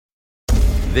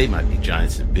They Might Be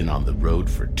Giants have been on the road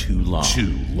for too long.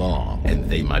 Too long. And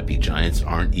They Might Be Giants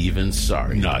aren't even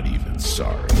sorry. Not even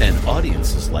sorry. And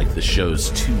audiences like the shows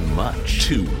too much.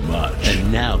 Too much.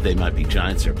 And now They Might Be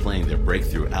Giants are playing their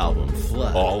breakthrough album,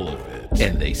 Flood. All of it.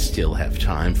 And they still have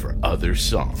time for other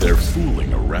songs. They're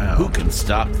fooling around. Who can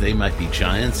stop They Might Be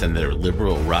Giants and their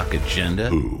liberal rock agenda?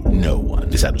 Who? No one.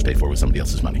 This ad was paid for with somebody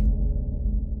else's money.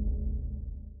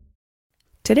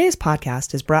 Today's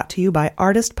podcast is brought to you by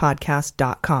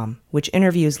artistpodcast.com, which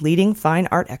interviews leading fine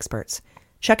art experts.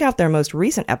 Check out their most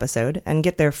recent episode and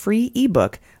get their free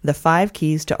ebook, The 5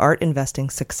 Keys to Art Investing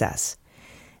Success.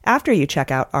 After you check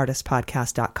out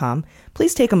artistpodcast.com,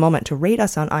 please take a moment to rate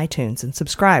us on iTunes and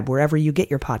subscribe wherever you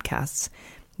get your podcasts.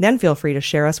 Then feel free to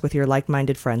share us with your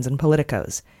like-minded friends and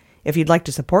politicos. If you'd like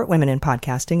to support women in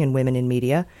podcasting and women in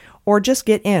media, or just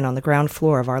get in on the ground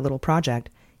floor of our little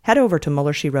project, head over to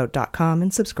MuellerSheWrote.com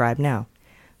and subscribe now.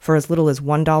 For as little as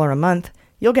 $1 a month,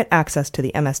 you'll get access to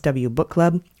the MSW Book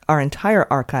Club, our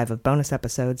entire archive of bonus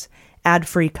episodes,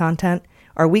 ad-free content,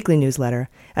 our weekly newsletter,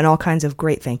 and all kinds of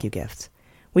great thank you gifts.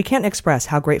 We can't express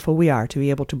how grateful we are to be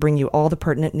able to bring you all the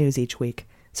pertinent news each week,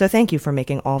 so thank you for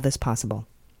making all this possible.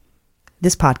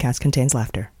 This podcast contains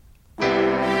laughter.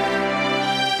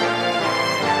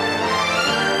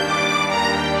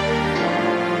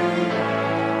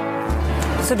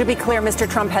 So to be clear, Mr.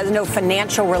 Trump has no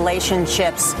financial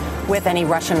relationships with any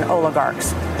Russian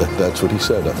oligarchs. That's what he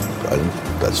said.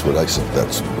 That's what I said.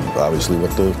 That's obviously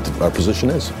what our position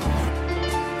is.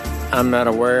 I'm not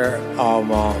aware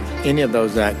of any of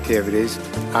those activities.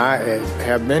 I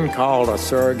have been called a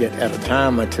surrogate at a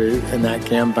time or two in that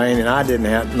campaign, and I did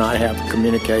not have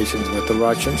communications with the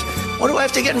Russians. What do I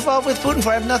have to get involved with Putin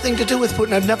for? I have nothing to do with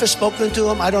Putin. I've never spoken to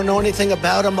him. I don't know anything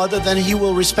about him other than he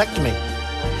will respect me.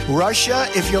 Russia,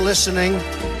 if you're listening,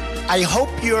 I hope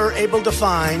you're able to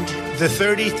find the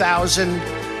 30,000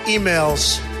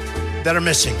 emails that are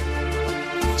missing.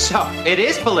 So, it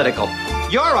is political.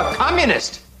 You're a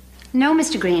communist. No,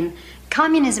 Mr. Green.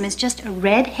 Communism is just a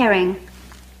red herring.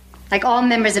 Like all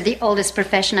members of the oldest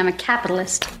profession, I'm a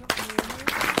capitalist.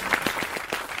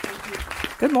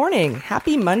 Good morning.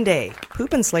 Happy Monday.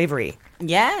 Poop and slavery.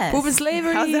 Yes. Poop and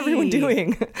slavery. How's everyone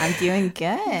doing? I'm doing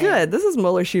good. Good. This is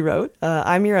Mueller, She Wrote.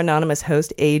 I'm your anonymous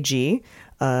host, AG,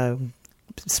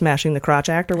 smashing the crotch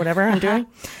act or whatever I'm doing.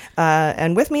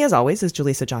 And with me, as always, is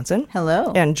Jaleesa Johnson.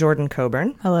 Hello. And Jordan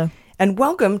Coburn. Hello. And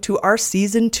welcome to our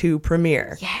Season 2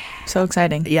 premiere. Yeah. So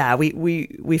exciting. Yeah,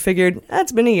 we figured,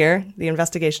 it's been a year. The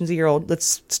investigation's a year old.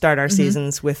 Let's start our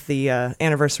seasons with the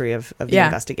anniversary of the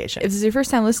investigation. If this is your first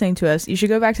time listening to us, you should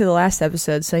go back to the last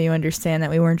episode so you understand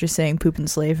that we weren't just saying poop and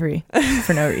slavery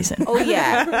for no reason. Oh,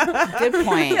 yeah. Good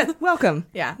point. Yeah, welcome.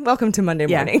 Yeah. Welcome to Monday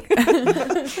morning.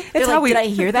 It's how did I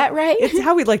hear that right? It's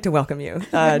how we'd like to welcome you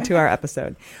to our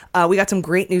episode. We got some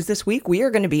great news this week. We are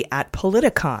going to be at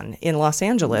Politicon in Los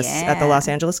Angeles at the Los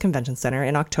Angeles Convention Center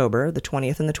in October, the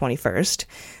 20th and the 21st.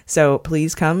 So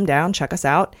please come down, check us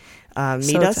out,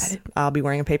 meet us. Excited. I'll be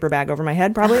wearing a paper bag over my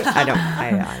head, probably.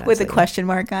 I with a question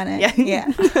mark on it. Yeah.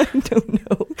 I don't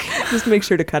know. Just make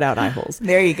sure to cut out eye holes.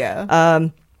 There you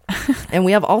go. And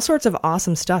we have all sorts of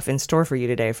awesome stuff in store for you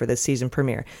today for this season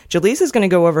premiere. Jaleesa is going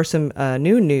to go over some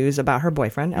new news about her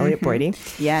boyfriend, Elliot Brody.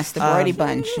 Yes, the Brody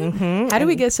bunch. How do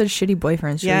we get such shitty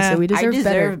boyfriends, Jaleesa? Yeah, We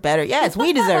deserve better. Yes,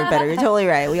 we deserve better. You're totally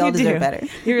right. We all deserve better.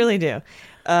 You really do.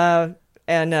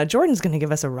 And Jordan's going to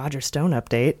give us a Roger Stone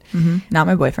update. Not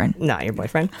my boyfriend. Not your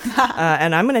boyfriend.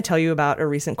 And I'm going to tell you about a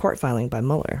recent court filing by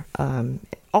Mueller.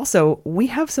 Also, we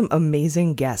have some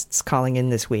amazing guests calling in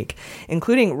this week,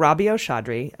 including Rabia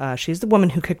Chaudry. She's the woman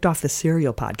who kicked off the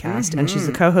Serial podcast, and she's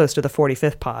the co-host of the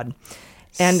 45th Pod.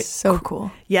 And so cool.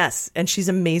 Yes, and she's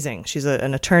amazing. She's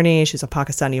an attorney. She's a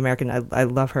Pakistani American. I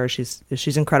love her.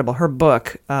 She's incredible. Her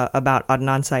book about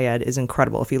Adnan Syed is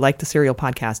incredible. If you like the Serial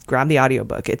podcast, grab the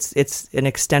audiobook. It's an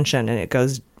extension, and it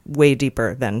goes way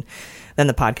deeper than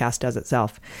the podcast does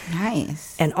itself.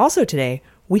 Nice. And also today,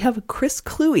 we have Chris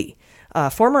Kluwe,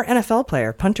 former NFL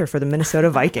player, punter for the Minnesota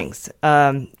Vikings.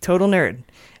 Total nerd.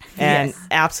 And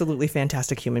absolutely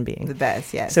fantastic human being. The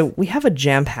best, yes. So we have a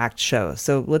jam-packed show.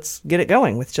 So let's get it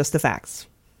going with just the facts.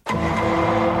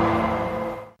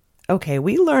 Okay,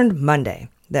 we learned Monday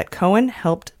that Cohen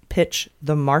helped pitch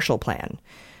the Marshall Plan.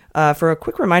 For a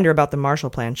quick reminder about the Marshall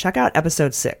Plan, check out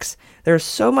episode 6. There's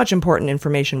so much important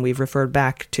information we've referred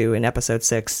back to in episode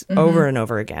 6 over and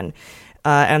over again.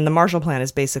 And the Marshall Plan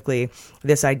is basically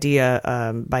this idea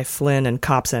by Flynn and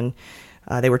Copson.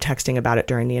 They were texting about it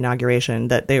during the inauguration,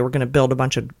 that they were going to build a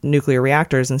bunch of nuclear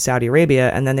reactors in Saudi Arabia,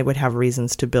 and then they would have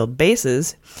reasons to build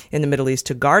bases in the Middle East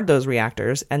to guard those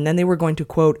reactors, and then they were going to,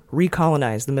 quote,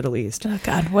 recolonize the Middle East. Oh,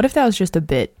 God. What if that was just a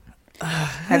bit?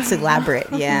 That's elaborate.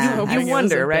 Yeah. You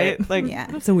wonder, right? Like,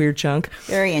 that's a weird chunk.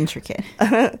 Very intricate.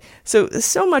 So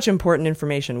much important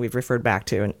information we've referred back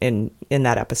to in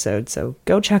that episode. So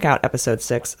go check out episode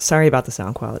 6. Sorry about the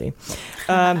sound quality.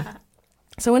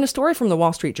 So in a story from the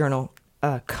Wall Street Journal,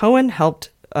 Cohen helped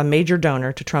a major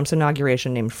donor to Trump's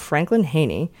inauguration named Franklin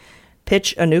Haney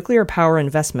pitch a nuclear power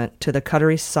investment to the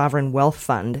Qatari Sovereign Wealth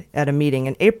Fund at a meeting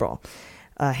in April.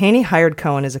 Haney hired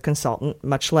Cohen as a consultant,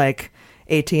 much like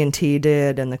AT&T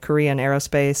did and the Korean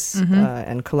Aerospace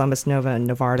and Columbus Nova and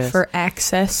Novartis. For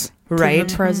access to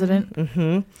the president.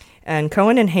 Mm-hmm. And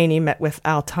Cohen and Haney met with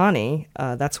Al Thani.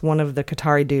 That's one of the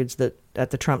Qatari dudes that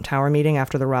at the Trump Tower meeting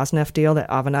after the Rosneft deal that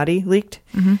Avenatti leaked.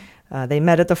 They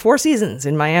met at the Four Seasons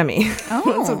in Miami.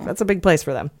 Oh. that's a big place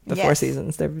for them. The Four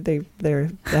Seasons. They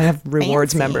have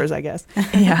rewards members, I guess.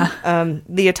 Yeah.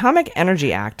 The Atomic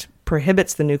Energy Act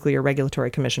prohibits the Nuclear Regulatory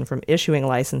Commission from issuing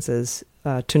licenses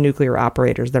to nuclear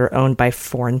operators that are owned by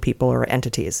foreign people or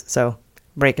entities. So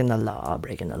breaking the law.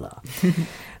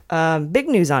 Big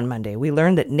news on Monday. We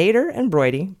learned that Nader and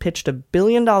Broidy pitched $1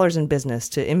 billion in business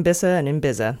to Imbissa and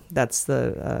Imbiza. That's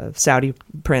the Saudi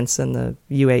prince and the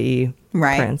UAE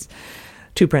prince.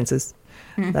 Two princes.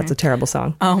 That's a terrible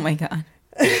song. Oh, my God.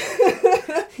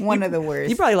 One of the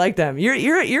worst. You probably like them. You're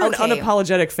an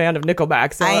unapologetic fan of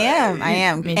Nickelback. So I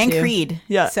am. Me And too. Creed.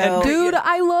 Yeah. So, Dude,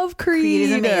 I love Creed. Creed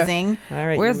is amazing. All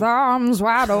right. With arms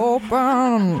wide open.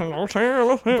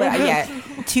 But yeah,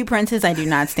 Two Princes I do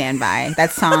not stand by.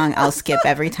 That song I'll skip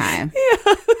every time. Yeah,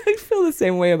 I feel the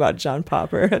same way about John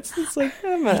Popper. It's like,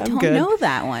 I'm I don't good. know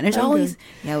that one. There's always,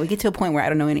 we get to a point where I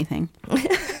don't know anything.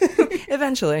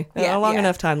 Eventually. Yeah, a long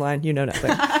enough timeline, you know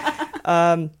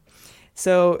nothing.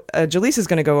 So Jaleesa is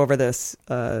going to go over this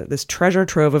treasure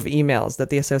trove of emails that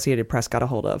the Associated Press got a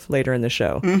hold of later in the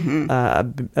show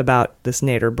about this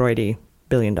Nader Broidy $1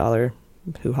 billion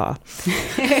hoo-ha.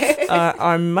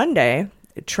 On Monday,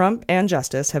 Trump and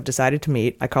Justice have decided to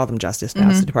meet. I call them Justice now.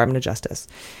 It's the Department of Justice.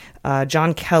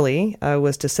 John Kelly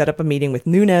was to set up a meeting with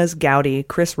Nunes, Gowdy,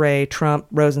 Chris Wray, Trump,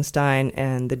 Rosenstein,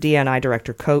 and the DNI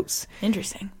director Coates.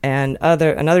 Interesting. And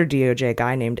another DOJ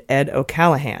guy named Ed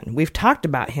O'Callahan. We've talked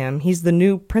about him. He's the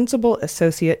new Principal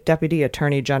Associate Deputy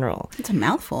Attorney General. It's a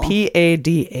mouthful.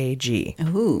 PADAG.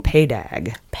 Ooh.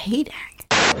 PADAG.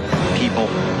 PADAG. People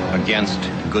against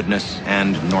goodness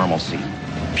and normalcy.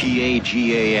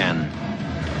 PAGAN.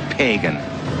 Pagan.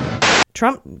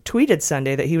 Trump tweeted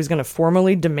Sunday that he was going to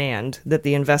formally demand that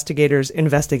the investigators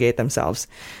investigate themselves.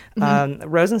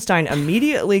 Rosenstein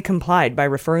immediately complied by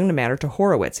referring the matter to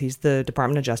Horowitz. He's the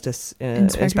Department of Justice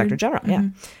Inspector General. Yeah,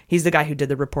 he's the guy who did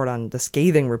the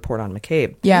scathing report on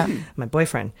McCabe. Yeah, my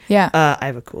boyfriend. Yeah, I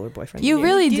have a cooler boyfriend. You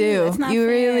really do. It's not you fair.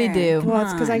 really do. Well,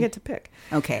 it's because I get to pick.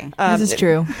 Okay, this is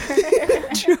true.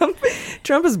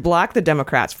 Trump has blocked the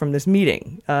Democrats from this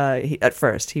meeting. At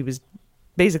first, he was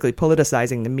basically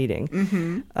politicizing the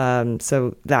meeting.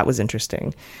 So that was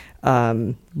interesting.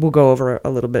 We'll go over a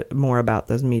little bit more about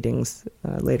those meetings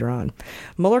later on.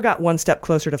 Mueller got one step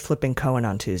closer to flipping Cohen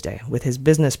on Tuesday with his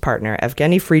business partner,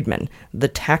 Evgeny Friedman, the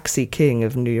taxi king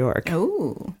of New York.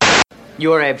 Ooh.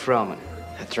 You're Abe Froman.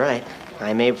 That's right.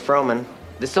 I'm Abe Froman.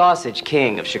 The sausage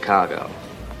king of Chicago.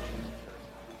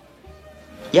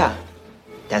 Yeah,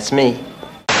 that's me.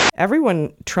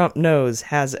 Everyone Trump knows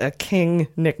has a king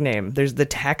nickname. There's the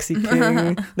taxi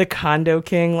king, the condo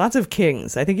king, lots of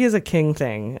kings. I think he has a king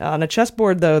thing. On a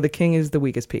chessboard, though, the king is the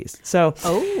weakest piece. So,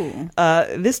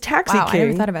 this taxi king. I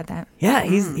never thought about that. Yeah,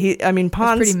 pawns.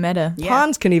 That's pretty meta.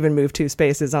 Pawns can even move 2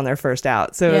 spaces on their first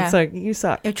out. So it's like, you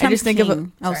suck. If Trump's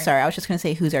king, sorry. I was just going to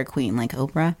say, who's our queen? Like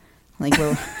Oprah? Like,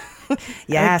 we're...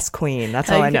 Yes, queen. That's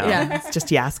all I know. Yeah. It's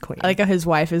just yes, queen. I like how his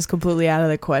wife is completely out of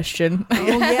the question. Oh,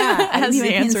 yeah. As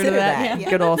the answer to that. Yeah.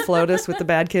 Good old Flotus with the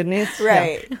bad kidneys.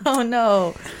 Right. Yeah. Oh,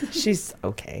 no. She's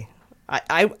okay.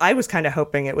 I was kind of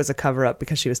hoping it was a cover-up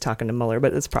because she was talking to Mueller,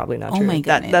 but it's probably not true. Oh, my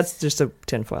goodness. That's just a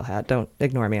tinfoil hat. Don't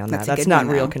ignore me on that. That's not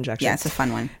real conjecture. Yeah, it's a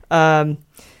fun one.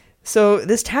 So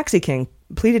this taxi king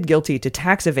pleaded guilty to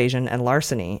tax evasion and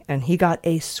larceny, and he got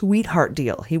a sweetheart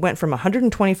deal. He went from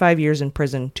 125 years in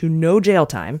prison to no jail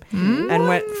time, and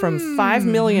went from $5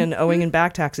 million owing in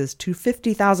back taxes to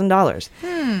 $50,000.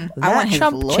 I want his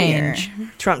Trump lawyer. change.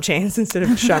 Trump change instead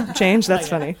of Trump change. That's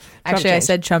funny. Actually, I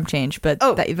said Trump change, but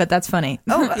but that's funny.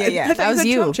 Oh, yeah. That was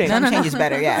you. Trump change. Trump change is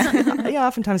better. Yeah. Yeah.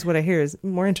 Oftentimes, what I hear is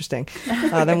more interesting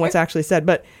than what's actually said.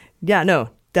 But yeah, no,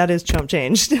 that is Trump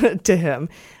change to him.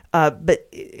 But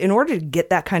in order to get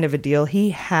that kind of a deal,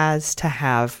 he has to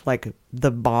have like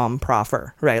the bomb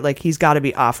proffer, right? Like he's got to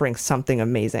be offering something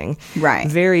amazing, right?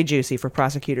 Very juicy for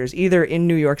prosecutors, either in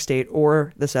New York State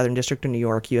or the Southern District of New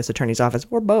York, U.S. Attorney's Office,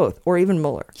 or both, or even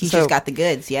Mueller. He's just got the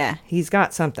goods, yeah. He's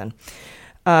got something.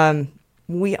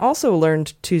 We also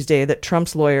learned Tuesday that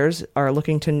Trump's lawyers are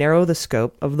looking to narrow the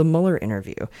scope of the Mueller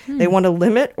interview. They want to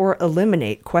limit or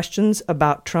eliminate questions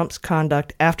about Trump's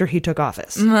conduct after he took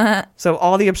office. So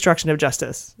all the obstruction of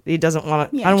justice. He doesn't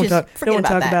want to. Yeah, I don't want to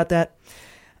talk about about that.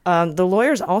 The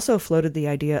lawyers also floated the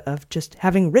idea of just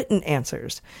having written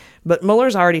answers, but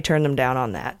Mueller's already turned them down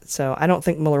on that. So I don't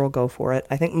think Mueller will go for it.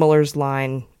 I think Mueller's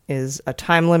line is a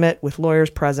time limit with lawyers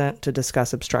present to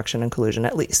discuss obstruction and collusion,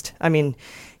 at least. I mean,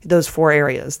 those 4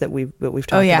 areas that we've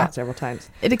talked about several times.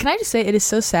 Can I just say, it is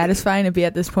so satisfying to be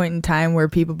at this point in time where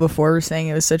people before were saying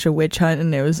it was such a witch hunt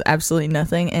and it was absolutely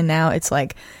nothing, and now it's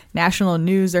like national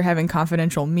news. They're having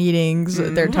confidential meetings.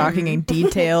 They're talking in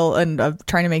detail and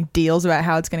trying to make deals about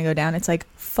how it's going to go down. It's like,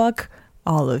 fuck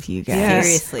all of you guys.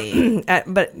 Yes. Seriously.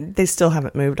 But they still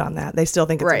haven't moved on that. They still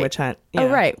think it's a witch hunt. Oh,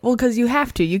 right. Well, because you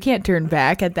have to. You can't turn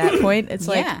back at that point. It's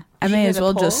like, I may as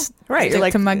well just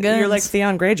stick to my guns. You're like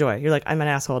Theon Greyjoy. You're like, I'm an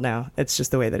asshole now. It's just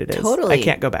the way that it is. Totally. I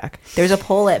can't go back. There's a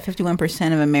poll that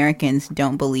 51% of Americans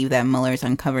don't believe that Mueller's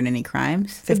uncovered any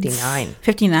crimes. 59.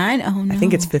 59? Oh, no. I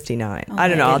think it's 59. I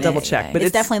don't know. I'll double check. But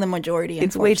it's definitely the majority,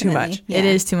 It's way too much. Yeah. It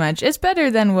is too much. It's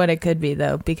better than what it could be,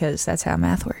 though, because that's how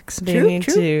math works.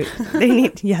 There's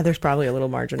probably a little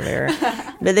margin of error.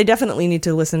 But they definitely need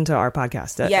to listen to our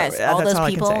podcast. Yes, all those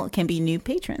people can be new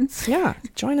patrons. Yeah,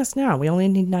 join us now. We only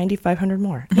need 9,500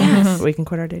 more. Yes. We can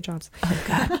quit our day jobs. Oh,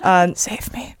 God.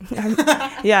 Save me.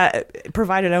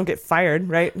 Provided I don't get fired,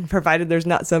 right? Provided there's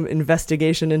not some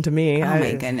investigation into me. Oh,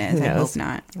 my goodness. I hope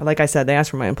not. Like I said, they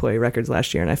asked for my employee records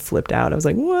last year, and I flipped out. I was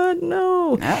like, what?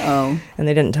 No. Uh-oh. And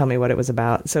they didn't tell me what it was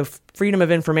about. So Freedom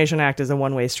of Information Act is a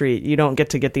one-way street. You don't get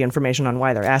to get the information on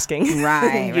why they're asking.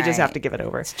 Right, You just have to give it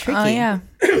over. It's tricky. Oh, yeah.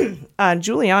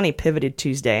 Giuliani pivoted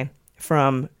Tuesday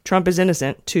from Trump is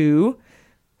innocent to,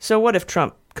 so what if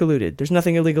Trump colluded? There's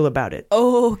nothing illegal about it.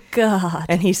 Oh, God.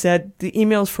 And he said the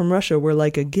emails from Russia were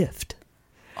like a gift.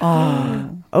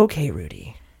 Oh. Okay,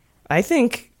 Rudy. I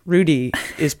think Rudy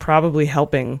is probably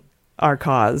helping our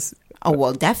cause. Oh,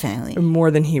 well, definitely.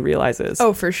 More than he realizes.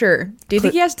 Oh, for sure. Do you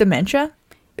think he has dementia?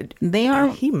 They are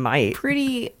he might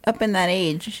pretty up in that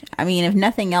age. I mean, if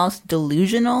nothing else,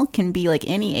 delusional can be like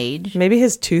any age. Maybe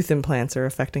his tooth implants are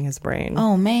affecting his brain.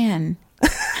 Oh, man.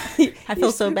 I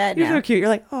feel so bad now. You're so cute. You're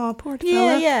like, oh, poor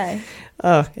fella. Yeah.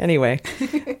 Oh, anyway.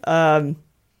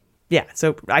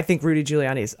 So I think Rudy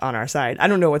Giuliani's on our side. I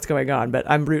don't know what's going on, but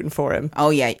I'm rooting for him.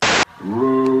 Oh, yeah.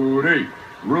 Rudy.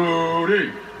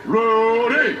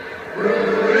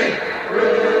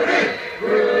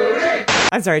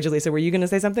 I'm sorry, Jaleesa, were you going to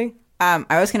say something?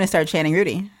 I was going to start chanting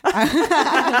Rudy.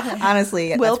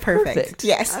 Honestly, well, that's perfect.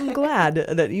 Yes. I'm glad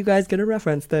that you guys get a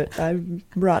reference that I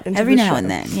brought into every the now show.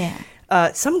 and then,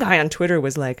 yeah. Some guy on Twitter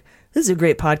was like, this is a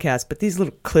great podcast, but these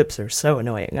little clips are so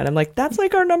annoying. And I'm like, that's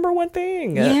like our number one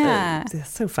thing. Yeah. It's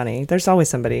so funny. There's always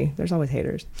somebody. There's always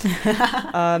haters.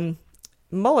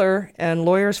 Mueller and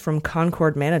lawyers from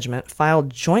Concord Management filed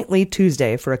jointly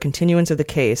Tuesday for a continuance of the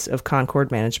case of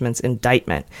Concord Management's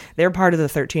indictment. They're part of the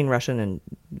 13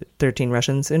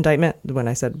 Russians indictment. When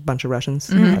I said a bunch of Russians,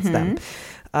 that's them.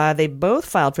 They both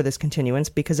filed for this continuance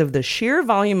because of the sheer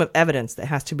volume of evidence that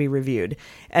has to be reviewed.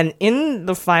 And in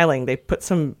the filing, they put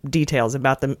some details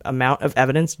about the amount of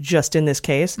evidence just in this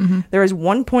case. There is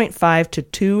 1.5 to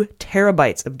 2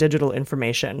 terabytes of digital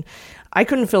information. I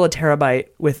couldn't fill a terabyte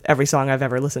with every song I've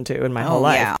ever listened to in my whole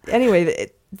life. Yeah. Anyway,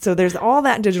 so there's all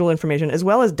that digital information, as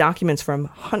well as documents from,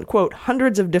 quote,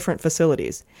 hundreds of different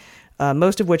facilities,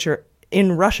 most of which are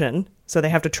in Russian, so they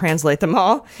have to translate them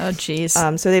all. Oh,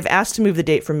 jeez. So they've asked to move the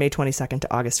date from May 22nd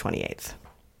to August 28th.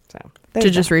 So to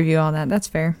just review all that. That's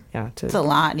fair. Yeah. It's a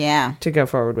lot, yeah. To go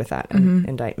forward with that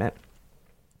indictment.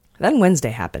 Then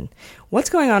Wednesday happened. What's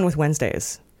going on with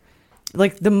Wednesdays?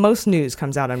 Like, the most news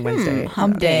comes out on Wednesday.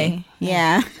 Hump day.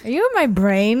 Yeah. Are you in my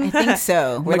brain? I think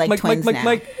so. We're like twins now.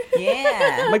 Mike.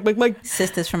 Yeah. Mike.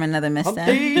 Sisters from another mister. Hump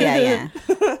day. Yeah.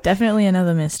 Definitely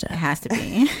another mister. It has to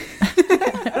be.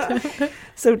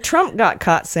 So Trump got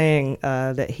caught saying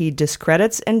that he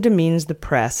discredits and demeans the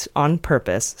press on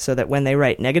purpose so that when they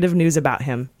write negative news about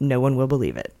him, no one will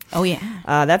believe it. Oh, yeah.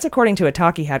 That's according to a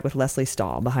talk he had with Leslie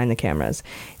Stahl behind the cameras.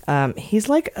 He's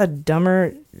like a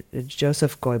dumber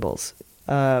Joseph Goebbels.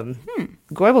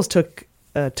 Goebbels took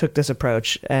took this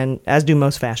approach, and as do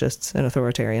most fascists and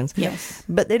authoritarians. Yes.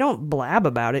 But they don't blab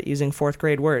about it using fourth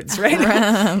grade words, right?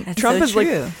 Trump so is true.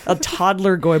 like a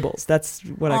toddler Goebbels. That's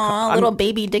what I call him. A little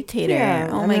baby dictator. Yeah,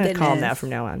 oh I'm my gonna goodness. call him that from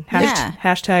now on. Yeah.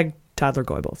 Hashtag toddler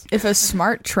Goebbels. If a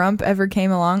smart Trump ever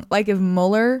came along, like if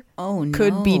Mueller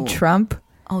could be Trump.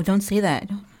 Oh, don't say that.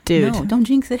 Dude. No, don't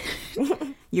jinx it.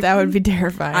 That would be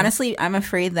terrifying. Honestly, I'm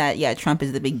afraid that, Trump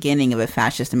is the beginning of a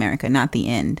fascist America, not the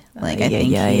end. I think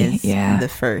he is the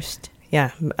first.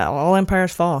 Yeah, all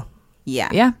empires fall. Yeah.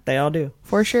 Yeah. They all do.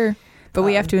 For sure. But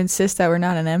we have to insist that we're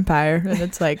not an empire. And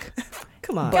it's like,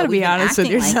 come on. You gotta be honest with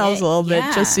yourselves a little bit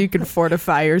just so you can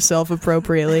fortify yourself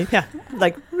appropriately. Yeah.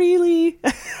 Like, really?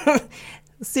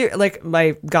 Like,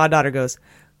 my goddaughter goes,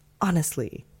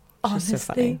 honestly. She's so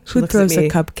funny. She Who looks throws at me. a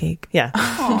cupcake? Yeah.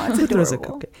 Oh, it's Who throws a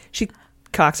adorable. cupcake? She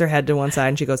cocks her head to one side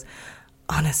and she goes,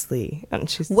 honestly. And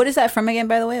she's What is that from again,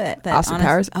 by the way? That Austin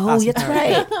Powers? Oh, Austin that's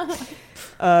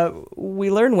right. we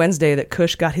learned Wednesday that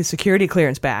Kush got his security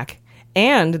clearance back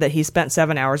and that he spent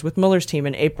 7 hours with Mueller's team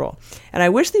in April. And I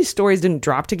wish these stories didn't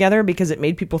drop together because it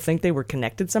made people think they were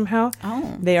connected somehow.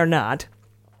 Oh. They are not.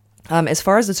 As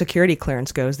far as the security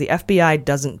clearance goes, the FBI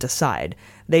doesn't decide.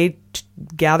 They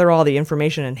gather all the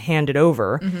information and hand it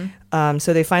over.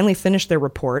 So they finally finished their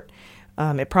report.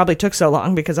 It probably took so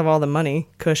long because of all the money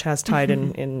Kush has tied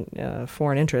in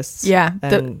foreign interests. Yeah.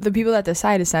 And The people that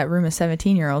decide is that room of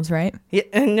 17-year-olds, right? Yeah,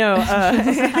 no.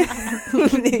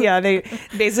 Yeah, they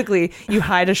basically, you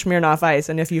hide a Smirnoff Ice,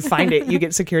 and if you find it, you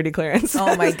get security clearance.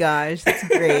 Oh my gosh, that's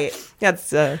great.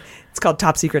 That's it's called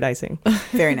top secret icing.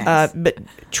 Very nice. But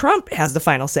Trump has the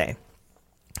final say,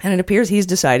 and it appears he's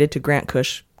decided to grant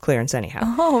Kush clearance anyhow.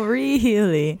 Oh,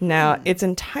 really? Now, it's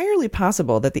entirely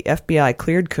possible that the FBI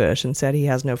cleared Kush and said he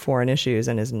has no foreign issues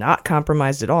and is not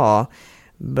compromised at all,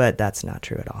 but that's not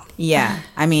true at all. Yeah.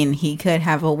 I mean, he could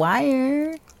have a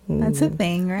wire. That's a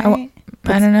thing, right?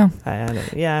 I don't know. I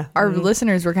don't, yeah. Our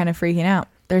listeners were kind of freaking out.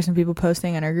 There's some people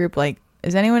posting in our group like,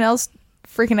 is anyone else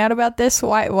freaking out about this?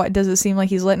 Why does it seem like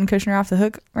he's letting Kushner off the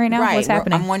hook right now? Right. What's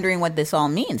happening? I'm wondering what this all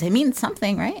means. It means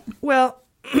something, right? Well,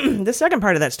 the second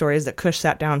part of that story is that Kush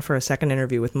sat down for a second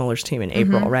interview with Mueller's team in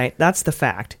April, right? That's the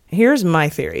fact. Here's my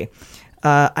theory.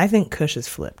 I think Kush is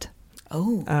flipped.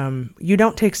 Oh. You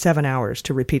don't take 7 hours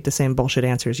to repeat the same bullshit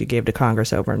answers you gave to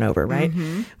Congress over and over, right?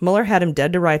 Mueller had him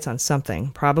dead to rights on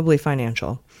something, probably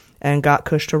financial, and got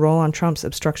Kush to roll on Trump's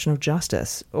obstruction of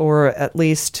justice, or at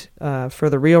least for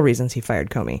the real reasons he fired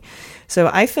Comey.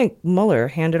 So I think Mueller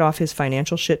handed off his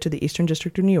financial shit to the Eastern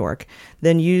District of New York,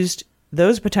 then used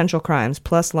those potential crimes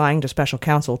plus lying to special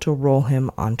counsel to roll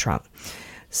him on Trump.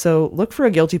 So look for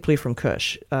a guilty plea from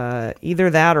Kush. Either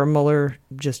that or Mueller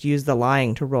just used the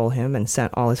lying to roll him and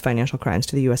sent all his financial crimes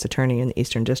to the U.S. Attorney in the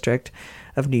Eastern District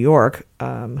of New York,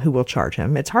 who will charge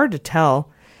him. It's hard to tell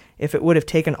if it would have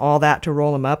taken all that to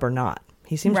roll him up or not.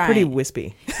 He seems pretty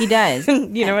wispy. He does.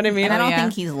 You know what I mean? And I don't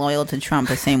think he's loyal to Trump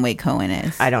the same way Cohen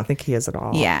is. I don't think he is at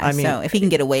all. Yeah. I mean, so if he can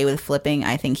get away with flipping,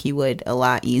 I think he would a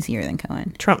lot easier than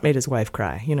Cohen. Trump made his wife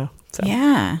cry, you know? So.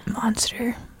 Yeah.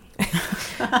 Monster.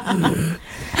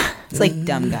 It's like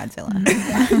dumb Godzilla.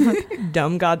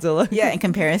 Dumb Godzilla? Yeah, in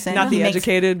comparison. Not the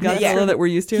educated Godzilla that we're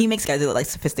used to? He makes Godzilla like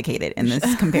sophisticated in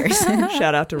this comparison.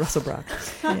 Shout out to Russell Brock.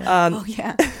 Oh,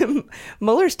 yeah.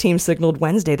 Mueller's team signaled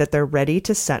Wednesday that they're ready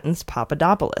to sentence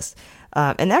Papadopoulos.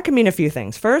 And that can mean a few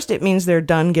things. First, it means they're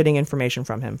done getting information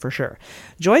from him, for sure.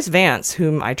 Joyce Vance,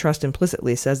 whom I trust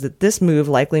implicitly, says that this move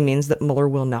likely means that Mueller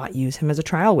will not use him as a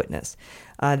trial witness.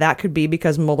 That could be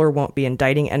because Mueller won't be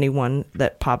indicting anyone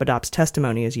that Papadop's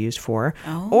testimony is used for,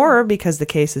 or because the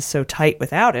case is so tight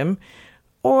without him,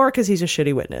 or because he's a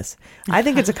shitty witness. I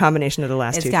think it's a combination of the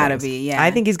last two things. It's gotta be, yeah.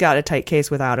 I think he's got a tight case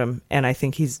without him, and I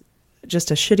think he's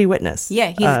just a shitty witness. Yeah,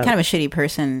 he's kind of a shitty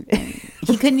person.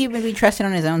 He couldn't even be trusted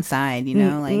on his own side, you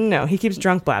know? Like, no, he keeps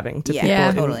drunk blabbing to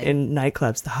people in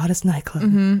nightclubs, the hottest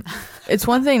nightclub. It's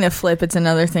one thing to flip, it's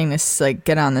another thing to like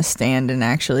get on the stand and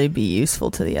actually be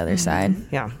useful to the other side.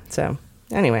 Yeah, so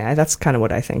anyway, that's kind of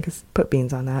what I think, is put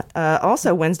beans on that.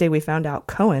 Also, Wednesday we found out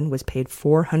Cohen was paid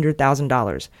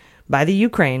 $400,000 by the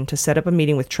Ukraine to set up a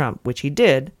meeting with Trump, which he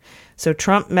did. So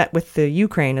Trump met with the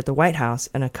Ukraine at the White House,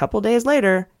 and a couple days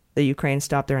later, the Ukraine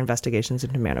stopped their investigations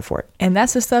into Manafort. And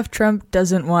that's the stuff Trump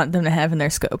doesn't want them to have in their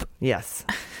scope. Yes.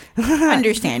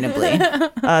 Understandably.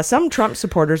 Some Trump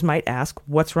supporters might ask,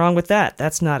 what's wrong with that?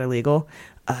 That's not illegal.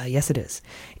 Yes, it is.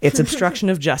 It's obstruction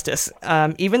of justice.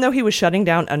 Even though he was shutting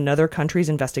down another country's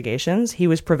investigations, he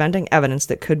was preventing evidence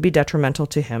that could be detrimental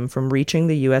to him from reaching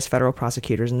the U.S. federal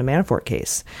prosecutors in the Manafort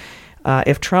case.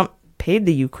 If Trump paid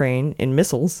the Ukraine in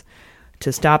missiles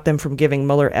to stop them from giving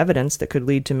Mueller evidence that could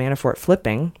lead to Manafort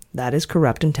flipping. That is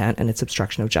corrupt intent and it's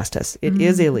obstruction of justice. It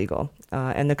is illegal.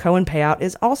 And the Cohen payout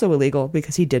is also illegal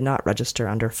because he did not register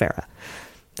under FARA,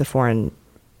 the Foreign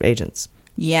Agents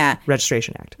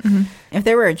Registration Act. If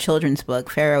there were a children's book,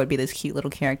 Pharaoh would be this cute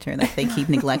little character that they keep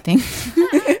neglecting.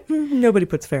 Nobody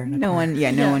puts FARA in it. No one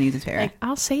uses FARA. Like,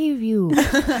 I'll save you.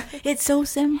 It's so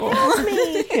simple. Help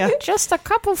me. Just a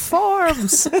couple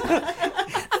forms.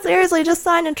 Seriously, just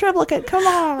sign in triplicate. Come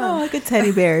on. Oh, like a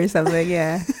teddy bear or something.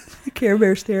 Yeah. Care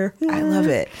Bear stare. I love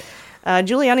it.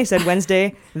 Giuliani said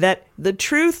Wednesday that the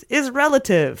truth is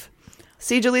relative.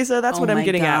 See, Jaleesa, that's what I'm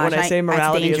getting at when I say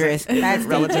morality is dangerous. That's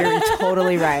relative. You're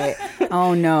totally right.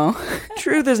 Oh, no.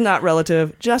 Truth is not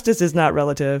relative. Justice is not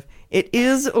relative. It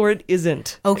is or it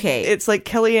isn't. Okay. It's like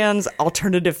Kellyanne's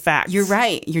alternative facts. You're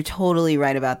right. You're totally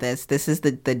right about this. This is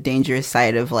the dangerous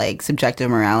side of like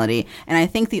subjective morality. And I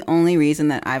think the only reason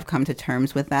that I've come to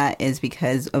terms with that is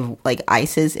because of like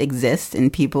ISIS exists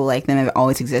and people like them have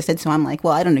always existed. So I'm like,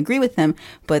 well, I don't agree with them,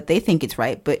 but they think it's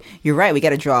right. But you're right. We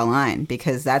got to draw a line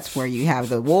because that's where you have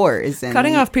the wars. And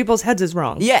cutting off people's heads is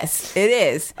wrong. Yes, it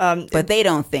is. But they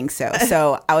don't think so.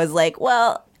 So I was like,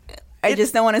 well, I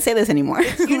just don't want to say this anymore.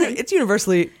 It's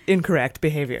universally incorrect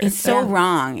behavior. It's so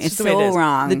wrong. It's so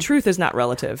wrong. The truth is not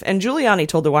relative. And Giuliani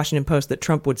told the Washington Post that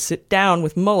Trump would sit down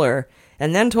with Mueller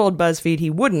and then told BuzzFeed he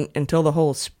wouldn't until the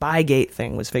whole Spygate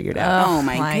thing was figured out. Oh,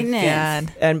 my goodness.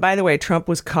 God. And by the way, Trump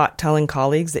was caught telling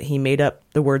colleagues that he made up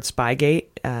the word Spygate,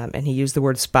 and he used the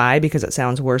word spy because it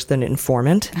sounds worse than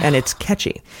informant, and it's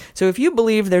catchy. So if you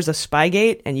believe there's a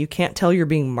Spygate and you can't tell you're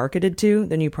being marketed to,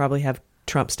 then you probably have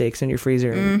Trump steaks in your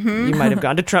freezer. And you might have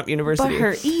gone to Trump University. But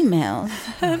her emails,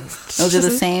 those are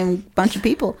the same bunch of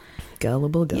people.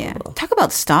 Gullible. Yeah. Talk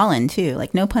about Stalin, too.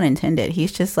 Like, no pun intended.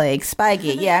 He's just like,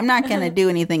 Spygate. Yeah, I'm not going to do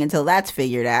anything until that's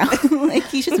figured out. Like,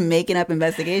 he's just making up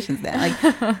investigations then.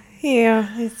 Like, yeah,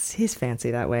 he's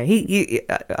fancy that way. He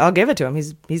I'll give it to him.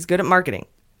 He's good at marketing.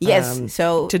 Yes,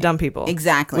 so to dumb people.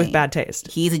 Exactly. With bad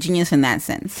taste. He's a genius in that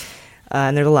sense.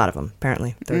 And there's a lot of them,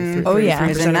 apparently. 33%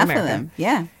 There's enough of of them.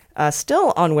 Yeah. We're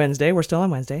still on Wednesday,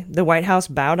 the White House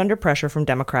bowed under pressure from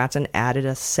Democrats and added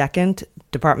a second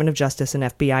Department of Justice and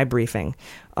FBI briefing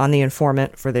on the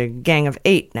informant for the Gang of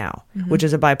Eight now, which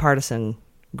is a bipartisan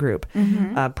group.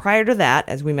 Prior to that,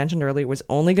 as we mentioned earlier, it was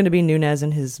only going to be Nunes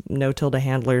and his no-tilde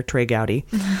handler, Trey Gowdy.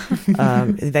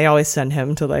 They always send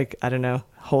him to, like, I don't know,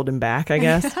 hold him back, I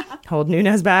guess. Hold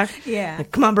Nunes back. Yeah.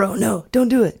 Like, come on, bro. No, don't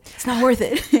do it. It's not worth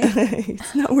it.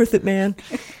 It's not worth it, man.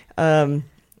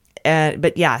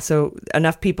 But yeah, so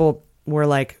enough people were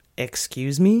like,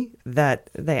 excuse me, that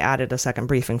they added a second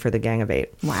briefing for the Gang of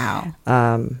Eight. Wow.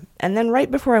 And then right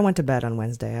before I went to bed on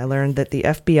Wednesday, I learned that the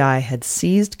FBI had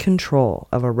seized control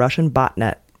of a Russian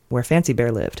botnet where Fancy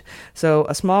Bear lived. So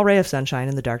a small ray of sunshine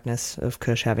in the darkness of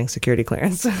Kush having security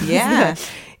clearance. Yeah.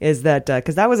 Is that,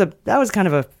 because that was kind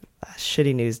of a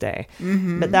shitty news day.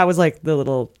 But that was like the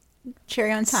little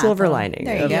cherry on top. Silver lining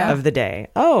of the day.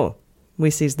 Oh, we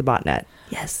seized the botnet.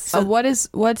 Yes. So what is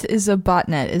a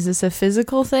botnet? Is this a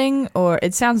physical thing, or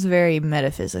it sounds very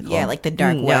metaphysical? Yeah, like the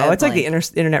dark web. No, it's like the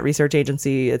Internet Research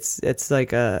Agency. It's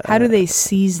like a. How do they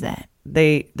seize that?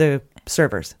 The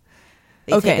servers.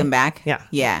 They take them back.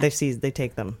 Yeah. They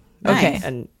take them. Okay.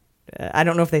 And I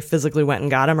don't know if they physically went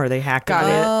and got them or they hacked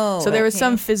them. So there was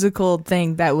some physical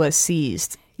thing that was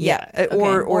seized. Yeah,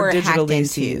 or digitally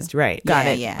seized. Right. Got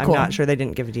it. Yeah. I'm not sure. They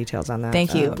didn't give details on that.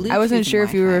 Thank you. I wasn't sure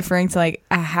if you were referring to like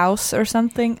a house or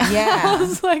something. Yeah. I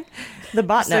was like the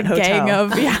botnet hotel. Gang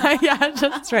of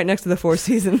it's right next to the Four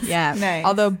Seasons. Yeah. Nice.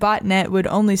 Although botnet would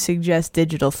only suggest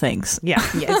digital things. Yeah.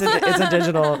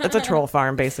 It's a troll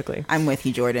farm basically. I'm with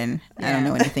you, Jordan. I don't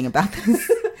know anything about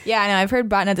this. Yeah, I know. I've heard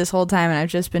botnet this whole time, and I've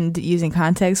just been using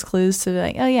context clues to be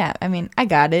like, oh, yeah, I mean, I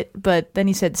got it. But then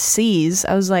he said seize.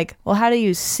 I was like, well, how do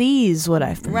you seize what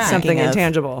I've been thinking something of?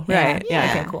 intangible. Yeah. Right.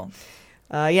 Yeah. Okay, cool.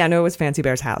 No, it was Fancy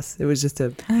Bear's house. It was just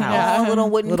a house. A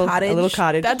little wooden cottage. A little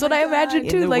cottage. That's what I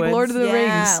imagined, too, like woods. Lord of the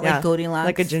Rings. Like Goldilocks.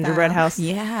 Like a gingerbread house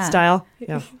style.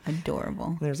 Yeah.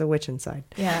 Adorable. There's a witch inside.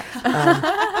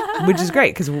 Yeah. Which is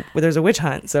great, because there's a witch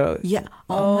hunt. So yeah.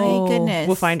 Oh, my goodness.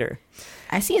 We'll find her.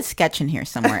 I see a sketch in here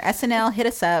somewhere. SNL, hit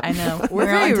us up. I know. We're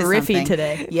very riffy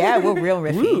today. Yeah, we're real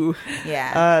riffy. Woo.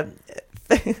 Yeah.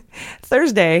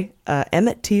 Thursday,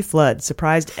 Emmett T. Flood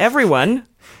surprised everyone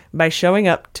by showing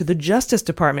up to the Justice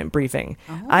Department briefing.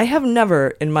 Oh. I have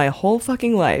never in my whole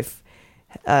fucking life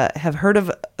have heard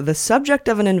of the subject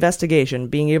of an investigation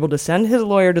being able to send his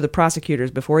lawyer to the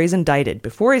prosecutors before he's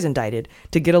indicted,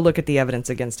 to get a look at the evidence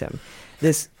against him.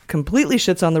 This completely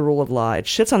shits on the rule of law. It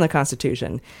shits on the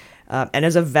Constitution. And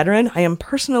as a veteran, I am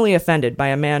personally offended by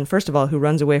a man, first of all, who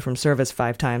runs away from service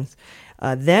 5 times,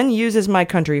 then uses my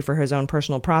country for his own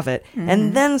personal profit,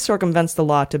 and then circumvents the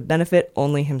law to benefit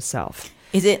only himself.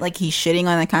 Is it like he's shitting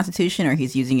on the Constitution or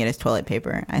he's using it as toilet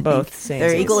paper? I Both. think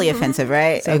they're equally offensive,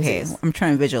 right? Okay, I'm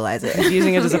trying to visualize it. He's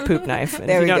using it as a poop knife.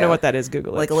 And if you don't know what that is,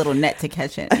 Google it. Like a little net to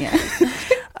catch it. Yeah.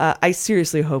 I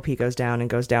seriously hope he goes down and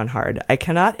goes down hard. I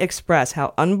cannot express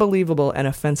how unbelievable and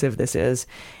offensive this is,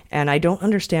 and I don't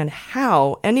understand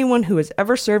how anyone who has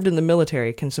ever served in the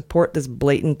military can support this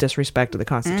blatant disrespect of the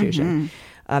Constitution.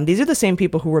 These are the same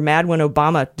people who were mad when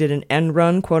Obama did an end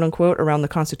run, quote unquote, around the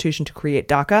Constitution to create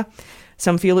DACA.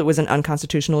 Some feel it was an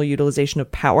unconstitutional utilization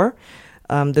of power.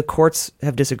 The courts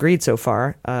have disagreed so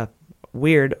far.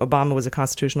 Weird. Obama was a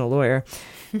constitutional lawyer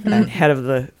and head of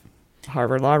the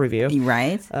Harvard Law Review.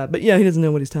 Right. But yeah, he doesn't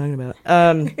know what he's talking about.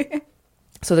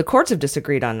 So the courts have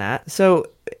disagreed on that. So,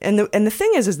 and the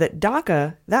thing is that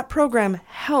DACA, that program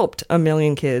helped 1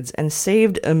 million kids and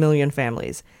saved 1 million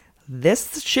families.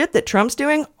 This shit that Trump's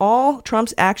doing, all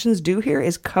Trump's actions do here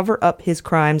is cover up his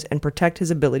crimes and protect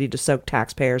his ability to soak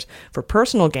taxpayers for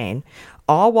personal gain,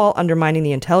 all while undermining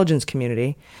the intelligence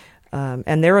community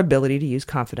and their ability to use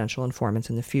confidential informants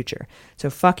in the future. So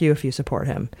fuck you if you support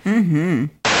him.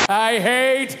 I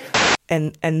hate.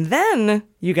 And then,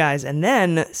 you guys, and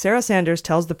then Sarah Sanders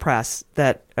tells the press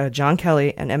that John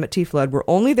Kelly and Emmett T. Flood were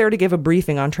only there to give a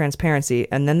briefing on transparency,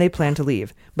 and then they plan to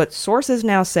leave. But sources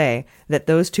now say that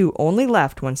those two only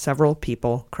left when several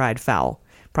people cried foul.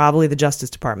 Probably the Justice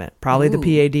Department, probably the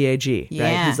PADAG,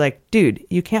 right? He's like, dude,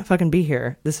 you can't fucking be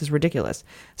here. This is ridiculous.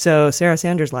 So Sarah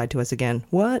Sanders lied to us again.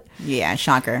 What? Yeah,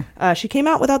 shocker. She came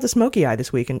out without the smoky eye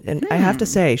this week, and I have to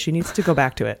say, she needs to go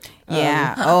back to it.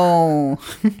 Yeah.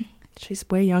 She's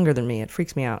way younger than me. It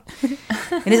freaks me out.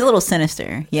 It is a little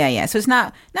sinister. Yeah. So it's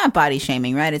not body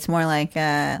shaming, right? It's more like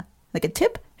a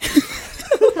tip.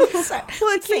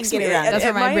 Well, it freaks me out. That's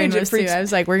where my brain was too. I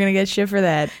was like, we're going to get shit for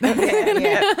that.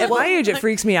 At my age, it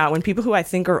freaks me out when people who I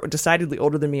think are decidedly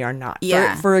older than me are not.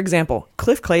 Yeah. For example,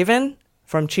 Cliff Clavin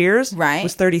from Cheers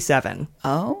was 37.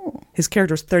 Oh. His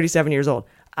character was 37 years old.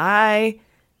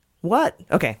 What?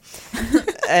 Okay.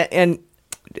 And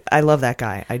I love that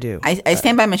guy. I do. I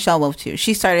stand by Michelle Wolf too.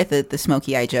 She started the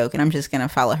smoky eye joke, and I'm just gonna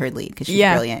follow her lead because she's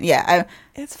brilliant. Yeah,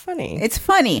 it's funny. It's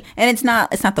funny, and it's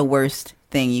not the worst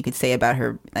thing you could say about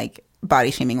her, like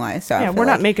body shaming wise. So yeah, we're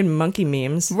not making monkey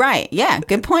memes, right? Yeah,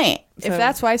 good point. If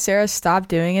that's why Sarah stopped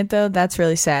doing it, though, that's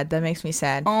really sad. That makes me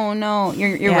sad. Oh no,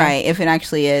 you're right. If it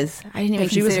actually is, I didn't even.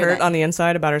 If she was hurt that. on the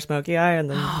inside about her smoky eye, and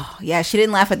then yeah, she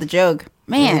didn't laugh at the joke.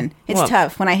 Man, it's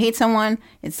tough. When I hate someone,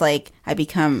 it's like I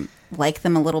become like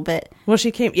them a little bit. Well,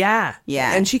 she came,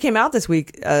 and she came out this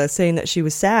week saying that she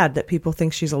was sad that people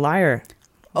think she's a liar.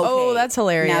 Okay. Oh, that's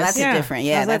hilarious. Now that's a different.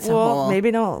 Yeah, that's like, well,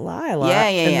 maybe don't lie a lot. Yeah,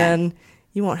 and then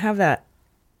you won't have that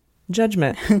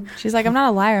judgment. She's like, I'm not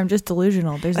a liar. I'm just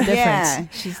delusional. There's a difference. Yeah,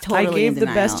 she's totally. I gave the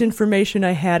best information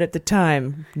I had at the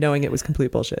time, knowing it was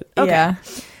complete bullshit. Okay.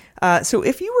 Yeah. So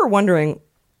if you were wondering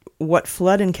what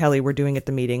Flood and Kelly were doing at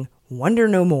the meeting, wonder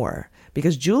no more.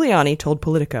 Because Giuliani told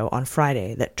Politico on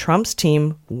Friday that Trump's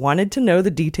team wanted to know the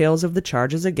details of the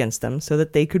charges against them so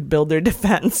that they could build their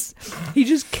defense. He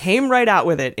just came right out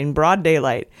with it in broad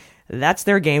daylight. That's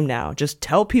their game now. Just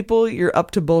tell people you're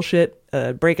up to bullshit,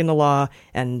 breaking the law,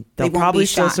 and they'll probably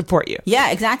still support you.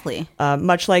 Yeah, exactly.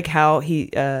 Much like how he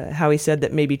said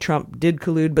that maybe Trump did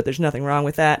collude, but there's nothing wrong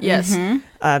with that. Yes.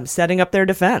 Setting up their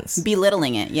defense.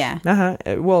 Belittling it, yeah.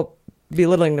 Well,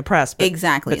 belittling the press, but,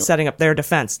 exactly. but setting up their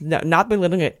defense, not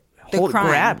belittling it,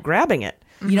 grabbing it.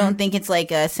 You don't think it's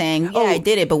like saying, I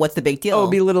did it, but what's the big deal? Oh,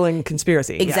 belittling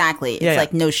conspiracy. Exactly. Yeah. It's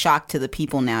like no shock to the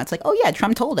people now. It's like, oh yeah,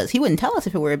 Trump told us. He wouldn't tell us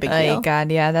if it were a big deal. Oh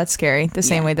God, yeah, that's scary. The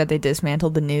same way that they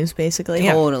dismantled the news, basically.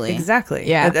 Totally. Exactly.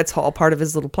 Yeah. That's all part of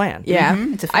his little plan. Yeah.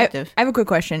 It's effective. I have a quick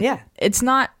question. Yeah. It's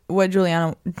not what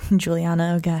Giuliana,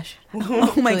 oh gosh.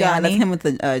 Oh my God, that's him with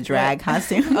the drag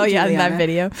costume. Oh yeah, in that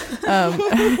video.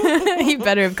 He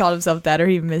better have called himself that or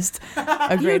he missed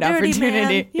a great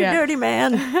opportunity. You dirty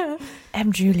man.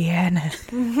 I'm Juliana.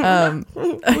 Can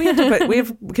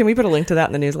we put a link to that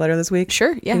in the newsletter this week?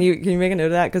 Sure. Yeah. Can you make a note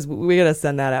of that? Because we got to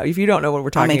send that out. If you don't know what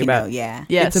we're talking about, yeah.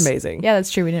 Yes. It's amazing. Yeah, that's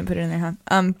true. We didn't put it in there,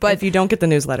 huh? But if you don't get the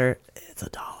newsletter, it's $1.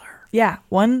 Yeah,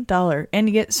 $1, and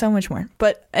you get so much more.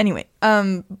 But anyway,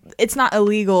 it's not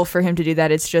illegal for him to do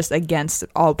that. It's just against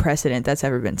all precedent that's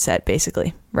ever been set,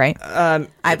 basically, right?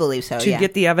 I believe so. To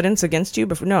get the evidence against you,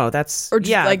 before that's or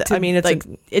just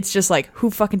it's just like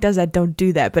who fucking does that? Don't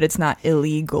do that. But it's not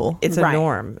illegal. It's a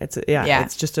norm.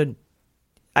 It's just a.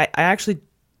 I actually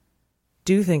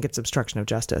do think it's obstruction of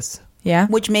justice. Yeah,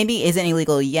 which maybe isn't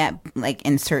illegal yet, like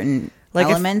in certain.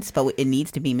 Elements, but it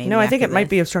needs to be maybe. No, I think it might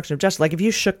be obstruction of justice. Like if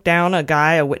you shook down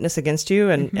a witness against you,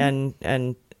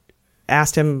 and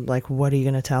asked him, like, what are you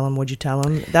going to tell him? What'd you tell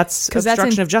him? That's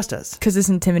obstruction of justice. Because it's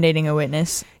intimidating a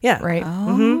witness. Yeah. Right?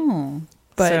 Oh.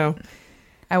 But So,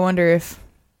 I wonder if...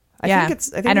 I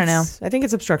don't know. I think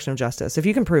it's obstruction of justice. If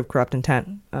you can prove corrupt intent,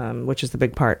 which is the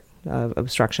big part of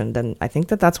obstruction, then I think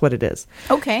that's what it is.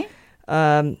 Okay.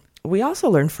 We also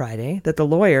learned Friday that the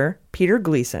lawyer, Peter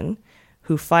Gleason,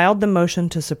 who filed the motion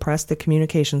to suppress the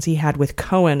communications he had with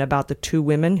Cohen about the 2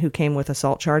 women who came with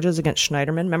assault charges against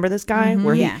Schneiderman. Remember this guy?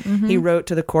 Where he wrote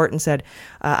to the court and said,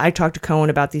 I talked to Cohen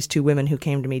about these 2 women who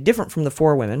came to me, different from the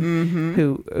 4 women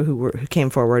who came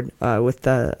forward with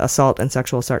the assault and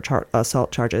sexual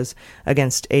assault charges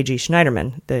against A.G.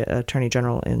 Schneiderman, the Attorney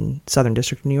General in Southern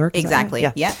District of New York.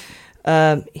 Exactly. Yeah.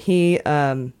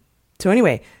 So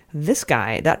anyway, this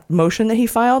guy, that motion that he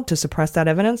filed to suppress that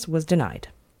evidence was denied.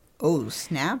 Oh,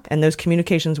 snap. And those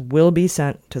communications will be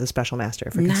sent to the special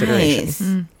master for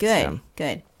consideration. Nice. Good.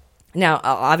 Good. Now,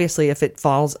 obviously, if it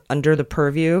falls under the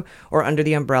purview or under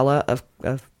the umbrella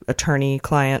of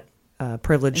attorney-client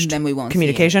privileged then we won't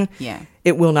communication, see it. Yeah.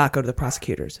 It will not go to the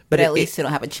prosecutors. But at least it'll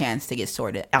have a chance to get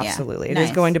sorted. Absolutely. Yeah. It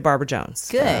is going to Barbara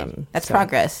Jones. Good. That's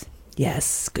progress.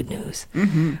 Yes, good news.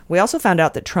 We also found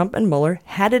out that Trump and Mueller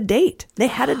had a date. They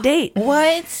had a date.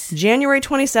 What? January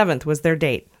 27th was their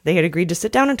date. They had agreed to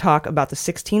sit down and talk about the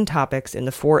 16 topics in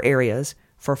the 4 areas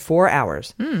for 4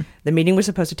 hours. The meeting was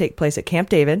supposed to take place at Camp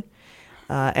David.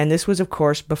 And this was, of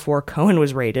course, before Cohen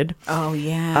was raided. Oh,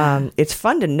 yeah. It's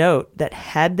fun to note that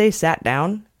had they sat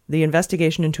down, the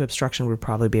investigation into obstruction would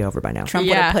probably be over by now. Trump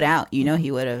would have put out. You know he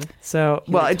would have. So,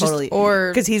 well, it totally, just...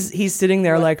 Or... Because he's sitting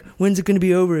there like, when's it going to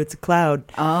be over? It's a cloud.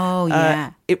 Oh, yeah.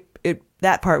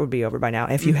 That part would be over by now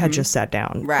if you had just sat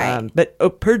down. Right.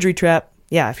 But perjury trap,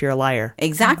 yeah, if you're a liar.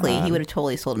 Exactly. He would have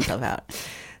totally sold himself out.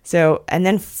 So, and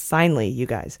then finally, you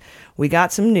guys, we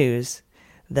got some news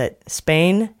that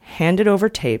Spain handed over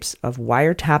tapes of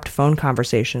wiretapped phone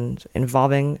conversations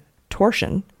involving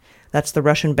torsion. That's the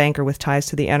Russian banker with ties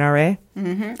to the NRA.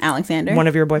 Alexander. One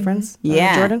of your boyfriends,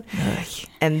 Jordan.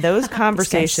 And those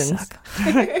conversations...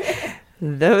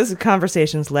 Those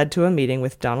conversations led to a meeting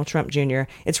with Donald Trump Jr.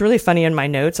 It's really funny in my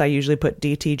notes. I usually put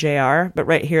DTJR, but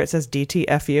right here it says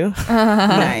DTFU.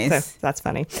 Nice. So that's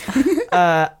funny.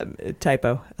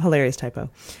 Typo. Hilarious typo.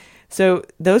 So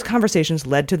those conversations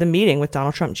led to the meeting with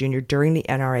Donald Trump Jr. during the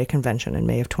NRA convention in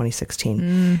May of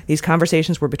 2016. These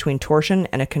conversations were between torsion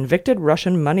and a convicted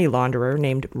Russian money launderer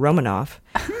named Romanov.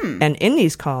 And in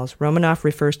these calls, Romanov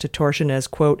refers to torsion as,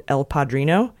 quote, El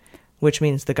Padrino, which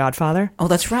means the Godfather. Oh,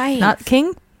 that's right. Not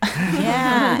king?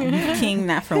 Yeah. King,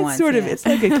 not for once. Sort of. It's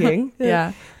like a king.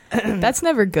 Yeah. That's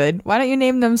never good. Why don't you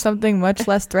name them something much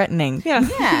less threatening?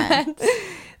 Yeah.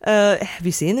 Have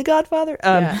you seen The Godfather?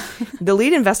 The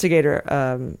lead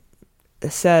investigator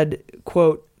said,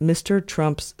 quote, Mr.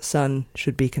 Trump's son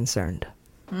should be concerned.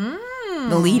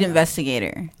 The lead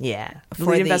investigator. Yeah. The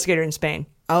lead investigator in Spain.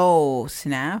 Oh,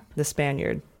 snap. The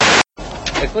Spaniard.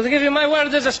 I could give you my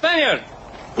word as a Spaniard.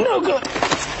 No good.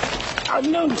 I've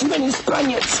known too many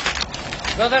Spaniards.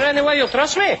 Is there any way you'll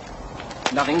trust me?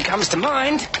 Nothing comes to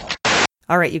mind.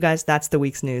 All right, you guys, that's the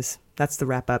week's news. That's the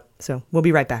wrap up. So we'll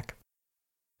be right back.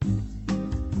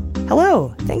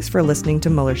 Hello. Thanks for listening to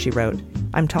Mueller, She Wrote.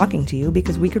 I'm talking to you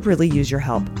because we could really use your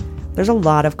help. There's a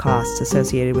lot of costs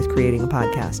associated with creating a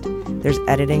podcast. There's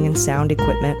editing and sound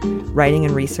equipment, writing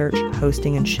and research,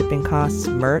 hosting and shipping costs,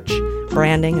 merch,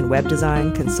 branding and web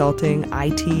design, consulting,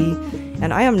 IT,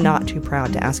 and I am not too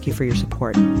proud to ask you for your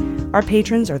support. Our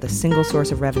patrons are the single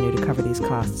source of revenue to cover these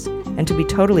costs, and to be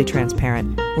totally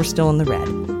transparent, we're still in the red.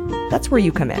 That's where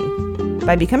you come in.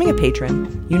 By becoming a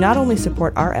patron, you not only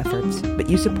support our efforts, but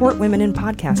you support women in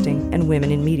podcasting and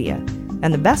women in media.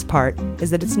 And the best part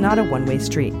is that it's not a one-way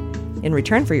street. In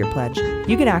return for your pledge,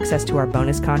 you get access to our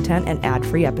bonus content and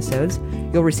ad-free episodes.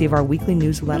 You'll receive our weekly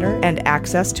newsletter and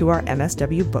access to our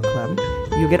MSW book club.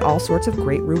 You'll get all sorts of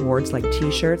great rewards like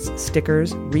t-shirts,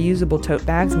 stickers, reusable tote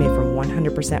bags made from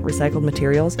 100% recycled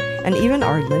materials, and even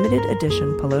our limited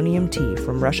edition polonium tea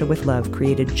from Russia with Love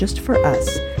created just for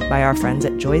us by our friends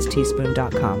at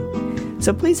joysteaspoon.com.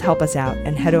 So please help us out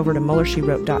and head over to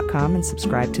MuellerSheWrote.com and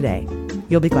subscribe today.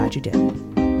 You'll be glad you did.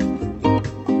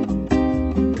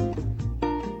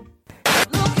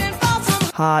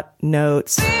 Hot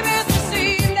notes.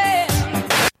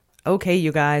 Okay,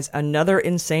 you guys, another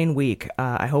insane week.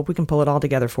 I hope we can pull it all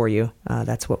together for you.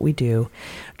 That's what we do.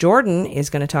 Jordan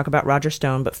is going to talk about Roger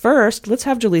Stone, but first, let's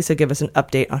have Jaleesa give us an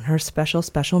update on her special,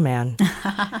 special man.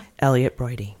 Elliot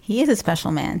Broidy. He is a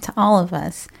special man to all of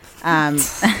us.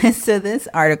 So this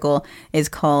article is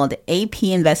called AP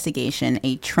Investigation,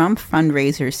 a Trump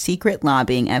fundraiser secret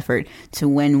lobbying effort to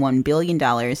win $1 billion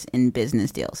in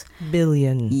business deals.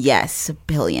 Billion. Yes, $1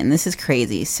 billion. This is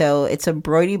crazy. So it's a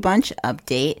Broidy Bunch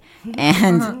update.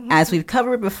 And as we've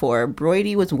covered before,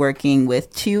 Broidy was working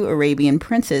with 2 Arabian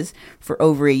princes for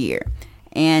over a year.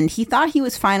 And he thought he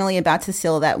was finally about to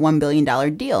seal that $1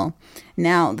 billion deal.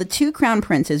 Now, the 2 crown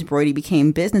princes Broidy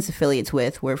became business affiliates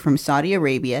with were from Saudi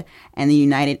Arabia and the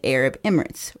United Arab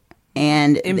Emirates.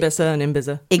 And Imbissa and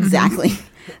Imbiza. Exactly.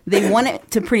 They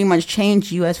wanted to pretty much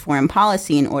change U.S. foreign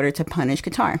policy in order to punish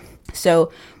Qatar.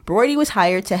 So Broidy was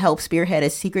hired to help spearhead a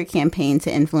secret campaign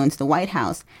to influence the White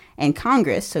House and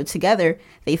Congress. So together,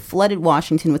 they flooded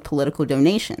Washington with political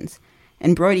donations.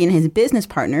 And Broidy and his business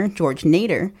partner, George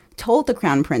Nader, told the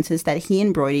Crown Princes that he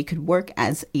and Broidy could work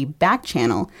as a back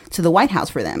channel to the White House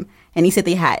for them. And he said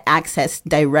they had access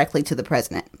directly to the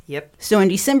president. Yep. So in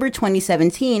December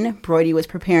 2017, Broidy was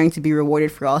preparing to be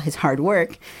rewarded for all his hard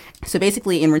work. So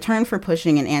basically, in return for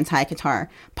pushing an anti-Qatar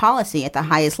policy at the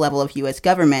highest level of U.S.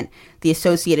 government, the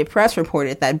Associated Press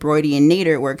reported that Broidy and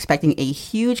Nader were expecting a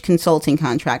huge consulting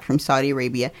contract from Saudi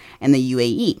Arabia and the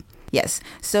UAE. Yes.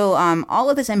 So all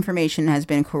of this information has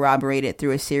been corroborated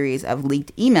through a series of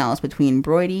leaked emails between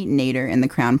Broidy, Nader, and the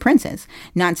Crown Princes,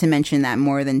 not to mention that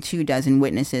more than 24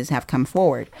 witnesses have come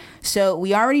forward. So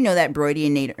we already know that Broidy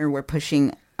and Nader were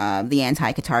pushing the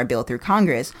anti-Qatar bill through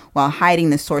Congress while hiding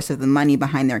the source of the money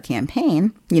behind their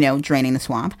campaign, draining the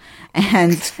swamp.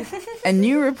 And a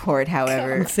new report,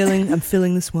 however... I'm filling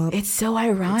the swamp. It's so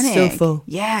ironic. It's so full.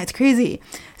 Yeah, it's crazy.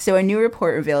 So a new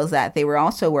report reveals that they were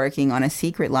also working on a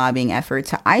secret lobbying effort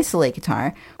to isolate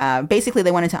Qatar. Basically,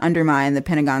 they wanted to undermine the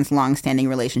Pentagon's long-standing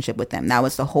relationship with them. That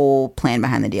was the whole plan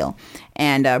behind the deal.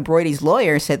 And Broidy's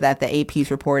lawyer said that the AP's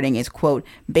reporting is, quote,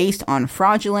 based on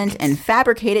fraudulent and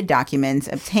fabricated documents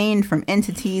obtained from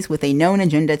entities with a known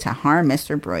agenda to harm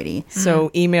Mr. Broidy. So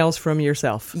emails from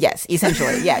yourself. Yes,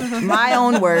 essentially. Yeah. My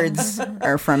own words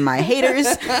are from my haters.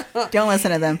 Don't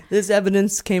listen to them. This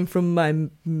evidence came from my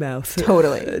mouth.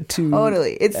 Totally.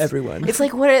 It's everyone. It's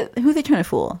like, who are they trying to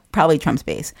fool? Probably Trump's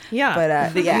base. Yeah.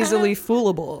 But easily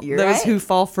foolable. You're Those right. who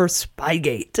fall for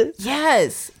Spygate.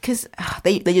 Yes. Because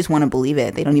they just want to believe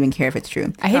it. They don't even care if it's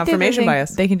true. I hate confirmation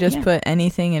bias. They can just put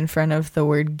anything in front of the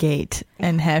word gate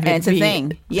and have it it's be a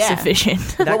thing. Yeah. sufficient.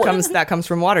 That comes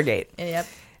from Watergate. Yep.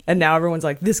 And now everyone's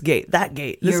like, this gate, that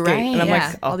gate, this You're gate. right. And I'm Yeah.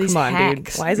 like, oh, All these come on,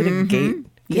 hacks. dude. Why is it a gate? Can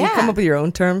you Yeah. come up with your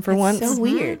own term for once? So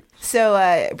weird. So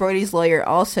Broidy's lawyer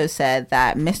also said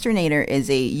that Mr. Nader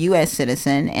is a U.S.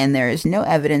 citizen and there is no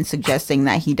evidence suggesting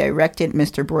that he directed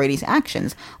Mr. Broidy's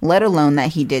actions, let alone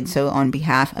that he did so on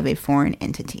behalf of a foreign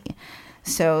entity.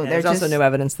 So There's also no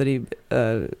evidence that he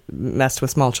messed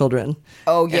with small children.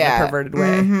 Oh, yeah. In a perverted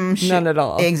way. None at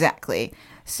all. Exactly.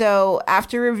 So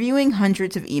after reviewing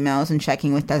hundreds of emails and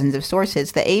checking with dozens of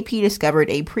sources, the AP discovered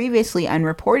a previously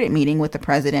unreported meeting with the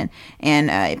president,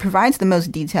 and it provides the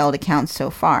most detailed account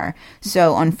so far.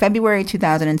 So on February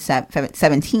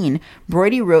 2017,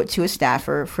 Broidy wrote to a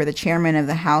staffer for the chairman of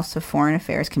the House of Foreign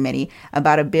Affairs Committee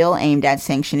about a bill aimed at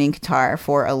sanctioning Qatar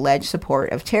for alleged support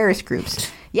of terrorist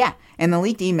groups. Yeah. And the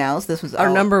leaked emails, this was our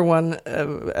number one,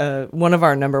 one of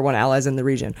our number one allies in the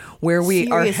region, where we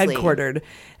Seriously. are headquartered,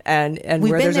 and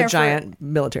where there's a giant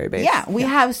military base. Yeah, we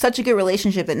have such a good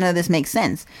relationship that none of this makes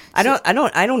sense. I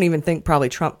don't even think probably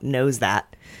Trump knows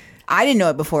that. I didn't know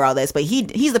it before all this, but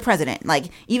he's the president. Like,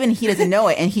 even he doesn't know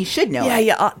it, and he should know it. Yeah,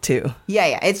 you ought to.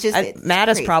 Yeah. It's just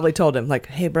Mattis probably told him, like,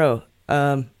 hey, bro,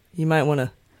 you might want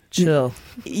to chill.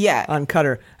 Yeah. On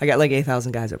Qatar. I got like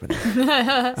 8,000 guys over there.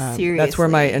 Seriously. That's where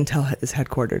my intel is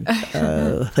headquartered.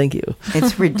 Thank you.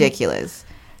 It's ridiculous.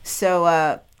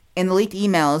 So, in the leaked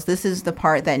emails, this is the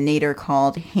part that Nader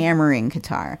called hammering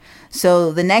Qatar.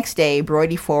 So the next day,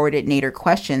 Broidy forwarded Nader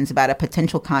questions about a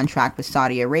potential contract with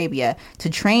Saudi Arabia to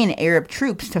train Arab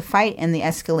troops to fight in the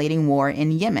escalating war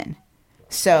in Yemen.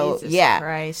 So, Jesus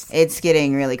Christ. It's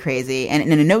getting really crazy. And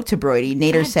in a note to Broidy,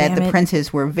 Nader said the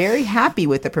princes were very happy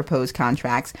with the proposed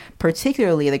contracts,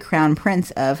 particularly the Crown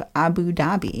Prince of Abu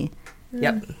Dhabi.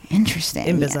 Yep. Interesting.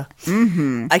 Imbiza. Yeah.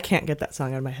 Mm-hmm. I can't get that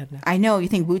song out of my head now. I know. You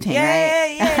think Wu-Tang,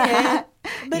 right?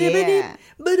 Yeah.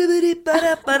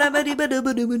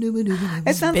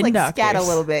 It sounds like scat a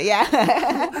little bit.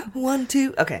 Yeah. 1,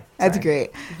 2. Okay. That's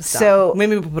great. Stop. So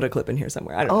maybe we'll put a clip in here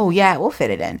somewhere. I don't know. yeah, we'll fit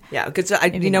it in. Yeah, because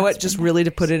you know what? Just really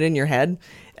to put it in your head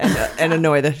and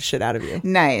annoy the shit out of you.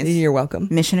 Nice. You're welcome.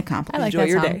 Mission accomplished. I like Enjoy that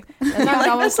your song. day.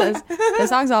 The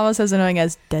song's almost as annoying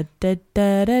as I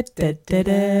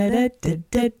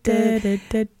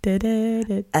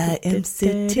am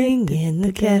sitting in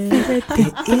the cafe.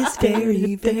 It is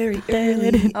very, very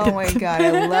early. Oh my God,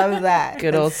 I love that.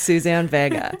 Good old Suzanne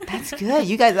Vega. That's good.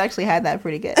 You guys actually had that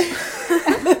pretty good.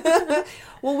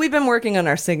 Well, we've been working on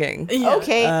our singing. Yeah.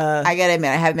 Okay. I gotta admit,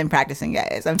 I haven't been practicing,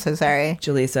 guys. I'm so sorry.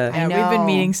 Jaleesa. I know. We've been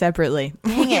meeting separately.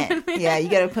 Dang it. Yeah, you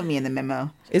gotta put me in the memo.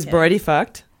 Is Brody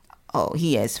fucked? Oh,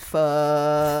 he is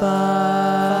fucked.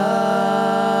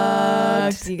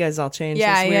 You guys all changed.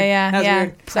 Yeah.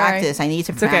 Weird. Practice. I need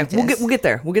to practice. Okay. We'll get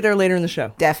there. We'll get there later in the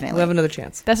show. Definitely. We'll have another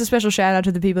chance. That's a special shout out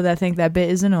to the people that think that bit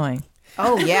is annoying.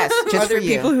 Oh yes, just Are there for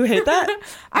you. people who hate that?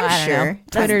 I'm sure.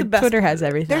 Twitter has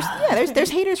everything. There's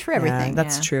haters for everything. Yeah,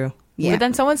 that's true. Yeah. But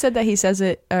then someone said that he says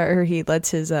it, or he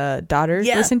lets his daughter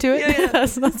listen to it. Yeah.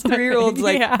 that's 3-year-olds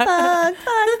like, fuck.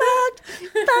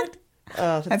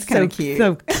 Oh, that's kind of cute.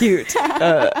 So cute.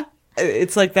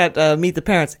 It's like that Meet the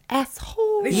Parents.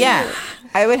 Asshole. Yeah.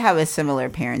 I would have a similar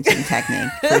parenting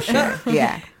technique for sure.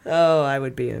 Yeah. Oh, I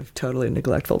would be a totally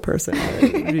neglectful person.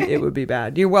 It would be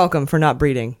bad. You're welcome for not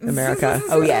breeding, America.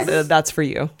 Oh, yes. That's for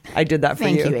you. I did that for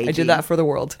Thank you, I AG. did that for the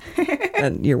world.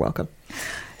 And you're welcome.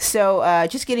 So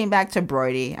just getting back to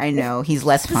Brody, I know he's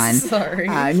less fun. Sorry.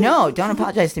 No, don't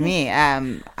apologize to me. I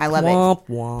love Womp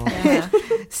womp. it.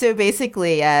 So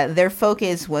basically, their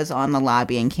focus was on the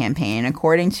lobbying campaign.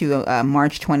 According to a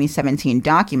March 2017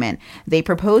 document, they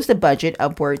proposed a budget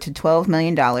upward to $12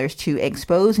 million to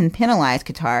expose and penalize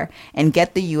Qatar and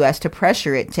get the U.S. to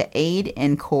pressure it to aid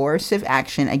in coercive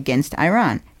action against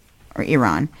Iran.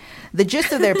 The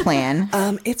gist of their plan.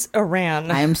 It's Iran.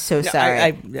 I am so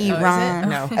sorry. Iran.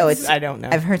 No, it's. I don't know.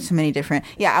 I've heard so many different.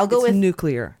 Yeah, I'll go with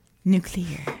nuclear.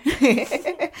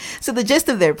 So the gist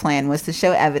of their plan was to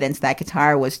show evidence that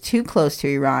Qatar was too close to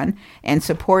Iran and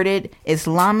supported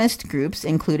Islamist groups,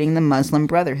 including the Muslim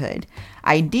Brotherhood.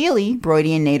 Ideally,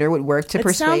 Brody and Nader would work to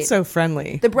persuade. It sounds so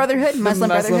friendly. The Brotherhood, Muslim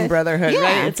Brotherhood, yeah.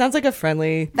 right? It sounds like a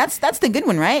friendly. That's the good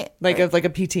one, right? Like a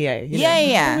PTA. You know?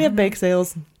 Yeah. We have bake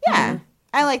sales. Yeah,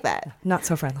 I like that. Not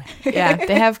so friendly. Yeah,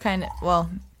 they have kind of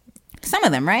some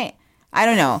of them, right? I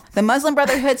don't know. The Muslim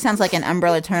Brotherhood sounds like an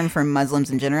umbrella term for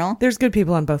Muslims in general. There's good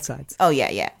people on both sides. Oh,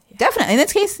 yeah. Definitely. In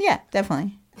this case, yeah,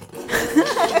 definitely.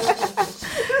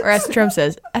 Or as Trump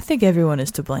says, I think everyone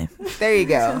is to blame. There you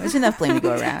go. There's enough blame to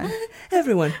go around.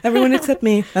 Everyone except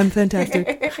me. I'm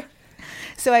fantastic.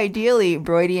 So ideally,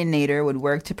 Brody and Nader would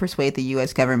work to persuade the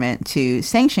U.S. government to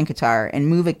sanction Qatar and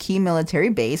move a key military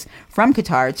base from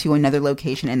Qatar to another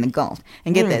location in the Gulf.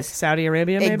 And get this. Saudi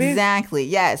Arabia, maybe? Exactly,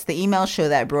 yes. The emails show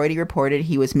that Brody reported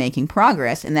he was making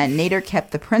progress and that Nader kept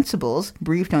the principals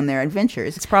briefed on their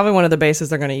adventures. It's probably one of the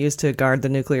bases they're going to use to guard the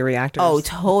nuclear reactors. Oh,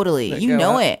 totally. You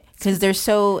know it. Because they're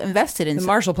so invested in... The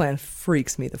Marshall Plan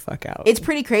freaks me the fuck out. It's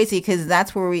pretty crazy because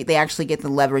that's where they actually get the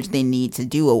leverage they need to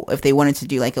do. If they wanted to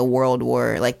do like a world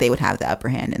war, like they would have the upper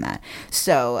hand in that.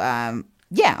 So,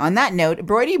 yeah, on that note,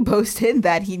 Brody boasted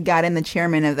that he'd gotten the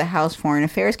chairman of the House Foreign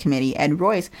Affairs Committee, Ed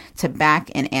Royce, to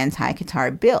back an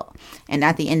anti-Qatar bill. And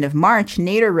at the end of March,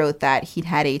 Nader wrote that he'd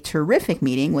had a terrific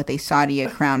meeting with a Saudi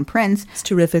crown prince. It's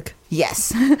terrific.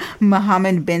 Yes.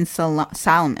 Mohammed bin Salman.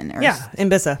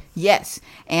 Mbissa. Yes.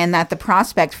 And that the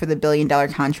prospects for the billion-dollar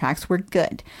contracts were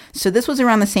good. So this was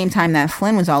around the same time that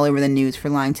Flynn was all over the news for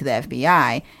lying to the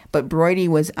FBI, but Brody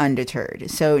was undeterred.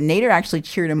 So Nader actually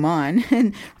cheered him on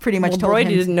and pretty much told him...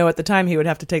 Brody didn't know at the time he would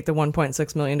have to take the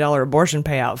 $1.6 million abortion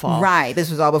payout fall. Right. This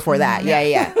was all before that.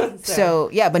 Yeah. So,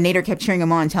 but Nader kept cheering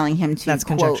him on, telling him to, That's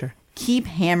quote, conjecture. Keep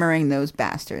hammering those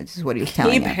bastards, is what he was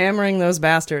telling him. Keep hammering those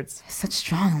bastards. Such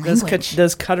strong language.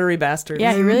 Those cuttery bastards.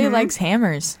 Yeah, he really likes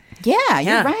hammers. Yeah,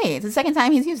 you're right. It's the second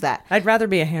time he's used that. I'd rather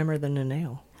be a hammer than a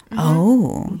nail.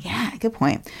 Oh, yeah, good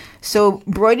point. So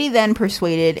Brody then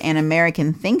persuaded an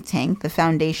American think tank, the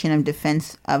Foundation of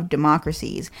Defense of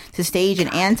Democracies, to stage an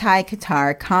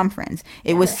anti-Qatar conference.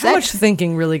 It was How much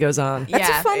thinking really goes on?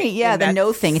 That's funny. The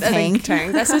no think tank.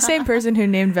 That's the same person who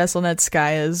named VesselNet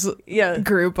Sky's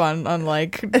group on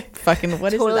like fucking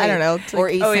what is it? I don't know. Or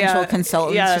essential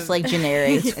consultants, just like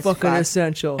generic. It's fucking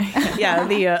essential. Yeah,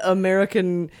 the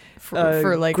American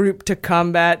for like group to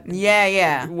combat.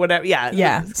 Whatever.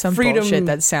 Yeah. Some bullshit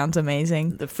that sounds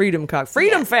amazing. The Freedom Fest.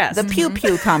 The Pew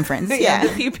Pew Conference.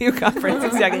 The Pew Pew Conference.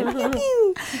 Exactly.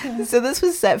 So this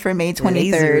was set for May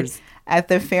 23rd. at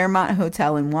the Fairmont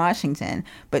Hotel in Washington.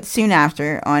 But soon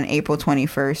after, on April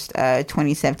 21st,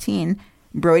 2017,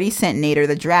 Brody sent Nader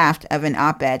the draft of an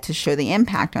op-ed to show the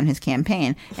impact on his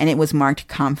campaign, and it was marked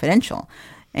confidential.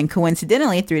 And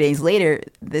coincidentally, 3 days later,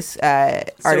 this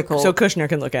article... So Kushner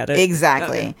can look at it.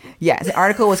 Exactly. Okay. Yes. The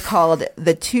article was called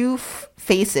The Two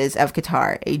Faces of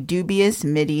Qatar, a dubious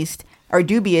Mideast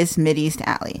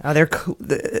ally. Oh, they're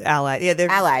the ally. Yeah, they're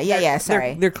ally. Yeah.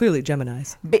 Sorry, they're clearly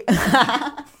Geminis.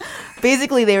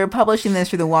 Basically, they were publishing this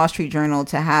through the Wall Street Journal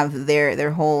to have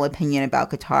their whole opinion about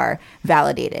Qatar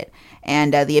validated.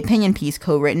 And the opinion piece,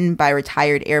 co-written by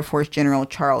retired Air Force General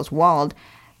Charles Wald,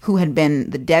 who had been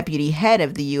the deputy head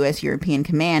of the U.S. European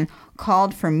Command,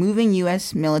 called for moving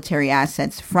U.S. military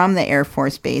assets from the Air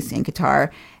Force base in Qatar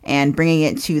and bringing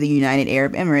it to the United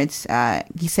Arab Emirates.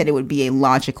 He said it would be a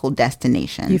logical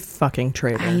destination. You fucking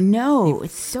traitor. I know.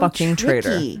 It's so fucking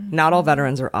tricky. Traitor. Not all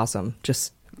veterans are awesome.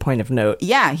 Just point of note.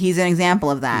 Yeah, he's an example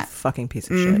of that. You fucking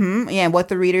piece of shit. Yeah, what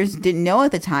the readers didn't know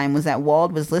at the time was that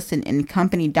Wald was listed in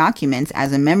company documents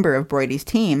as a member of Brody's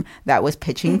team that was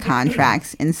pitching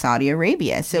contracts in Saudi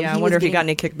Arabia. So yeah, I wonder if he got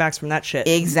any kickbacks from that shit.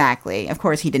 Exactly. Of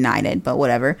course, he denied it, but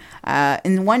whatever.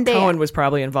 And one day... Cohen was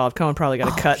probably involved. Cohen probably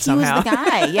got a cut somehow. He was the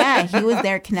guy. Yeah, he was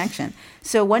their connection.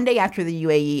 So one day after the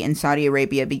UAE and Saudi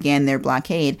Arabia began their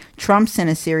blockade, Trump sent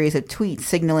a series of tweets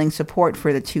signaling support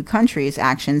for the two countries'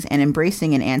 actions and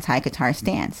embracing an anti-Qatar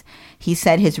stance. He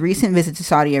said his recent visit to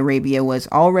Saudi Arabia was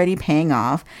already paying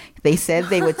off. They said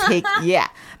they would take,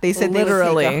 they said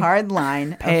literally they would take a hard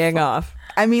line. Paying off.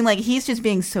 I mean, like, he's just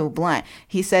being so blunt.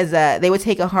 He says they would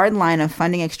take a hard line of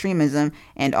funding extremism,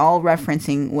 and all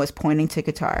referencing was pointing to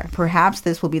Qatar. Perhaps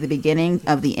this will be the beginning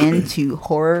of the end to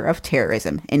horror of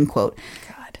terrorism, end quote.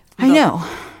 God. I know.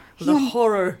 The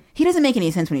horror. He doesn't make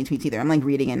any sense when he tweets either. I'm like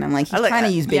reading it and I'm like, he's trying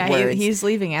to use big words. He's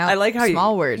leaving out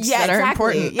small words that are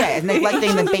important. Yeah,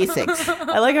 neglecting the basics.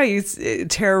 I like how you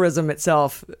terrorism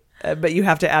itself, but you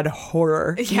have to add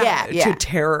horror to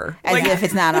terror. As if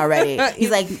it's not already.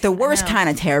 He's like, the worst kind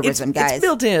of terrorism, guys. It's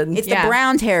built in. It's the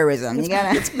brown terrorism.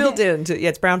 It's built into,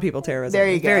 it's brown people terrorism. There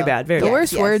you go. Very bad. The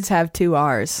worst words have 2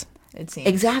 R's, it seems.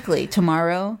 Exactly.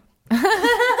 Tomorrow.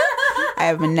 I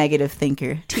am a negative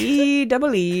thinker. TEERRIIFFFF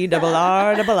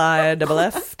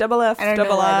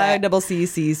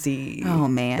Oh,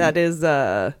 man. That is,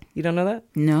 you don't know that?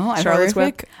 No. Charlotte's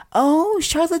Web? Oh,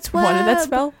 Charlotte's Web. What did that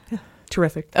spell?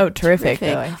 Terrific. Oh, terrific.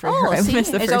 I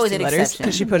missed the first always 2 an letters. exception.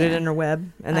 Because she put it in her web,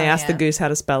 and they asked the goose how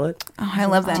to spell it. Oh, I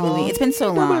love that movie. It's been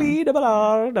so long. You kind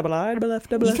of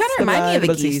remind me of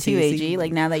a geese too, AG.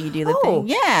 Like now that you do the thing,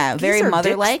 yeah, very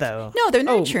mother-like. No, they're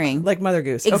nurturing, like Mother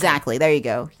Goose. Exactly. Okay. There you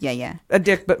go. Yeah. A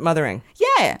dick, but mothering.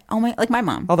 Yeah. Oh my, like my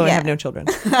mom. Although I have no children.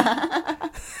 I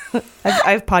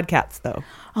have podcats though.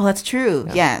 Oh, that's true.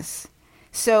 Yeah. Yes.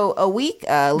 So a week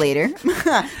later,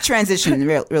 transition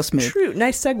real smooth. True.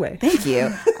 Nice segue. Thank you.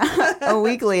 A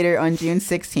week later, on June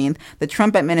 16th, the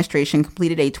Trump administration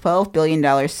completed a $12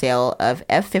 billion sale of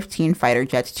F-15 fighter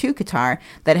jets to Qatar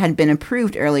that had been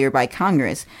approved earlier by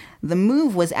Congress. The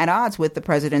move was at odds with the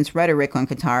president's rhetoric on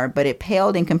Qatar, but it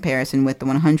paled in comparison with the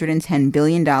 $110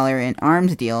 billion in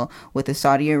arms deal with the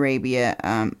Saudi Arabia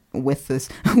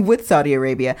with Saudi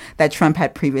Arabia that Trump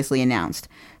had previously announced.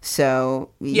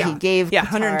 So he gave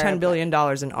Qatar $110 billion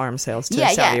in arms sales to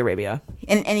Saudi Arabia.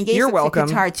 And he gave it to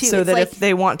Qatar too. So that if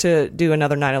they want to do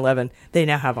another 9/11, they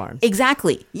now have arms.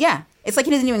 Exactly. Yeah. It's like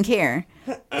he doesn't even care.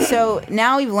 So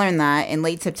now we've learned that in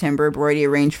late September, Brody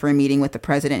arranged for a meeting with the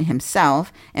president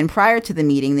himself. And prior to the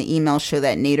meeting, the emails show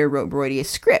that Nader wrote Brody a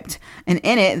script. And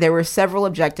in it, there were several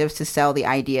objectives to sell the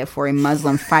idea for a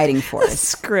Muslim fighting force.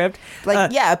 Script?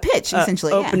 Like, a pitch,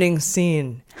 essentially. Opening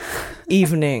scene.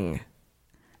 Evening.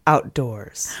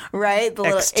 Outdoors. Right?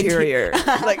 The exterior.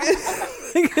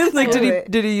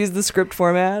 Did he use the script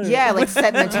format? Yeah, like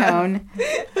setting the tone.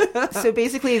 So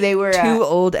basically they were... 2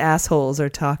 old assholes are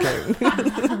talking.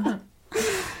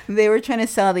 They were trying to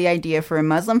sell the idea for a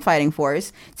Muslim fighting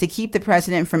force to keep the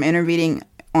president from intervening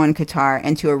on Qatar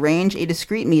and to arrange a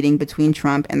discreet meeting between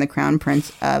Trump and the Crown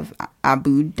Prince of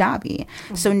Abu Dhabi.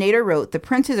 So Nader wrote, "The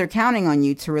princes are counting on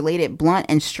you to relate it blunt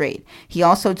and straight." He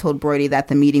also told Brody that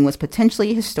the meeting was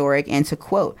potentially historic and to,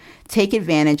 quote, "take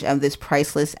advantage of this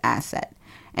priceless asset."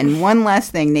 And one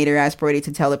last thing Nader asked Brody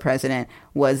to tell the president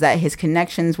was that his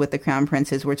connections with the Crown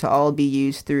Princes were to all be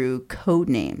used through code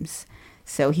names.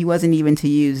 So he wasn't even to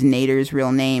use Nader's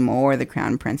real name or the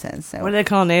Crown Princess. So what did they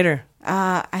call Nader?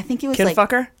 I think it was Kid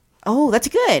fucker? Oh, that's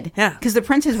good. Yeah. Because the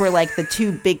princes were like the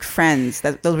 2 big friends.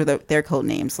 Those were their code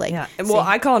names. Like, yeah. Well,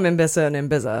 I call them Mbissa and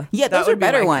Mbiza. Yeah, those are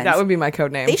better ones. That would be my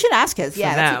code name. They should ask us. For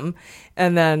them.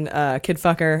 And then Kid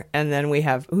fucker. And then we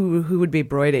have, who would be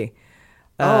Brody?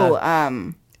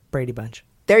 Brady Bunch.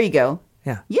 There you go.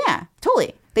 Yeah. Yeah,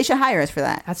 totally. They should hire us for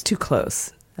that. That's too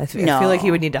close. I feel like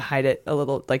he would need to hide it a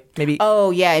little, like maybe.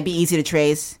 Oh, yeah, it'd be easy to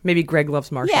trace. Maybe Greg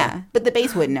Loves Marshall. Yeah, but the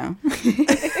base wouldn't know.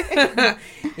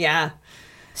 Yeah.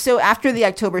 So after the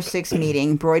October 6th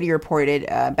meeting, Brody reported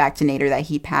back to Nader that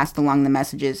he passed along the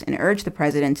messages and urged the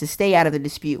president to stay out of the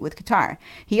dispute with Qatar.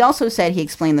 He also said he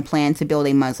explained the plan to build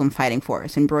a Muslim fighting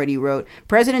force. And Brody wrote,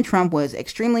 President Trump was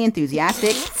extremely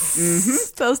enthusiastic.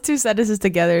 Those two sentences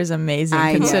together is amazing,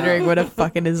 considering what a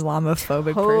fucking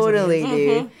Islamophobic totally, person he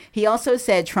is. dude. He also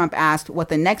said Trump asked what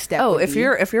the next step would if be.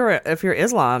 you're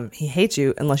Islam, he hates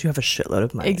you unless you have a shitload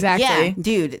of money. Exactly. Yeah,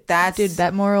 dude,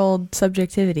 that moral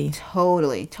subjectivity.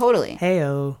 Totally.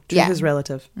 Heyo. Truth is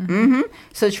relative. Mm-hmm.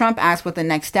 So Trump asked what the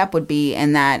next step would be,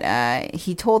 and that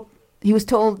he told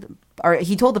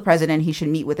the president he should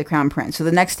meet with the crown prince. So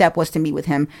the next step was to meet with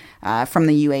him from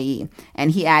the UAE. And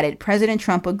he added, President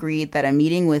Trump agreed that a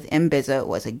meeting with Mbiza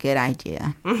was a good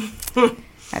idea.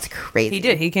 That's crazy. He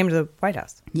did. He came to the White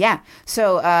House. Yeah.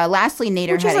 So lastly,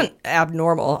 Nader Which isn't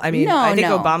abnormal. I mean, I think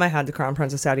Obama had the crown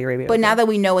prince of Saudi Arabia. But now that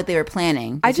we know what they were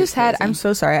planning. I'm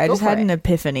so sorry. I just had an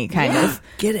epiphany, kind of.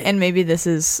 Get it. And maybe this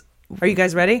is... Are you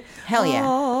guys ready? Hell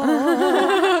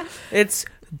yeah. It's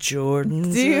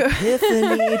Jordan's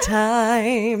epiphany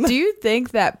time. Do you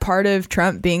think that part of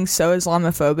Trump being so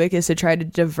Islamophobic is to try to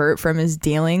divert from his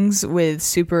dealings with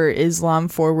super Islam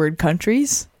forward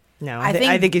countries? No, I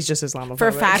think he's just Islamophobic.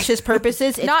 For fascist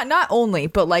purposes. Not only,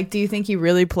 but like, do you think he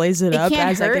really plays it up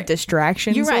as like a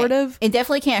distraction, You're sort right. of? It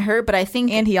definitely can't hurt, but I think...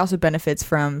 And he also benefits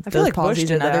from I feel those like policies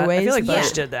in other ways. I feel like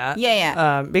Bush did that.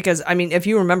 Yeah. Because, I mean, if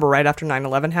you remember right after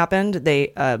 9/11 happened,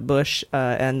 they Bush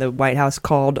and the White House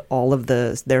called all of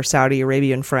their Saudi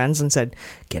Arabian friends and said,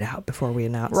 get out before we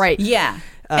announce. Right. Yeah.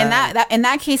 And that in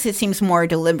that case, it seems more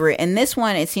deliberate. In this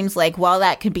one, it seems like while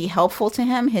that could be helpful to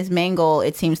him, his main goal,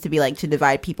 it seems to be like to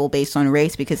divide people based on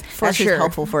race, because that's just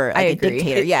helpful for a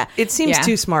dictator. It seems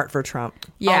too smart for Trump.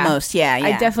 Yeah. Almost. Yeah.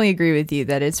 I definitely agree with you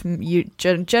that it's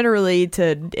generally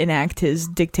to enact his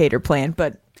dictator plan,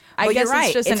 but I guess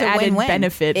it's just an added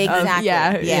benefit.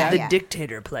 Exactly. The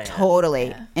dictator plan.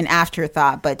 Totally. An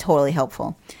afterthought, but totally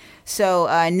helpful. So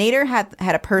Nader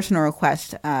had a personal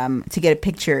request to get a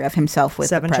picture of himself with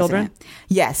 7 the president. children?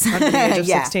 Yes. Under the age of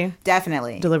 16?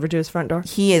 Definitely. Delivered to his front door?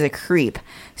 He is a creep.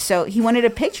 So he wanted a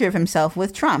picture of himself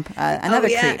with Trump, another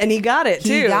creep. And he got it,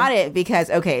 too. He got it because,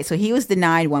 so he was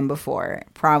denied one before,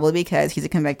 probably because he's a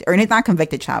convicted, or not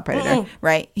convicted child predator,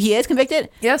 right? He is convicted?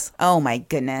 Yes. Oh, my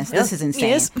goodness. Yes, this is insane.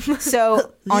 he is.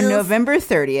 So on November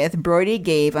 30th, Brody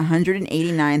gave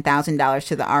 $189,000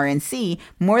 to the RNC,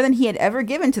 more than he had ever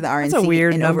given to the RNC. That's a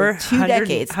weird number. Over 2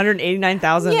 decades.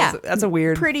 189,000. Yeah, that's a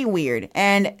weird. Pretty weird.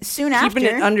 And soon after,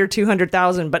 keeping it under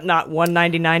 200,000, but not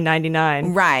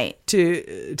 199.99. Right.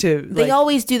 They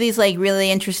always do these like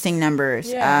really interesting numbers.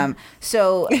 Yeah.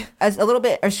 So as a little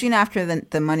bit or soon after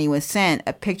the money was sent,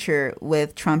 a picture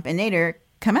with Trump and Nader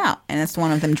come out, and it's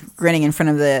one of them grinning in front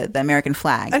of the American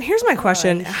flag. And here's my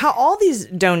question: how all these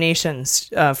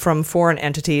donations from foreign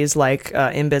entities like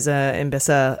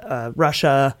Mbiza,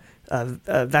 Russia,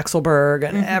 Vexelberg,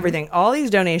 and everything, all these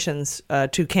donations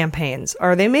to campaigns,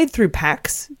 are they made through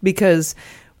PACs? Because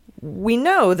we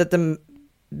know that the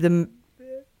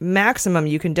maximum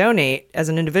you can donate as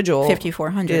an individual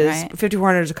 $5,400, right?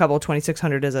 $5,400 is a couple,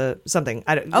 $2,600 is a something.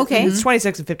 Okay, it's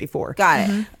 26 and 54. Got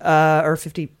it. Or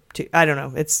 52. I don't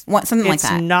know. It's something like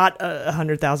that. It's not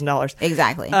 $100,000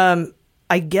 exactly.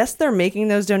 I guess they're making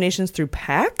those donations through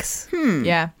PACs.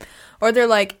 Yeah. Or they're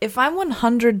like, if I'm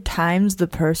 100 times the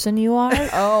person you are,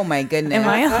 oh my goodness, am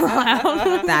I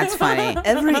allowed? That's funny.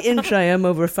 Every inch I am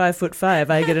over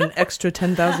 5'5", I get an extra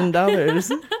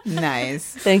 $10,000.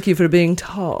 Nice. Thank you for being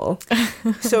tall.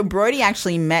 So Brody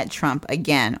actually met Trump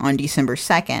again on December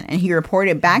 2nd, and he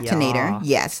reported back to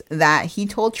Nader, that he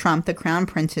told Trump the crown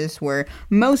princes were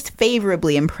most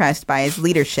favorably impressed by his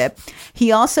leadership.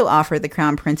 He also offered the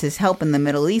crown princes help in the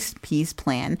Middle East peace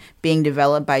plan being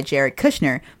developed by Jared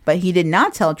Kushner, but he did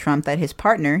not tell Trump that his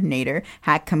partner, Nader,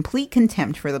 had complete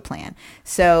contempt for the plan.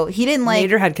 So he didn't like...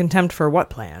 Nader had contempt for what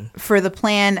plan? For the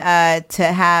plan to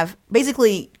have,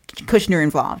 basically, Kushner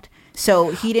involved.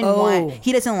 So he didn't want...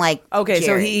 He doesn't like Okay,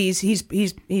 Jared. so he's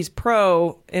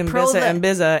pro-Mbiza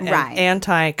and right.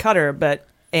 anti-Qatar, but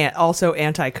also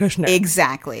anti-Kushner.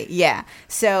 Exactly, yeah.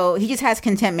 So he just has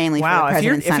contempt mainly for the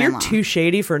president's son-in-law. If you're too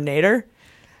shady for Nader...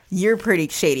 You're pretty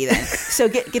shady then. So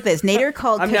get this. Nader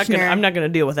called Kushner. I'm not gonna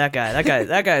deal with that guy.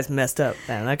 That guy's messed up,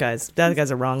 man. That guy's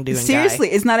a wrongdoing guy. Seriously,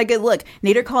 it's not a good look.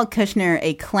 Nader called Kushner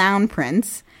a clown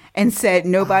prince and said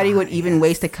nobody would even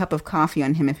waste a cup of coffee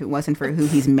on him if it wasn't for who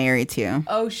he's married to.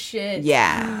 Oh, shit.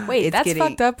 Yeah. Wait, that's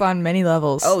fucked up on many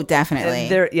levels. Oh, definitely.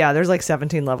 There's like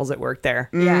 17 levels at work there.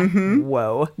 Yeah. Mm-hmm.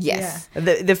 Whoa. Yes.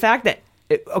 Yeah. The fact that,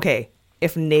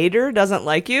 if Nader doesn't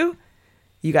like you,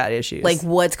 you got issues. Like,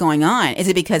 what's going on? Is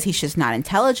it because he's just not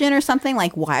intelligent or something?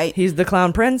 Like, why? He's the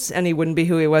clown prince, and he wouldn't be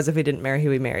who he was if he didn't marry who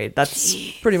he married.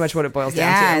 That's pretty much what it boils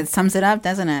down to. Yeah, it sums it up,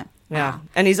 doesn't it? Yeah.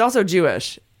 And he's also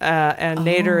Jewish. And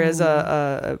Nader is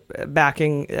a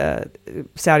backing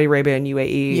Saudi Arabia and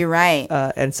UAE. You're right.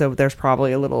 And so there's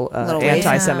probably a little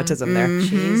anti-Semitism there. Mm-hmm.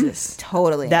 Jesus.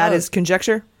 Totally. That is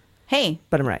conjecture. Hey.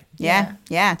 But I'm right. Yeah,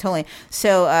 totally.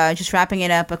 So just wrapping it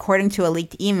up, according to a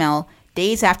leaked email,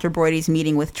 days after Brody's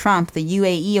meeting with Trump, the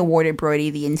UAE awarded Brody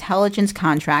the intelligence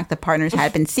contract the partners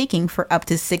had been seeking for up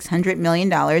to $600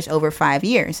 million over 5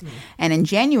 years. And in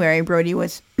January, Brody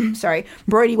was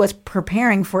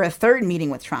preparing for a third meeting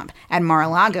with Trump at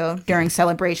Mar-a-Lago during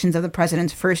celebrations of the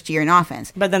president's first year in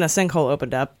office. But then a sinkhole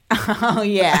opened up. Oh,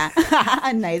 yeah.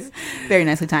 Nice. Very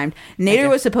nicely timed. Nader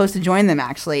was supposed to join them,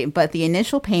 actually, but the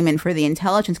initial payment for the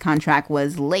intelligence contract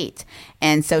was late.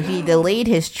 And so he delayed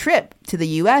his trip to the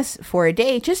U.S. for a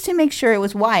day just to make sure it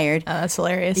was wired. Oh, that's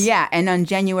hilarious. Yeah, and on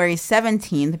January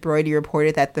 17th, Brody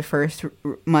reported that the first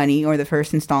money or the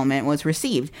first installment was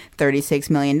received, $36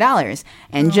 million.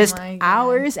 And just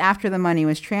hours after the money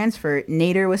was transferred,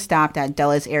 Nader was stopped at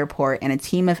Dulles Airport, and a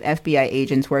team of FBI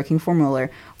agents working for Mueller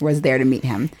was there to meet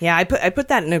him. Yeah, I put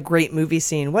that in a great movie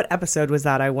scene. What episode was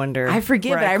that, I wonder? I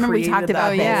forget, but I remember we talked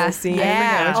about this. Scene.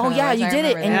 Yeah. Oh, yeah, you did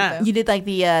it. And you did like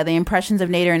the impressions of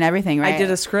Nader and everything, right? I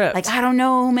did a script. Like, I don't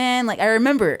know, man. Like, I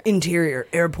remember. Interior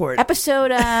airport. Episode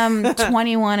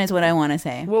 21 is what I want to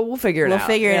say. Well, we'll figure it out. We'll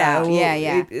figure it out.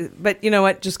 Yeah. But you know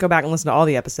what? Just go back and listen to all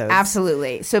the episodes.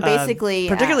 Absolutely. So basically.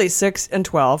 Particularly 6 and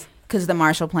 12. Because the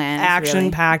Marshall Plan.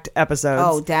 Action-packed episodes.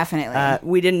 Oh, definitely.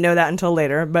 We didn't know that until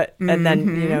later, but and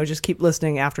then just keep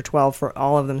listening after 12 for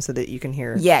all of them so that you can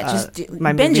hear. Yeah, just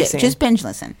binge it. Just binge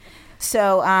listen.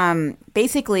 So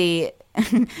basically,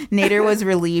 Nader was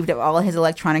relieved of all his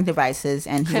electronic devices,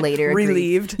 and he later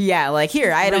relieved. Agreed. Yeah, like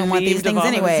here, I don't want these things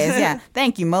anyways. Yeah,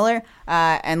 thank you, Mueller.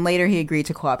 And later he agreed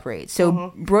to cooperate.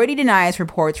 So Brody denies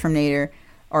reports from Nader,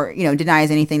 or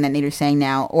denies anything that Nader's saying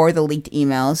now, or the leaked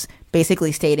emails,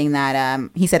 basically stating that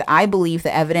he said, "I believe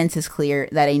the evidence is clear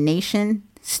that a nation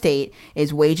state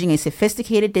is waging a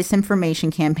sophisticated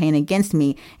disinformation campaign against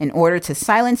me in order to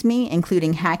silence me,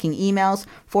 including hacking emails,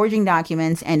 forging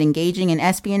documents, and engaging in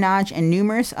espionage and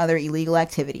numerous other illegal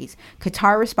activities."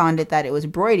 Qatar responded that it was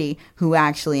Brody who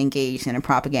actually engaged in a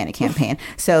propaganda campaign.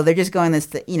 So they're just going this,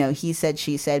 he said,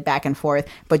 she said, back and forth.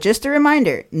 But just a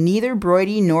reminder, neither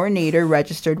Brody nor Nader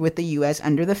registered with the U.S.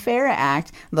 under the FARA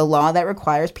Act, the law that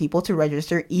requires people to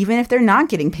register even if they're not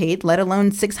getting paid, let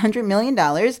alone $600 million,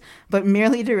 but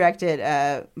merely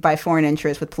directed by foreign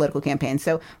interests with political campaigns.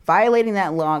 So violating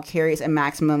that law carries a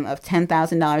maximum of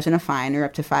 $10,000 in a fine or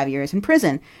up to 5 years in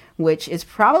prison, which is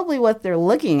probably what they're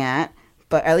looking at.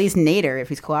 But at least Nader, if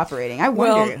he's cooperating, I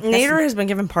wonder. Well, Nader has been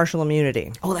given partial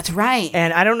immunity. Oh, that's right.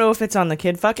 And I don't know if it's on the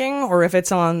kid fucking or if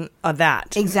it's on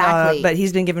that. Exactly. But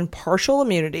he's been given partial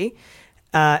immunity.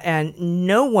 And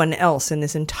no one else in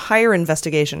this entire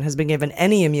investigation has been given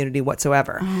any immunity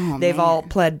whatsoever. Oh, They've all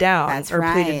pled down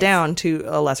pleaded down to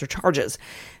lesser charges.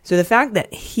 So the fact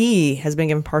that he has been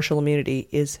given partial immunity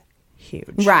is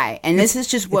huge. Right. And this is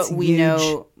just what we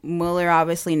know. Mueller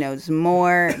obviously knows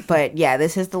more. But yeah,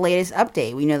 this is the latest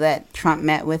update. We know that Trump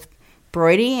met with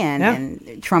Brody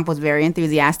and Trump was very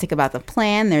enthusiastic about the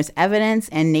plan. There's evidence,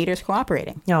 and Nader's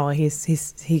cooperating. No, he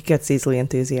gets easily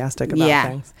enthusiastic about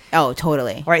things. Oh,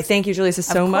 totally. All right, thank you, Julissa,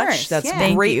 so much. That's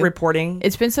great reporting.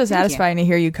 It's been so satisfying to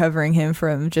hear you covering him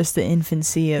from just the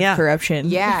infancy of corruption.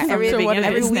 Yeah, every week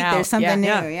there's something new.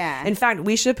 Yeah. In fact,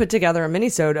 we should put together a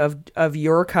minisode of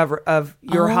your cover of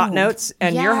your hot notes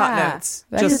and your hot notes.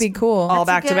 That would be cool. All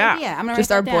back to back. I'm gonna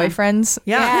just our boyfriends.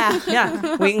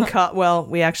 Yeah. We can cut. Well,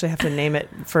 we actually have to name it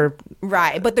for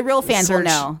but the real fans will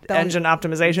know engine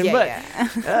optimization. But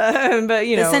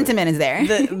the sentiment is there.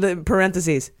 The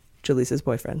parentheses. Julissa's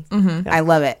boyfriend. Mm-hmm. Yeah. I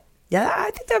love it. Yeah,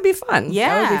 I think that'd be fun. Yeah,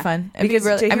 that would be fun.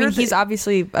 Because he's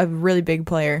obviously a really big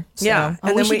player. So. Yeah,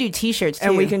 and we should do T-shirts too.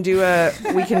 And we can do a.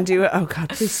 Oh God,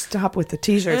 please stop with the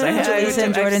T-shirts. I have Julissa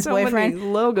and Jordan's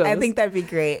boyfriend logos. I think that'd be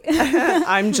great.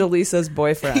 I'm Julissa's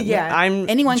boyfriend. Yeah, I'm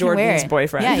anyone Jordan's can wear it.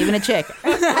 boyfriend. Yeah, even a chick.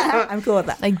 I'm cool with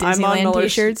that. Like Disneyland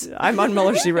T-shirts. I'm on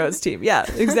Mueller She Wrote's team. Yeah,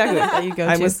 exactly. There you go.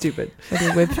 I was stupid. With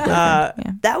your whipped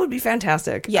boyfriend. That would be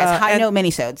fantastic. Yes, high note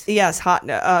minisodes. Yes,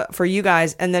 hot for you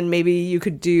guys, and then maybe you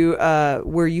could do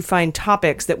where you find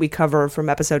topics that we cover from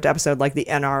episode to episode, like the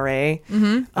NRA.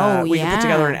 Mm-hmm. We could put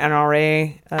together an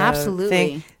NRA Absolutely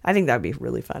thing. I think that would be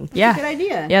really fun. Yeah. Good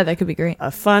idea. Yeah, that could be great.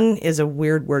 Fun is a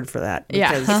weird word for that.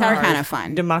 Yeah. Because It's our kind of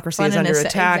fun. democracy Fun is and under a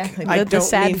attack. exactly. I The don't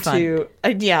sad mean fun. to.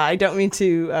 I don't mean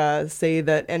to say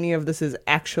that any of this is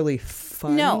actually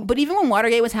fun. No, but even when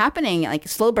Watergate was happening, like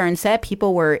Slow Burn said,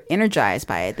 people were energized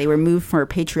by it. They were moved for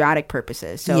patriotic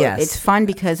purposes. So Yes. it's fun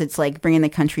because it's like bringing the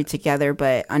country together,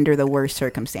 but under the worst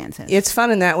circumstances. It's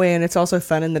fun in that way, and it's also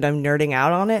fun in that I'm nerding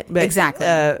out on it. But, Exactly.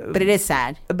 But it is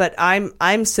sad. But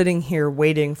I'm sitting here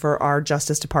waiting for our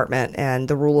Justice Department and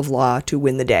the rule of law to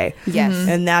win the day. Yes.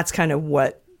 And that's kind of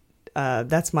what,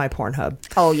 that's my Pornhub.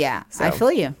 Oh, yeah. So, I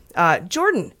feel you.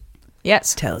 Jordan.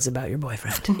 Yes. Tell us about your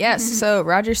boyfriend. Yes. So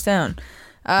Roger Stone.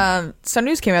 Some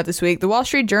news came out this week. The Wall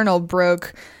Street Journal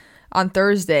broke on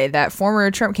Thursday that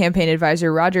former Trump campaign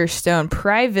advisor Roger Stone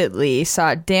privately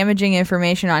sought damaging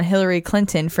information on Hillary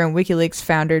Clinton from WikiLeaks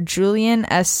founder Julian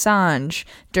Assange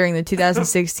during the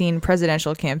 2016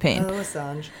 presidential campaign. Oh,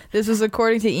 Assange. This was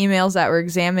according to emails that were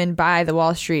examined by the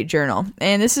Wall Street Journal.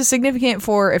 And this is significant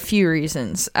for a few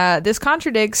reasons. This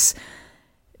contradicts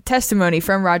testimony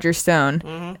from Roger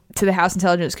Stone to the House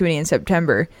Intelligence Committee in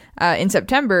September. In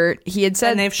September, he had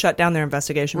said... And they've shut down their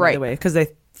investigation, by the way, because they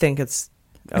think it's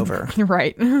over.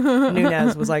 Right.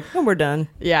 Nunez was like, oh, we're done.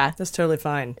 Yeah. That's totally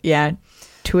fine. Yeah.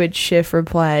 To which Schiff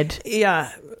replied,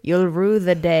 yeah, you'll rue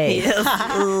the day.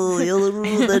 You'll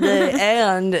rue the day.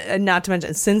 And not to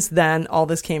mention, since then, all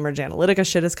this Cambridge Analytica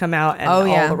shit has come out, and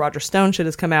all the Roger Stone shit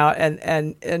has come out,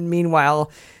 and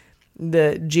meanwhile,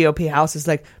 the GOP House is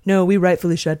like, no, we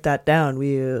rightfully shut that down.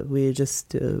 We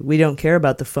just we don't care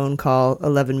about the phone call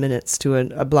 11 minutes to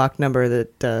a block number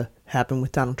that happened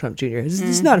with Donald Trump Jr.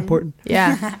 It's not important.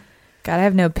 Yeah. God, I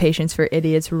have no patience for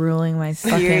idiots ruling my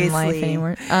fucking life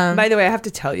anymore. By the way, I have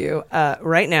to tell you,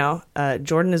 right now,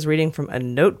 Jordan is reading from a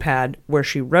notepad where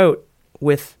she wrote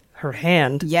with her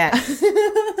hand. Yes.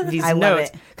 These I notes. love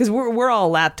it. Because we're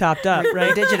all laptopped up,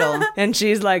 right? Digital. And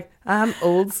she's like, I'm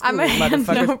old school, I'm a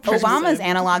motherfucker. Obama's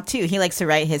analog too. He likes to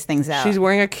write his things out. She's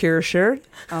wearing a Cure shirt.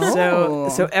 Oh.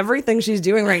 So everything she's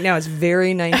doing right now is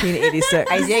very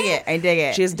 1986. I dig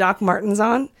it. She has Doc Martens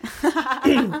on.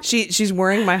 She's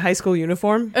wearing my high school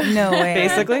uniform. No way.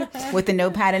 Basically. With the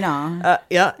notepad and all.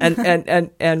 Yeah,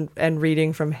 and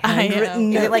reading from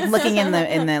handwritten. Is it like looking in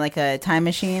the like a time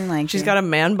machine? Like she's got a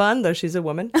man bun, though she's a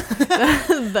woman.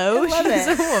 Though she's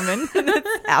a woman. That's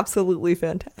absolutely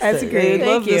fantastic. That's great.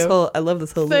 I love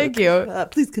this whole Thank look. you.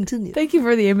 Please continue. Thank you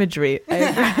for the imagery.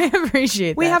 I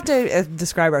appreciate that. We have to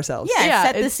describe ourselves. Yeah,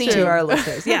 set the it's scene to our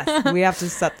listeners. Yes, we have to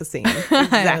set the scene.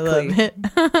 Exactly. I love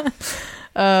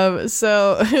it.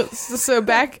 So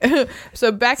back in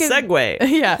Segue.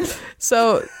 Yeah.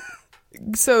 So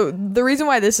the reason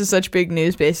why this is such big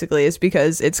news basically is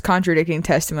because it's contradicting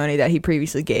testimony that he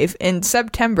previously gave. In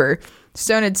September,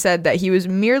 Stone had said that he was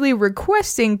merely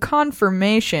requesting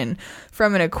confirmation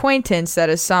from an acquaintance that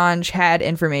Assange had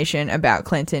information about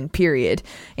Clinton, period.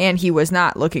 And he was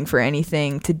not looking for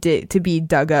anything to be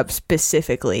dug up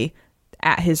specifically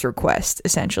at his request,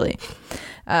 essentially.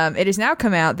 It has now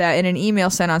come out that in an email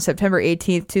sent on September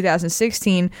 18th,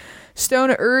 2016,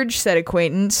 Stone urged said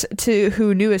acquaintance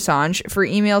who knew Assange for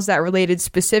emails that related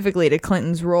specifically to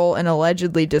Clinton's role in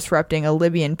allegedly disrupting a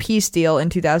Libyan peace deal in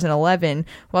 2011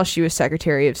 while she was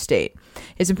Secretary of State.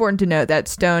 It's important to note that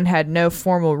Stone had no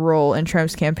formal role in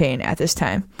Trump's campaign at this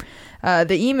time.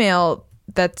 The email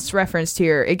that's referenced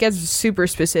here, it gets super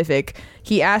specific.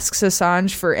 He asks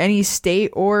Assange for any state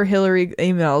or Hillary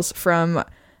emails from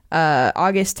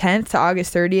August 10th to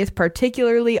August 30th,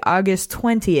 particularly August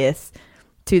 20th,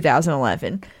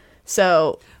 2011.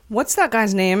 So what's that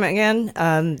guy's name again?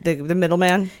 The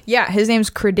middleman? Yeah, his name's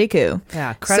Credico.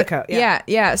 Yeah, Credico. So,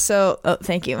 yeah. So,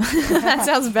 thank you. That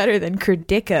sounds better than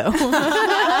Credico.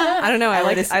 I don't know. I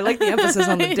like the emphasis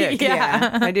on the dick.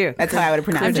 Yeah. I do. That's how I would have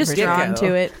pronounced I'm it. just drawn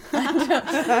to it.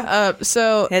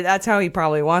 So that's how he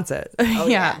probably wants it. Oh,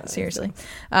 yeah, seriously.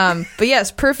 But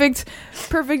yes, perfect.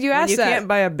 You asked you that. You can't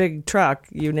buy a big truck.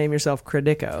 You name yourself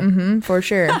Credico. Mm-hmm, for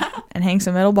sure. And hang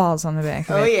some metal balls on the back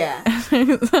of it.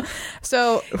 Yeah.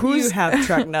 So you have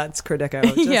truck nuts,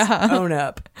 Credico. Just own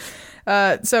up.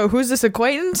 So who's this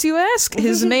acquaintance, you ask?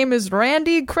 His name is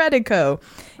Randy Credico,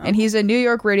 and he's a New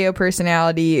York radio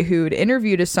personality who'd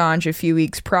interviewed Assange a few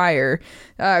weeks prior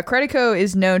Credico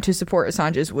is known to support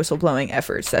Assange's whistleblowing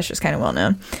efforts. That's just kind of well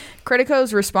known.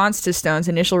 Credico's response to Stone's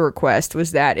initial request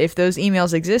was that if those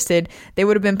emails existed, they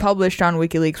would have been published on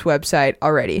WikiLeaks' website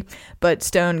already. But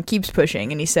Stone keeps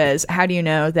pushing, and he says, how do you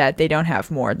know that they don't have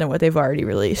more than what they've already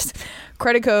released?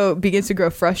 Credico begins to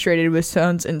grow frustrated with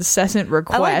Stone's incessant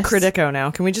requests. I like Credico now.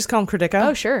 Can we just call him Credico?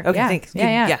 Oh, sure. Okay, yeah. thanks.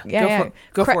 Yeah.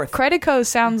 Go forth. Credico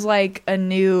sounds like a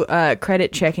new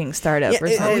credit checking startup or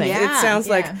something. It sounds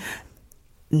like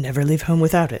never leave home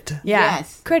without it. Yeah.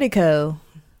 Yes. Credico.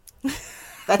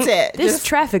 That's it. This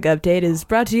traffic update is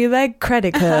brought to you by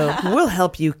Credico. We'll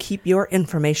help you keep your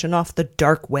information off the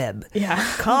dark web. Yeah.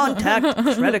 Contact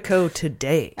Credico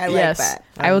today. I like that.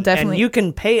 I will definitely. And you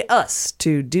can pay us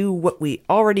to do what we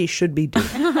already should be doing.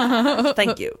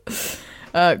 Thank you.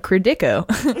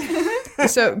 Credico.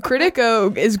 So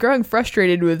Credico is growing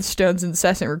frustrated with Stone's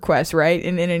incessant requests, right?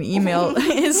 And in an email,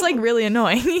 it's like really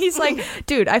annoying. He's like,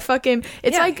 dude, it's like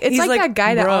that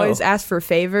guy that always asks for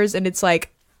favors, and it's like,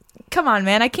 come on,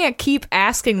 man, I can't keep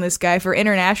asking this guy for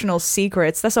international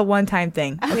secrets. That's a one-time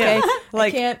thing, okay? Yeah.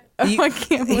 Like, I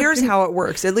can't. Here's how it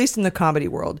works, at least in the comedy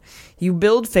world. You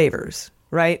build favors,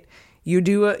 right? You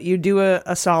do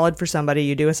a solid for somebody,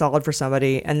 you do a solid for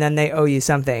somebody, and then they owe you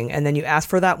something. And then you ask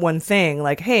for that one thing,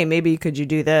 like, hey, maybe could you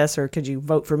do this, or could you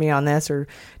vote for me on this, or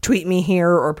tweet me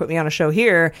here, or put me on a show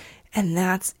here? And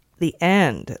that's the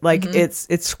end. Like,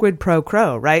 it's quid pro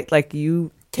quo, right? Like,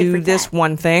 you do this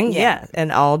one thing,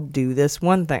 and I'll do this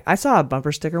one thing. I saw a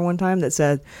bumper sticker one time that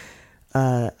said,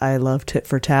 I love tit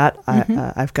for tat.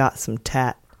 I've got some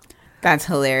tat. That's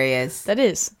hilarious.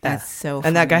 That's so funny.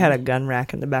 And that guy had a gun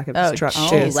rack in the back of his truck too.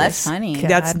 Oh, that's funny.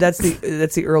 That's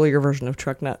the earlier version of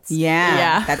truck nuts.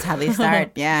 Yeah. That's how they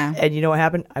start. Yeah. And you know what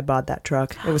happened? I bought that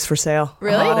truck. It was for sale.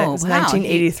 Really? I bought it. It was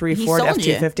 1983 He Ford sold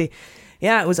you. F-250.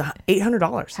 Yeah, it was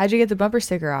 $800. How'd you get the bumper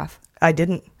sticker off? I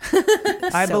didn't.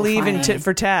 I believe in tit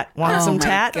for tat. Want some my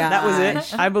tat? gosh. That was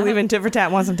it. I believe in tit for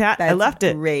tat. Want some tat? I left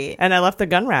it. Great. And I left the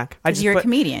gun rack. You're a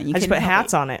comedian. You I just can put help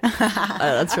hats on it.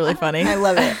 That's really funny. I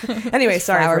love it. Anyway,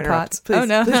 sorry Flower for interrupting. pots. Please, oh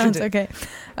no, please it's continue.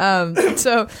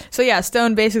 okay. So yeah,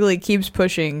 Stone basically keeps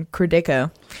pushing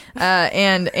Credico,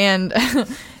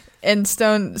 and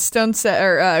Stone said,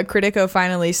 or Credico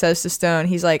finally says to Stone,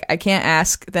 he's like, I can't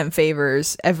ask them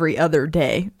favors every other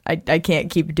day. I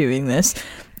can't keep doing this,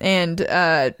 and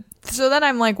so then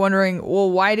I'm like wondering,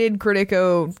 well, why did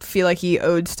Credico feel like he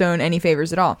owed Stone any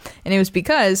favors at all? And it was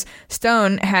because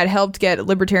Stone had helped get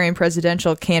Libertarian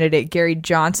presidential candidate Gary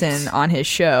Johnson on his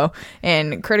show,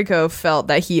 and Credico felt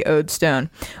that he owed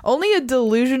Stone. Only a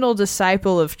delusional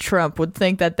disciple of Trump would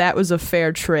think that that was a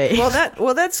fair trade.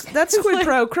 Well, that's quid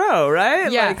pro quo,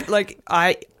 right? Yeah. Like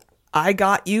I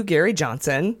got you Gary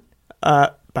Johnson.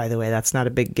 By the way, that's not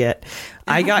a big get.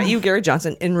 I got you Gary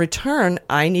Johnson. In return,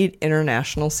 I need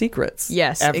international secrets.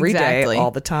 Yes, every day, exactly.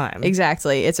 all the time.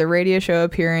 Exactly. It's a radio show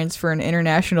appearance for an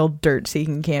international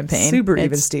dirt-seeking campaign. Super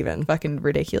even, It's Steven. Fucking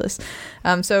ridiculous.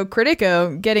 So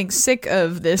Credico, getting sick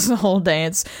of this whole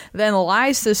dance, then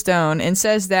lies to Stone and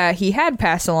says that he had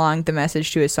passed along the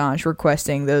message to Assange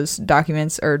requesting those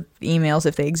documents or emails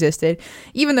if they existed,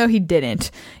 even though he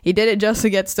didn't. He did it just to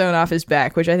get Stone off his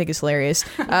back, which I think is hilarious.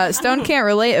 Stone can't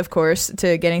relate, of course,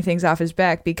 to getting things off his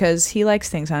back because he likes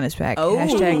things on his back. Oh,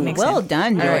 Hashtag well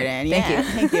done, Jordan. Right.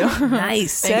 Thank you.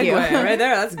 Nice Thank segue you. right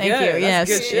there. That's Thank good. you. That's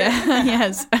Yes. good shit.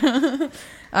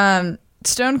 Yes.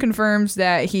 Stone confirms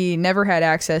that he never had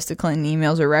access to Clinton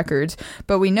emails or records,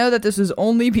 but we know that this was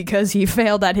only because he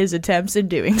failed at his attempts in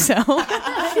doing so.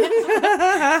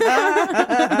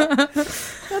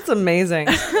 That's amazing.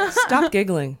 Stop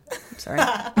giggling. Sorry.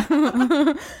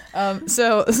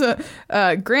 So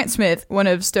Grant Smith, one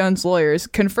of Stone's lawyers,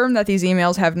 confirmed that these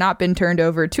emails have not been turned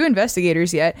over to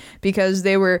investigators yet because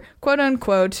they were, quote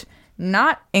unquote,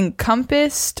 not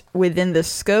encompassed within the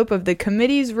scope of the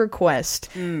committee's request,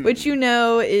 which you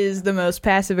know is the most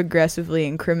passive-aggressively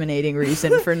incriminating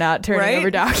reason for not turning Right? over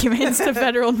documents to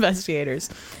federal investigators.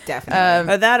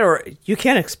 Definitely. That or you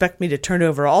can't expect me to turn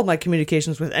over all my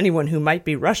communications with anyone who might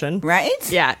be Russian. Right?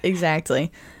 Yeah,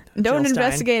 exactly. Don't Jill Stein.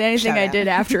 investigate anything Shout I out. did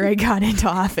after I got into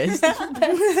office. That's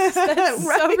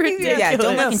so ridiculous. Yeah,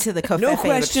 don't look into the No Covfefe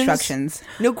questions. instructions.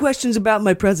 No questions about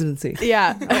my presidency.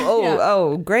 Yeah.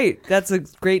 Oh, great. That's a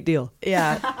great deal.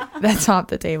 Yeah, that's off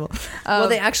the table. Well,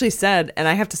 they actually said, and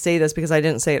I have to say this because I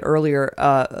didn't say it earlier,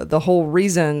 the whole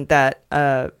reason that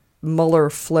Mueller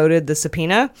floated the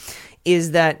subpoena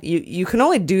is that you can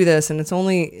only do this, and it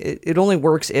only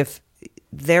works if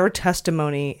their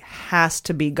testimony has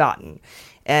to be gotten.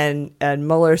 And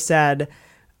Mueller said,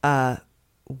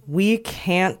 we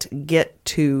can't get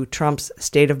to Trump's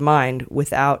state of mind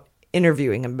without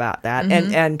interviewing him about that.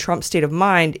 And Trump's state of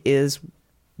mind is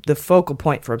the focal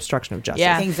point for obstruction of justice.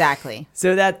 Yeah, exactly.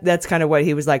 So that's kind of what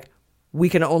he was like. We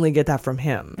can only get that from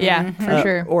him. Yeah, for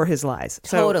sure. Or his lies.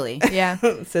 Totally. Yeah.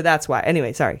 So that's why.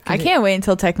 Anyway, sorry. I can't wait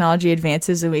until technology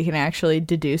advances and we can actually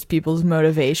deduce people's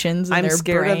motivations and I'm their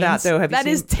scared brains. of that, though. That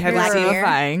is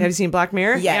terrifying. Have you seen Black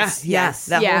Mirror? Yes. Yes.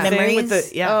 That whole thing with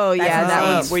the Oh, yeah.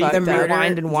 That one's where you can fucked up.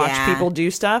 rewind and watch people do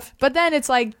stuff. But then it's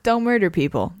like, don't murder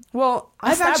people. Well,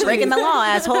 I've actually breaking the law,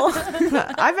 asshole.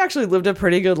 I've actually lived a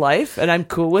pretty good life, and I'm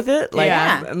cool with it. Like,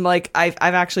 I'm like I've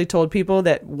actually told people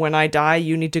that when I die,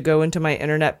 you need to go into my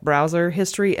internet browser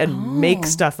history and make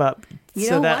stuff up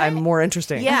so that I'm more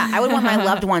interesting. Yeah, I would want my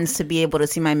loved ones to be able to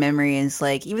see my memories,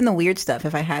 like even the weird stuff.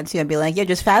 If I had to, I'd be like, yeah,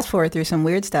 just fast forward through some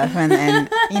weird stuff, and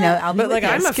I'll be. But like,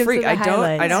 I'm a freak.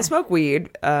 I don't smoke weed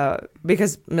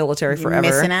because military forever.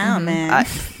 You're missing out, man.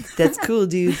 That's cool,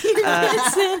 dude.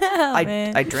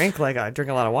 I drink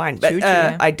a lot of wine, but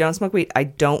I don't smoke weed. I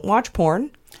don't watch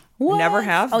porn. What? Never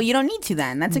have. Oh, you don't need to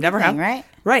then. That's a Never good thing, have. right?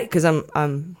 Right, because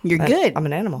you're good. I'm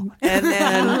an animal, and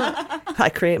then I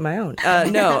create my own.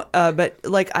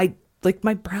 But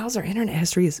my browser internet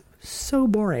history is so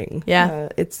boring. Yeah,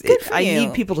 Good for I you.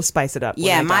 need people to spice it up.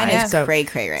 Yeah, mine is so, cray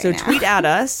right now. So tweet at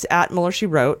us at Mueller She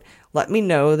Wrote. Let me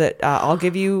know that I'll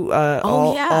give you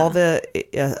all the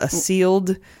a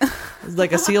sealed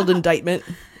indictment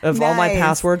of all my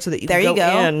passwords so that you can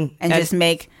go in and just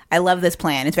make. I love this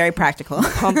plan. It's very practical.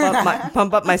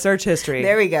 pump up my search history.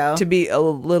 There we go. To be a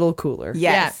little cooler. Yes.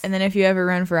 Yeah, and then if you ever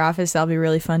run for office, that'll be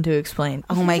really fun to explain.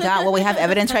 Oh my God! Well, we have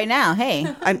evidence right now. Hey,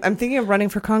 I'm thinking of running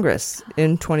for Congress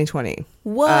in 2020.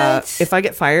 What? If I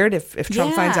get fired? If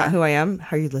Trump finds out who I am?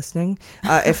 Are you listening?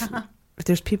 If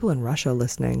there's people in Russia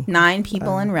listening. 9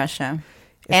 people in Russia,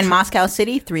 and Moscow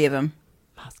City, 3 of them.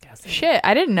 Shit,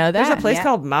 I didn't know that. There's a place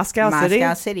called Moscow City.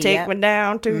 Moscow City. Take me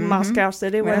down to Moscow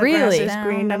City where the grass is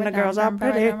green and the girls are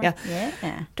pretty.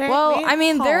 Yeah. Well, I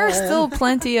mean, there are still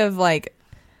plenty of like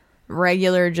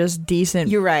regular, just decent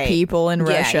people in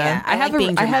Russia. Yeah. I have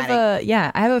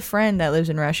a friend that lives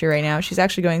in Russia right now. She's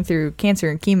actually going through cancer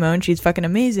and chemo, and she's fucking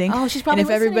amazing. Oh, she's probably And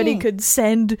if everybody could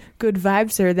send good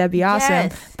vibes to her, that'd be awesome.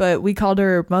 Yes. But we called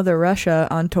her Mother Russia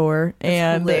on tour,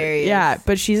 and hilarious.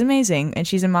 but she's amazing, and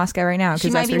she's in Moscow right now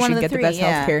because that's where she can get the best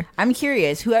healthcare. I'm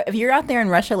curious. If you're out there in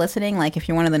Russia listening, like if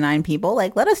you're one of the 9 people,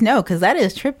 like let us know because that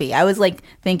is trippy. I was like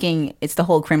thinking it's the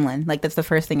whole Kremlin. Like that's the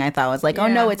first thing I thought. I was like, oh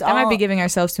no, it's all. I might be giving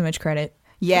ourselves too much credit.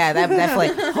 Yeah, that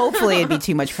definitely. Hopefully, it'd be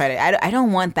too much credit. I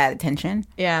don't want that attention.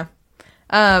 Yeah.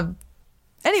 Anyway,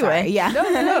 sorry. Yeah.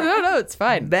 No, it's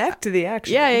fine. Back to the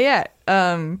action. Yeah.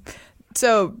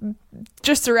 So,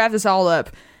 just to wrap this all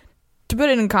up, to put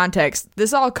it in context,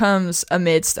 this all comes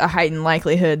amidst a heightened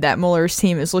likelihood that Mueller's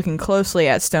team is looking closely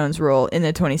at Stone's role in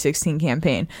the 2016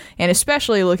 campaign, and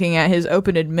especially looking at his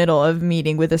open admittal of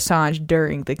meeting with Assange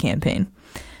during the campaign.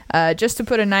 Just to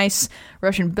put a nice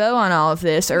Russian bow on all of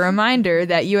this, a reminder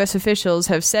that U.S. officials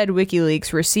have said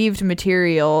WikiLeaks received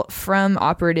material from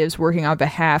operatives working on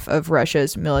behalf of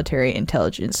Russia's military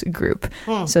intelligence group.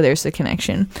 So there's the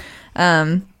connection.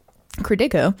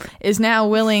 Credico is now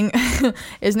willing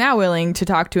to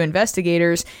talk to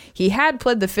investigators. He had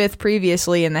pled the Fifth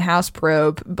previously in the House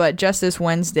probe, but just this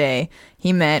Wednesday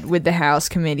he met with the House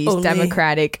committee's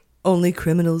Democratic. Only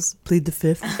criminals plead the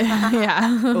Fifth.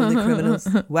 Yeah. Only criminals.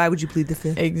 Why would you plead the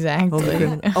Fifth? Exactly.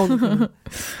 Only criminals.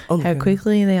 How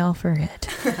quickly they all forget.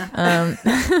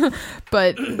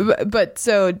 But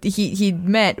so he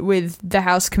met with the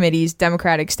House committee's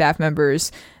Democratic staff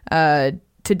members to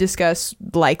discuss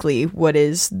likely what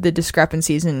is the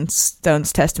discrepancies in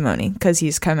Stone's testimony, because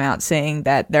he's come out saying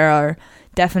that there are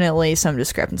definitely some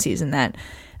discrepancies in that.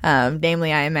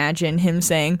 Namely, I imagine him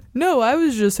saying, "No, I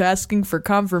was just asking for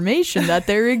confirmation that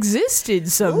there existed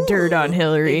some dirt on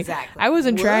Hillary. Exactly. I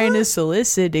wasn't trying to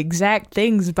solicit exact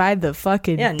things by the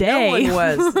fucking day." No one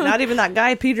was. Not even that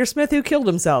guy, Peter Smith, who killed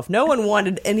himself. No one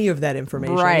wanted any of that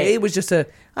information. Right. It was just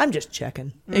I'm just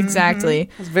checking.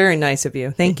 Exactly. It's very nice of you.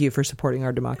 Thank you for supporting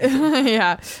our democracy.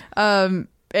 Yeah.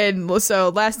 And so,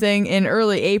 last thing, in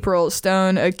early April,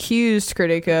 Stone accused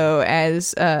Credico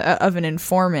of an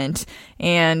informant,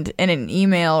 and in an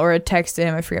email or a text to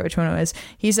him, I forget which one it was,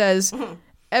 he says,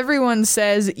 "Everyone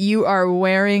says you are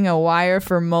wearing a wire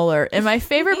for Mueller." And my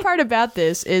favorite part about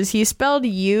this is he spelled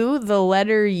U, the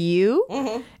letter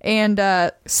U,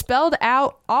 and spelled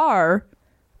out R.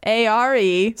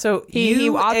 A-R-E. So he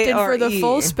opted for the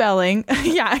full spelling.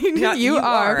 Yeah,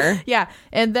 U-R. Yeah.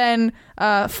 And then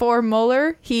for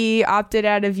Mueller, he opted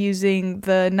out of using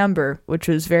the number, which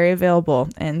was very available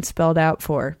and spelled out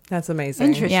for. That's amazing.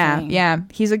 Interesting. Yeah.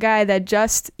 He's a guy that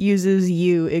just uses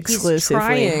U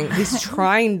exclusively. He's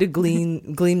trying to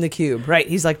gleam the cube, right?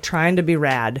 He's like trying to be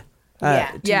rad.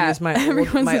 To use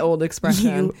my old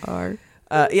expression. You are.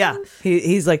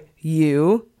 He's like,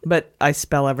 you, but I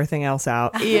spell everything else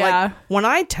out. Yeah. Like, when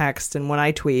I text and when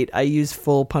I tweet, I use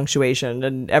full punctuation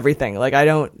and everything. Like, I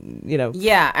don't,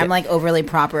 Yeah, I'm like overly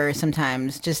proper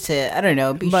sometimes just to, I don't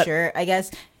know, be sure, I guess.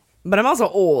 But I'm also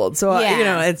old, so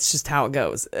it's just how it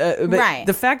goes. But right.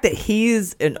 The fact that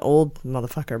he's an old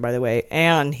motherfucker, by the way,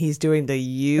 and he's doing the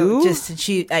you, just to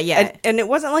choose, and it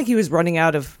wasn't like he was running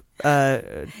out of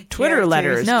Twitter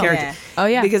letters. No. Characters. Oh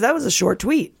yeah, because that was a short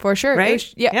tweet for sure. Right?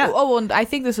 Oh well, I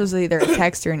think this was either a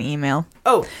text or an email.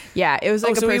 Oh yeah, it was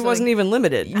like so he wasn't even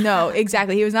limited. No,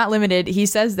 exactly. He was not limited. He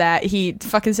says that he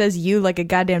fucking says you like a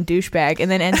goddamn douchebag, and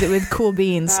then ends it with cool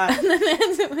beans.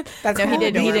 That's no, cool.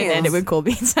 he didn't end it with cool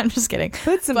beans. I'm just kidding.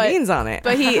 Put some beans on it.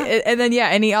 But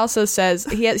and he also says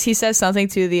he says something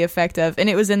to the effect of, and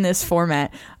it was in this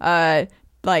format,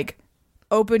 like,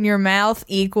 open your mouth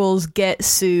equals get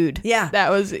sued. Yeah,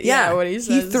 that was what he says.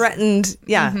 He threatened.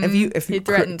 Yeah, if you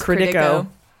threatened critico.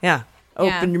 Yeah,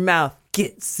 open your mouth,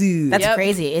 get sued. That's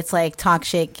crazy. It's like talk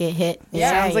shit, get hit.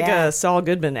 Sounds like a Saul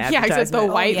Goodman advertisement. Yeah, except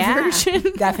the white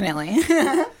version. Definitely.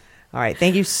 All right,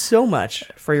 thank you so much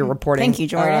for your reporting. Thank you,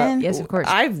 Jordan. Yes, of course.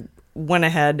 I've went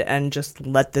ahead and just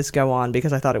let this go on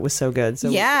because I thought it was so good. So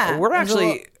we're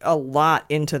actually a lot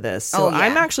into this. So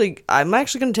I'm actually going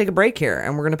to take a break here,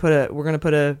 and we're going to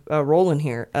put a roll in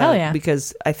here.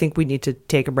 Because I think we need to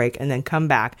take a break and then come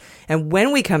back. And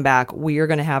when we come back, we are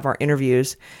going to have our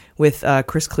interviews with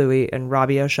Chris Kluwe and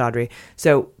Rabia Chaudry.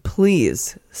 So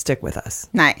please stick with us.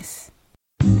 Nice.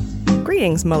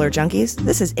 Greetings, Mueller junkies.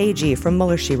 This is AG from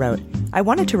Mueller, She Wrote. I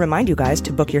wanted to remind you guys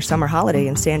to book your summer holiday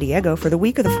in San Diego for the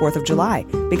week of the 4th of July,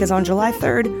 because on July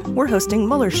 3rd, we're hosting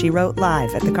Mueller, She Wrote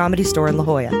live at the Comedy Store in La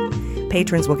Jolla.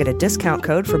 Patrons will get a discount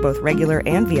code for both regular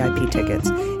and VIP tickets,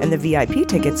 and the VIP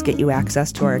tickets get you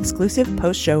access to our exclusive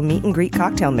post-show meet and greet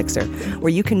cocktail mixer,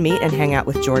 where you can meet and hang out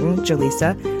with Jordan,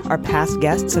 Jaleesa, our past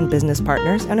guests and business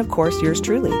partners, and of course, yours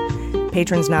truly.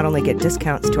 Patrons not only get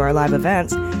discounts to our live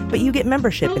events, but you get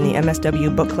membership in the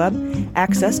MSW Book Club,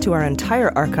 access to our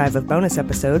entire archive of bonus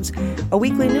episodes, a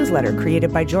weekly newsletter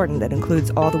created by Jordan that includes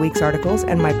all the week's articles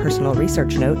and my personal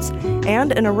research notes,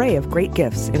 and an array of great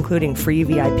gifts, including free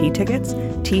VIP tickets,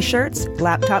 t-shirts,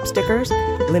 laptop stickers,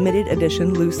 limited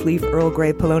edition loose-leaf Earl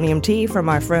Grey polonium tea from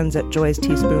our friends at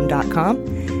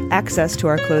joysteaspoon.com, access to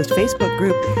our closed Facebook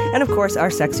group, and of course our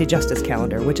Sexy Justice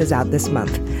calendar, which is out this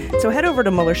month. So head over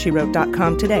to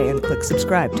MuellerSheWrote.com today and click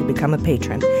subscribe to become a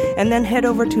patron. And then head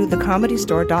over to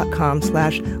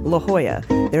thecomedystore.com/La Jolla.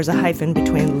 There's a hyphen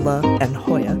between La and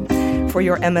Hoya for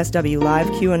your MSW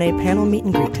Live Q&A panel meet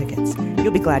and greet tickets.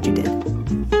 You'll be glad you did.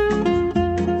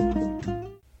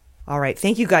 All right,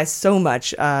 thank you guys so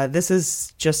much. This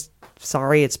is just,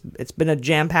 sorry, it's been a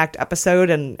jam-packed episode,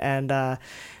 and I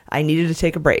needed to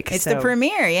take a break. It's the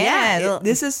premiere, yeah.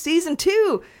 This is season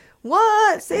 2.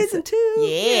 What? Season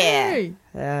 2?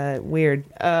 Yeah. Weird.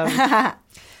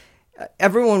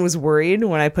 Everyone was worried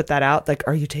when I put that out. Like,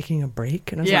 are you taking a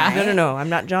break? And I was like, no. I'm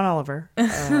not John Oliver.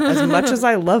 As much as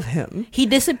I love him, he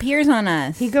disappears on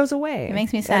us. He goes away. It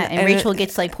makes me sad. And Rachel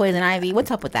gets like poison ivy. What's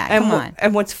up with that? Come on.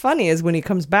 And what's funny is when he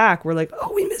comes back, we're like,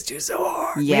 oh, we missed you so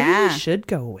hard. Yeah. Maybe we should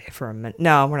go away for a minute.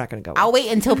 No, we're not going to go away. I'll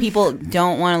wait until people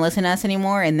don't want to listen to us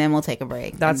anymore, and then we'll take a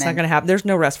break. That's not going to happen. There's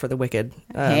no rest for the wicked.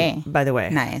 By the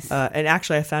way. Nice. And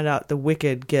actually, I found out the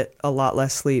wicked get a lot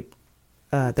less sleep.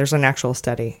 There's an actual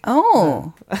study.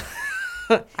 Oh.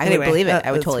 I anyway, would believe it.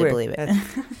 I would totally weird. believe it.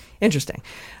 Interesting.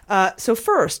 So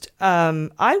first,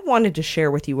 I wanted to share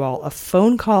with you all a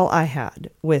phone call I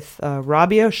had with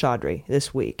Rabia Chaudry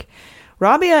this week.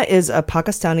 Rabia is a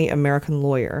Pakistani-American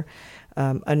lawyer,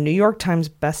 a New York Times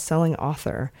best-selling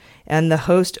author, and the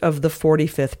host of the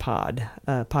 45th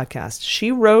podcast.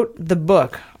 She wrote the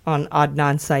book on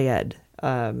Adnan Syed.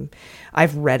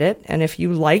 I've read it, and if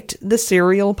you liked the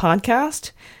Serial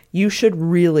podcast, you should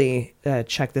really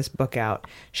check this book out.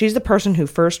 She's the person who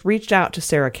first reached out to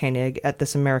Sarah Koenig at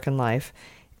This American Life,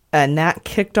 and that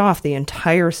kicked off the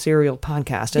entire Serial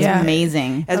podcast.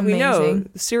 Amazing. As we know,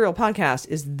 Serial podcast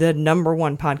is the number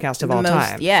one podcast of all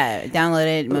time. Yeah,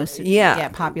 downloaded, most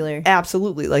popular.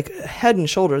 Absolutely, like head and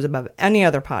shoulders above any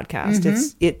other podcast.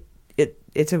 Mm-hmm.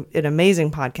 It's an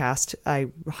amazing podcast. I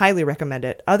highly recommend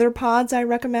it. Other pods I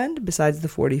recommend, besides the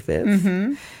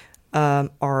 45th,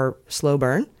 are Slow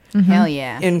Burn. Mm-hmm. Hell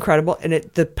yeah. Incredible. And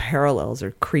the parallels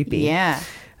are creepy. Yeah.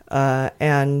 Are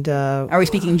we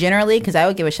speaking generally? Because I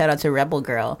would give a shout out to Rebel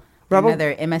Girl.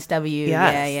 Another MSW.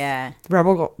 Yes.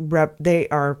 Yeah. They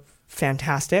are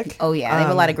fantastic. Oh, yeah. They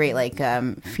have a lot of great, like,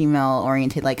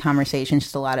 female-oriented, like, conversations.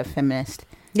 Just a lot of feminist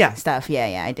stuff.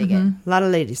 Yeah, I dig it. A lot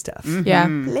of lady stuff. Yeah.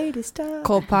 Lady stuff.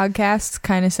 Cult podcasts,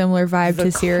 kind of similar vibe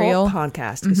to Serial. The Cult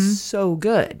podcast is so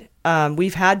good.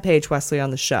 We've had Paige Wesley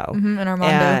on the show. And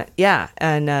Armando.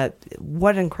 And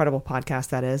what an incredible podcast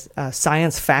that is.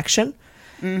 Science Faction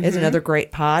is another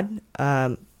great pod.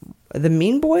 The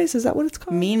Mean Boys, is that what it's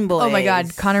called? Mean Boys. Oh my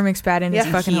God, Connor McSpadden is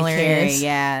fucking hilarious.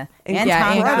 Carey, and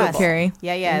Tom Carey.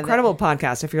 Yeah. Incredible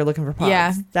podcast if you're looking for pods.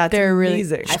 Yeah, that's they're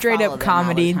amazing. Really straight up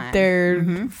comedy.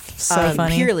 They're so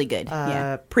funny. Purely good.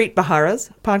 Preet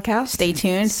Bharara's podcast. Stay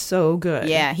tuned. So good.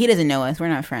 Yeah, he doesn't know us. We're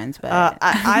not friends, but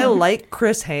I like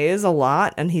Chris Hayes a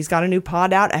lot, and he's got a new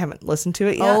pod out. I haven't listened to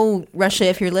it yet. Oh, Russia,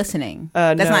 if you're listening.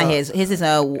 That's not his. His is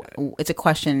it's a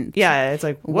question. Yeah, it's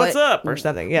like, what's up or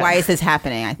something. Yeah. Why is this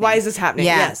happening? I think. Why is this happening?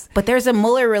 Yeah. Yes. But there's a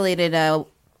Mueller related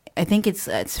I think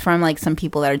it's from like some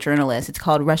people that are journalists. It's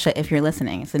called Russia If You're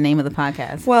Listening. It's the name of the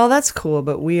podcast. Well, that's cool,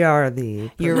 but we are the...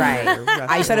 You're right.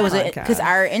 I just thought it was because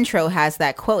our intro has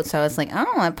that quote, so I was like,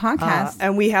 oh, a podcast.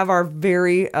 And we have our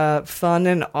very fun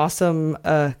and awesome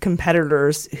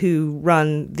competitors who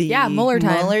run the... Mueller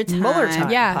Time. Mueller Time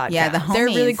podcast. Yeah, the homies. They're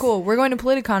really cool. We're going to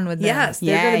Politicon with them. Yes,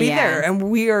 they're going to be there, and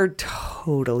we are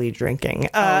totally drinking.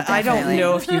 I don't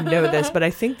know if you know this, but I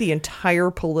think the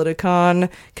entire Politicon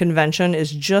convention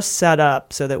is just set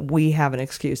up so that we have an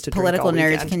excuse to political drink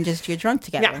all nerds weekend. can just get drunk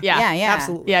together. Yeah,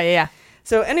 absolutely. Yeah.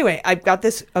 So anyway, I've got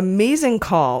this amazing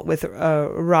call with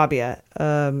Rabia.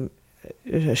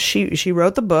 She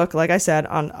wrote the book, like I said,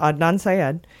 on Adnan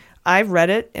Syed. I've read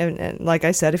it, and like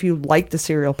I said, if you like the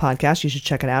Serial podcast, you should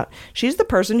check it out. She's the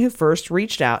person who first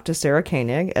reached out to Sarah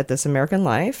Koenig at This American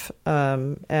Life,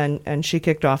 and she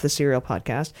kicked off the Serial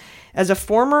podcast. As a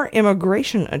former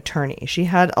immigration attorney, she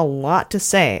had a lot to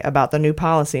say about the new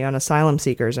policy on asylum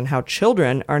seekers and how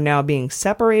children are now being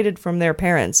separated from their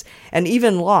parents and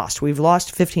even lost. We've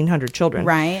lost 1,500 children.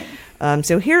 Right.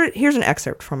 So here's an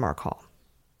excerpt from our call.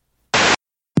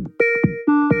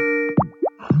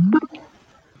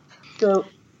 So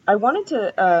I wanted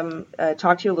to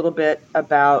talk to you a little bit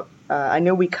about, I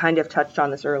know we kind of touched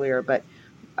on this earlier, but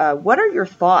what are your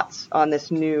thoughts on this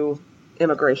new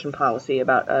immigration policy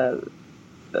about,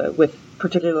 with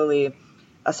particularly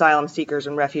asylum seekers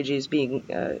and refugees being,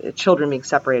 children being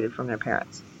separated from their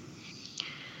parents?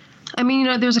 I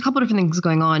mean, there's a couple of different things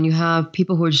going on. You have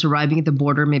people who are just arriving at the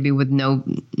border, maybe with no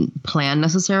plan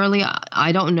necessarily.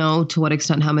 I don't know to what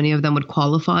extent how many of them would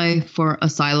qualify for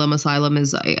asylum. Asylum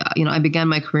is, I began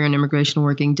my career in immigration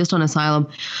working just on asylum.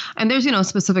 And there's,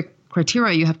 specific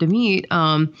criteria you have to meet.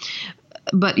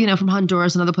 But, from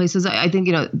Honduras and other places, I think,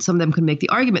 some of them could make the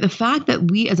argument. The fact that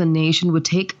we as a nation would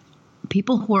take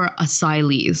people who are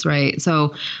asylees, right?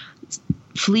 So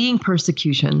fleeing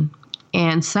persecution,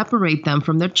 and separate them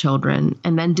from their children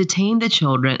and then detain the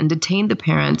children and detain the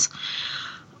parents.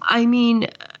 I mean,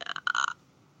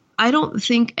 I don't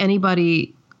think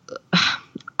anybody,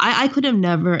 I could have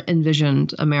never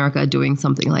envisioned America doing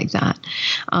something like that.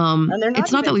 And they're not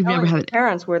it's not that we've never had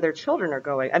parents where their children are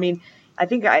going. I mean, I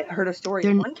think I heard a story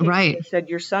in one case right. That said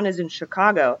your son is in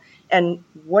Chicago. And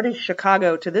what is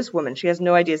Chicago to this woman? She has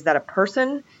no idea. Is that a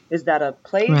person? Is that a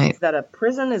place? Right. Is that a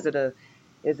prison? Is it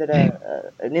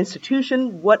an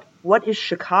institution? What is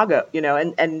Chicago?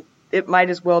 And it might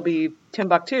as well be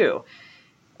Timbuktu.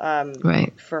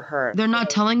 Right. For her. They're not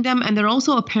telling them, and they're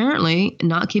also apparently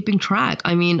not keeping track.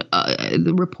 I mean,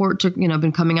 the reports are,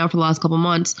 been coming out for the last couple of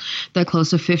months that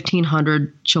close to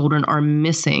 1,500 children are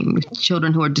missing,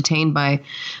 children who are detained by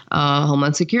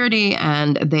Homeland Security,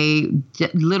 and they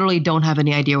literally don't have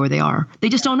any idea where they are. They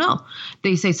just don't know.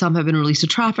 They say some have been released to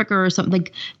trafficker or something.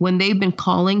 Like when they've been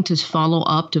calling to follow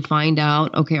up to find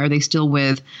out, okay, are they still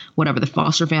with whatever the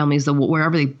foster families,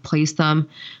 wherever they place them?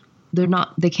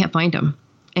 They can't find them.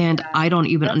 And I don't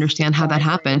even understand how that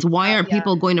happens. Why aren't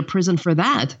people going to prison for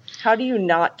that? How do you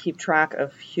not keep track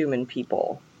of human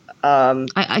people?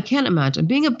 I can't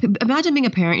imagine. Imagine being a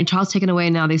parent, your child's taken away,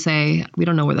 and now they say, we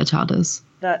don't know where that child is.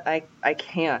 That I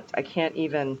can't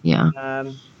even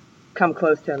come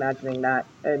close to imagining that.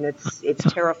 And it's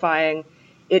terrifying.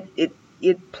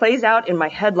 It plays out in my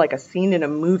head like a scene in a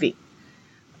movie.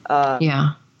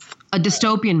 A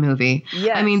dystopian movie.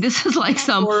 Yes. I mean, this is like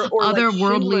some or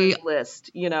otherworldly like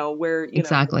List, where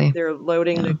exactly they're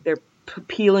loading, they're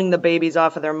peeling the babies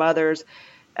off of their mothers,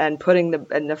 and putting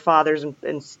the fathers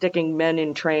and sticking men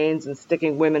in trains and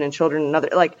sticking women and children in other.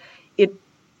 Like it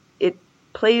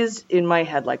plays in my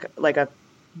head like a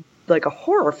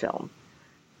horror film.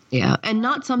 Yeah, and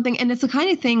not something. And it's the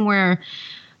kind of thing where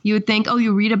you would think, oh,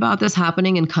 you read about this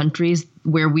happening in countries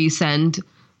where we send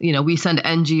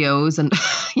NGOs and,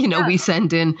 we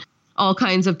send in all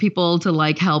kinds of people to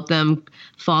like help them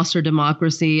foster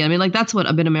democracy. I mean, like that's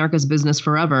what been America's business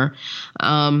forever.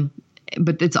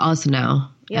 But it's us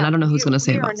now. Yeah, and I don't know who's going to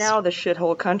save us. We are now the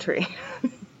shithole country.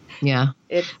 Yeah.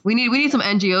 We need some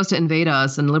NGOs to invade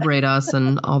us and liberate us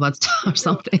and all that stuff or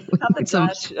something. Have the some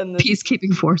Dutch and the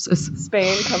peacekeeping forces.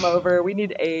 Spain come over. We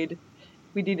need aid.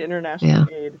 We need international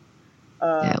aid.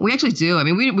 Yeah, we actually do. I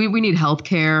mean, we need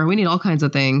healthcare. We need all kinds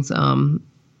of things. Some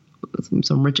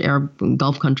rich Arab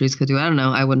Gulf countries could do. I don't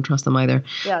know. I wouldn't trust them either.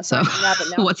 Yeah. So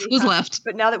who's left?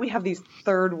 But now that we have these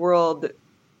third world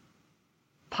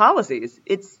policies,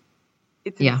 it's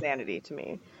insanity to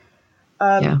me.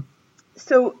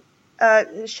 So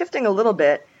shifting a little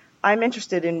bit, I'm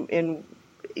interested in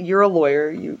you're a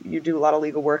lawyer. You do a lot of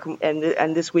legal work,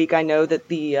 and this week I know that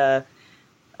the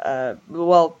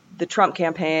Trump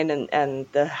campaign and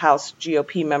the House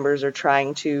GOP members are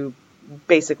trying to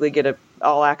basically get a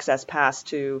all access pass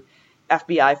to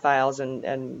FBI files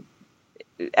and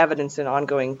evidence in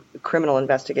ongoing criminal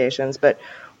investigations. But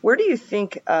where do you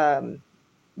think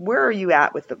where are you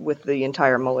at with the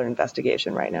entire Mueller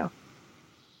investigation right now?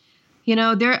 You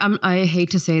know, I hate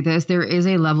to say this, there is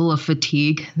a level of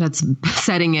fatigue that's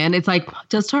setting in. It's like,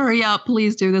 just hurry up,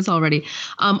 please do this already.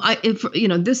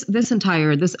 This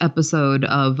episode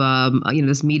of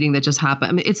this meeting that just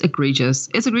happened, I mean, it's egregious.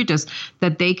 It's egregious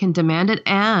that they can demand it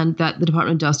and that the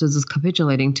Department of Justice is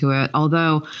capitulating to it.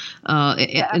 Although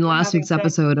in last week's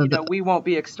episode we won't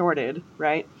be extorted,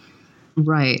 right?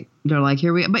 Right. They're like,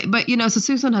 here we, but so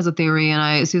Susan has a theory,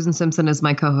 and Susan Simpson is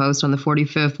my co-host on the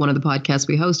 45th, one of the podcasts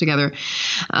we host together.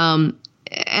 And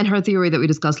her theory that we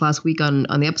discussed last week on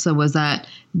the episode was that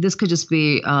this could just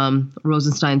be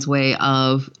Rosenstein's way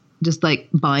of just like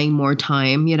buying more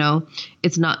time.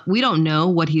 It's not, we don't know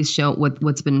what he's shown,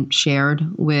 what's been shared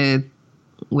with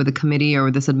a committee or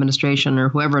with this administration or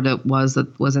whoever it was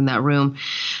that was in that room.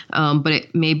 But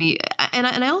it may be, and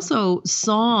I also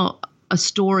saw a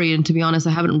story, and to be honest, I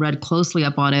haven't read closely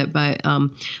up on it, but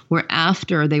where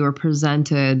after they were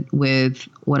presented with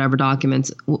whatever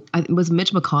documents, was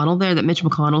Mitch McConnell there, that Mitch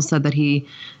McConnell said that he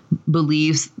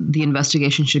believes the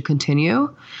investigation should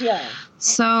continue. Yeah.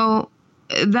 So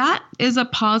that is a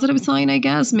positive sign, I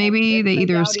guess. Maybe they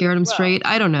either scared him straight.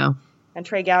 I don't know. And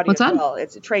Trey Gowdy as well.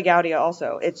 It's Trey Gowdy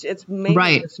also. It's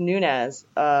mainly it's Nunes.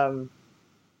 And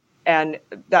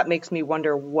that makes me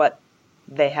wonder what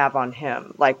they have on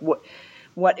him, like what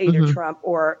either Trump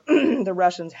or the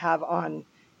Russians have on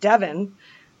Devin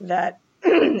that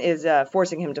is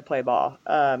forcing him to play ball.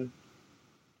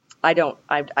 I don't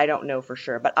know for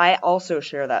sure, but I also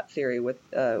share that theory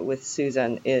with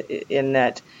Susan in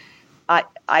that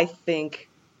I think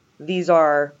these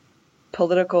are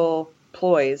political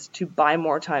ploys to buy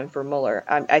more time for Mueller.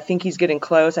 I think he's getting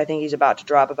close. I think he's about to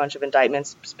drop a bunch of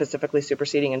indictments, specifically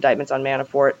superseding indictments on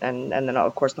Manafort and then,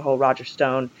 of course, the whole Roger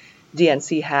Stone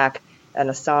DNC hack and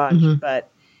Assange. But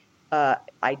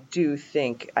I do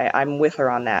think I'm with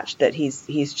her on that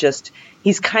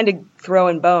he's kind of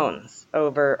throwing bones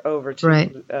over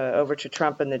to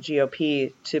Trump and the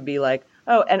GOP to be like,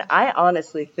 oh, and I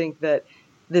honestly think that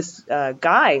this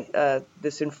guy,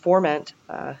 this informant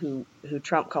who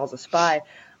Trump calls a spy,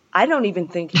 I don't even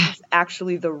think he's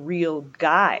actually the real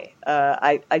guy.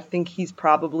 I think he's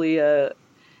probably a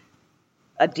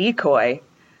decoy.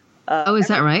 Is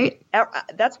that right?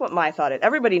 That's what my thought is.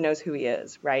 Everybody knows who he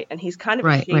is, right? And he's kind of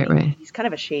he's kind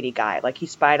of a shady guy. Like he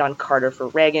spied on Carter for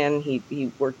Reagan. He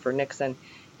worked for Nixon.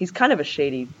 He's kind of a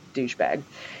shady douchebag.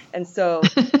 And so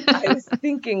I was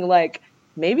thinking like,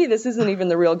 maybe this isn't even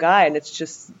the real guy, and it's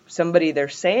just somebody they're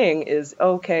saying is,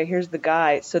 okay, here's the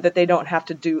guy, so that they don't have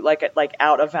to do like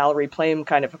out a Valerie Plame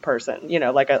kind of a person,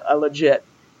 like a legit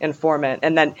informant.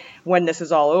 And then when this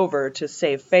is all over, to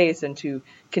save face and to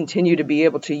continue to be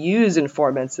able to use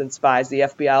informants and spies, the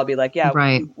FBI will be like,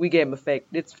 yeah, we gave him a fake.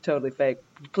 It's totally fake.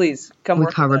 Please come work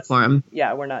with us. We covered for him.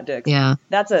 Yeah, we're not dicks. Yeah,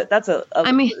 that's a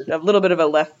little bit of a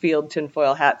left field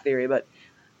tinfoil hat theory, but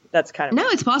that's kind of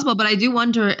it's possible, but I do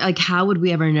wonder, like, how would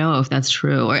we ever know if that's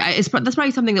true? Or that's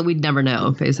probably something that we'd never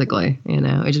know. Basically,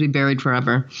 it'd just be buried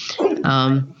forever.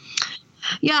 Yeah,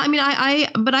 I mean,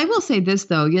 but I will say this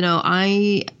though,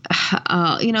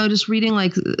 just reading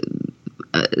like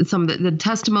some of the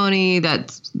testimony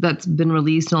that's been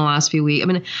released in the last few weeks. I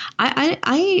mean,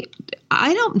 I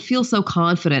don't feel so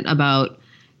confident about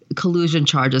collusion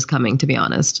charges coming, to be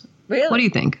honest. Really? What do you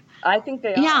think? I think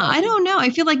they are. Yeah, I don't know.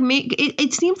 I feel like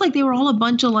it seems like they were all a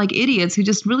bunch of like idiots who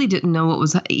just really didn't know what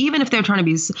was, even if they're trying to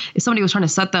be, if somebody was trying to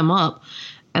set them up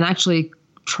and actually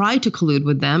try to collude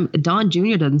with them. Don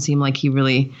Jr. doesn't seem like he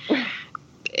really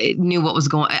knew what was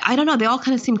going on. I don't know. They all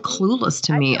kind of seem clueless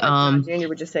to me. I feel like John Jr.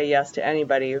 would just say yes to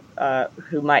anybody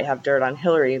who might have dirt on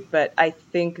Hillary. But I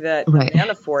think that the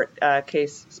Manafort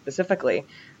case specifically,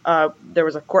 there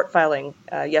was a court filing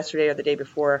yesterday or the day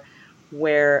before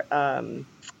where the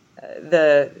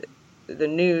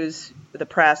news, the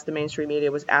press, the mainstream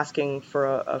media was asking for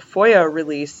a FOIA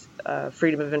release,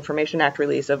 Freedom of Information Act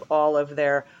release of all of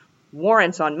their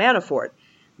warrants on Manafort.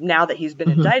 Now that he's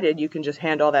been indicted, you can just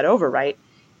hand all that over, right?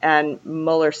 And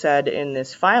Mueller said in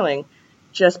this filing,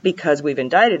 just because we've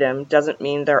indicted him doesn't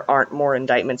mean there aren't more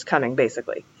indictments coming,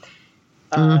 basically.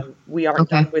 We aren't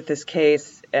done with this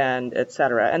case, and et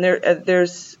cetera. And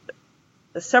there's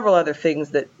several other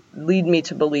things that lead me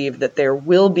to believe that there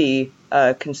will be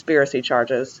conspiracy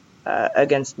charges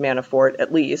against Manafort,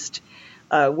 at least.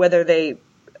 Whether they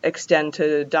extend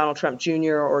to Donald Trump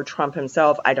Jr. or Trump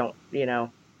himself, I don't,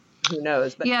 who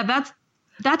knows? But yeah,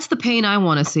 that's the pain I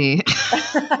want to see.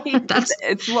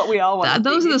 It's what we all want.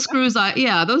 Those are the screws those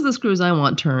are the screws I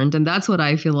want turned, and that's what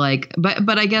I feel like.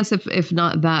 But I guess if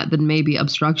not that, then maybe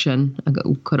obstruction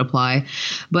could apply.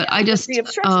 But I just the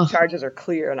obstruction charges are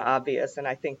clear and obvious, and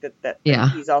I think that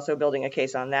he's also building a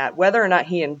case on that. Whether or not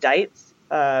he indicts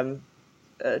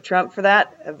Trump for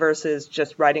that versus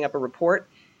just writing up a report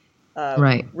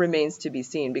remains to be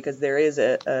seen, because there is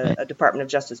a Department of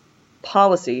Justice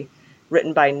policy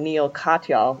written by Neil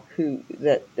Katyal, who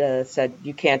said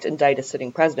you can't indict a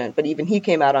sitting president. But even he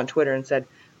came out on Twitter and said,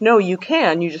 no, you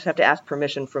can. You just have to ask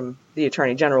permission from the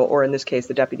Attorney General, or in this case,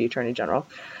 the Deputy Attorney General.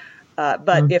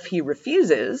 But if he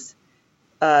refuses,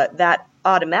 that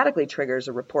automatically triggers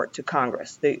a report to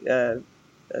Congress, the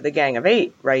Gang of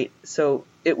Eight, right? So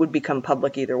it would become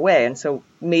public either way. And so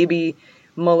maybe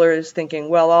Mueller is thinking,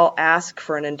 well, I'll ask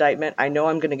for an indictment. I know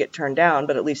I'm going to get turned down,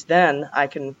 but at least then I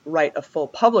can write a full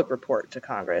public report to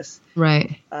Congress.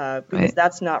 Right. Because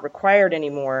that's not required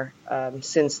anymore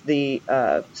since the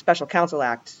Special Counsel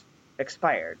Act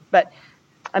expired. But,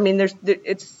 I mean,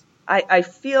 I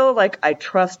feel like I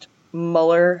trust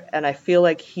Mueller, and I feel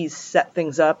like he's set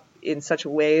things up in such a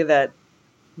way that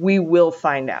we will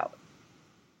find out.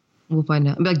 We'll find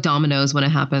out. Like dominoes when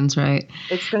it happens, right?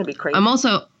 It's going to be crazy.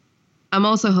 I'm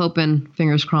also hoping,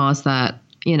 fingers crossed, that,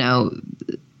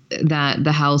 that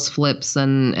the House flips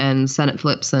and Senate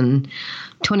flips in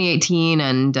 2018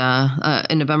 and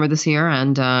in November this year,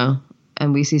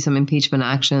 and we see some impeachment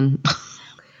action.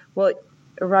 Well,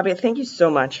 Rabia, thank you so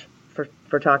much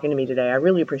for talking to me today. I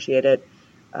really appreciate it.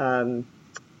 And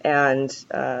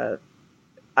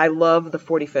I love the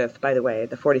 45th, by the way,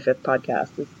 the 45th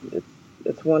podcast.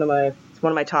 It's one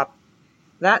of my top.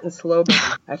 That and Slow Burn,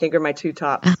 I think, are my two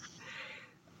tops.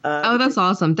 That's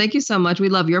awesome. Thank you so much. We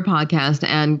love your podcast,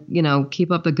 and,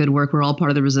 keep up the good work. We're all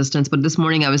part of the resistance. But this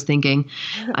morning I was thinking,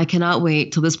 I cannot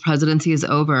wait till this presidency is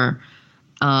over,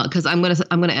 because I'm going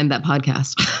to end that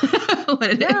podcast.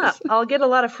 I'll get a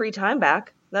lot of free time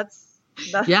back. That's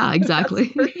yeah,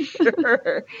 exactly. That's for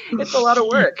sure. It's a lot of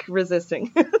work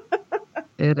resisting.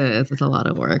 It is. It's a lot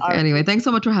of work. Anyway, thanks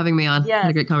so much for having me on. Yes, had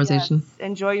a great conversation. Yes.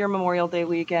 Enjoy your Memorial Day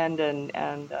weekend, and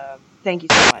thank you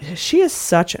so much. She is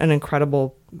such an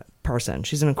incredible person.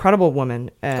 She's an incredible woman.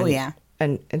 And,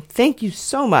 And thank you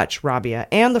so much, Rabia,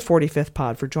 and the 45th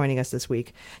Pod for joining us this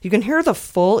week. You can hear the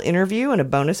full interview in a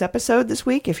bonus episode this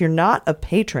week. If you're not a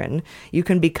patron, you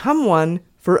can become one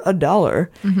for $1,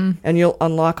 and you'll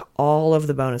unlock all of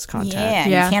the bonus content.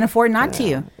 Yeah. You can't afford not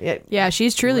to. Yeah,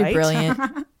 she's truly brilliant.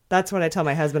 That's what I tell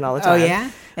my husband all the time. Oh,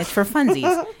 yeah? It's for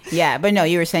funsies. Yeah, but no,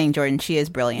 you were saying, Jordan, she is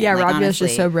brilliant. Yeah, Rabia is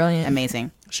just so brilliant. Amazing.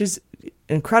 She's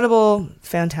incredible,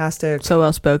 fantastic. So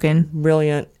well-spoken.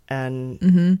 Brilliant,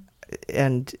 and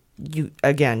you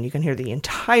can hear the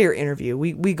entire interview.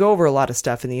 We go over a lot of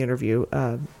stuff in the interview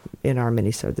in our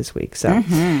minisode this week. So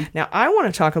now I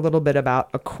want to talk a little bit about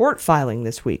a court filing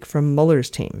this week from Mueller's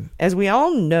team. As we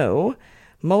all know,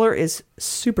 Mueller is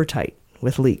super tight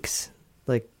with leaks.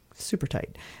 Super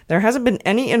tight. There hasn't been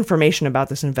any information about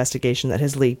this investigation that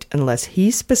has leaked unless he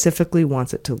specifically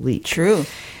wants it to leak. True.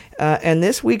 And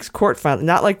this week's court filing,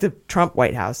 not like the Trump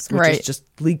White House, which is just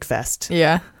Leak Fest.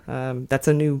 Yeah. That's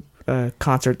a new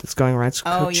concert that's going around. It's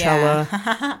Coachella.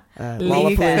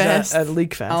 Lollapalooza.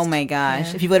 Leak Fest. Oh my gosh.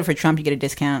 Yeah. If you voted for Trump, you get a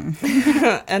discount.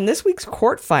 And this week's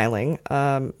court filing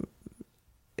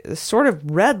sort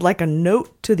of read like a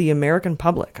note to the American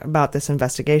public about this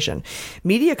investigation.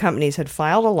 Media companies had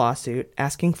filed a lawsuit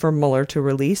asking for Mueller to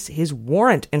release his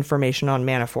warrant information on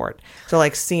Manafort. So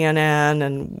like CNN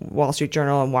and Wall Street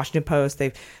Journal and Washington Post,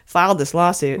 they've filed this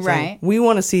lawsuit saying, we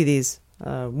want to see these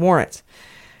warrants.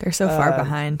 They're so far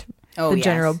behind the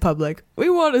general public.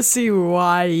 We want to see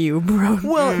why you broke.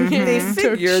 Well, they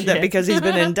figured that because he's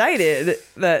been indicted,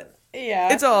 that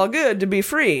Yeah. It's all good to be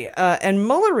free. And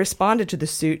Mueller responded to the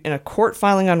suit in a court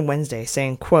filing on Wednesday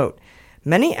saying, quote,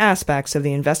 many aspects of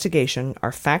the investigation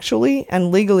are factually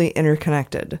and legally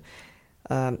interconnected.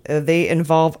 They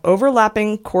involve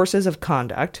overlapping courses of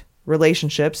conduct,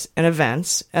 relationships, and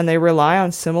events, and they rely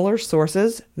on similar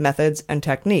sources, methods, and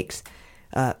techniques.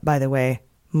 By the way,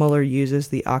 Mueller uses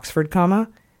the Oxford comma,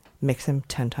 makes him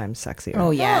 10 times sexier.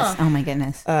 Oh, yes. Oh, my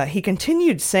goodness. He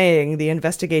continued saying the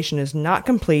investigation is not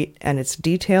complete and its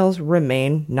details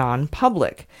remain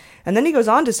non-public. And then he goes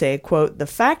on to say, quote, the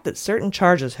fact that certain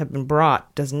charges have been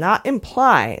brought does not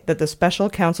imply that the special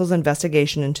counsel's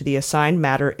investigation into the assigned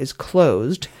matter is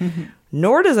closed,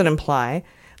 nor does it imply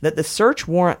that the search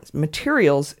warrant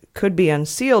materials could be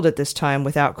unsealed at this time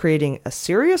without creating a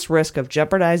serious risk of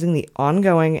jeopardizing the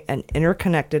ongoing and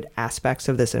interconnected aspects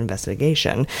of this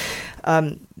investigation.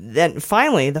 Then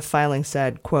finally, the filing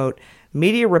said, quote,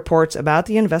 media reports about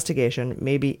the investigation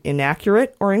may be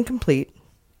inaccurate or incomplete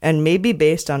and may be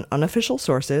based on unofficial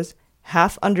sources,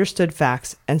 half-understood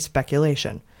facts, and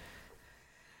speculation.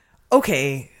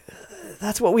 Okay,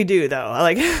 that's what we do, though.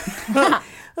 Like,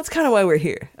 that's kind of why we're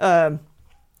here.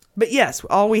 But yes,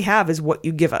 all we have is what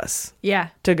you give us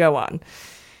to go on.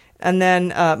 And then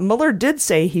Mueller did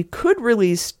say he could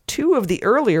release 2 of the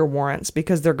earlier warrants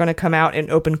because they're going to come out in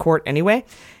open court anyway.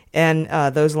 And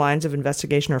those lines of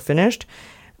investigation are finished.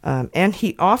 And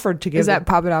he offered to give... Is that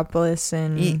Papadopoulos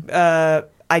and...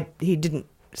 He didn't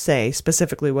say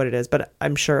specifically what it is, but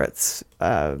I'm sure it's...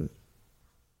 you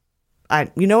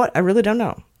know what? I really don't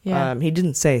know. Yeah. He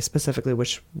didn't say specifically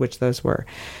which those were.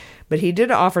 But he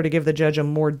did offer to give the judge a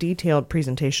more detailed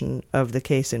presentation of the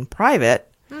case in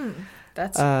private.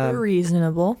 That's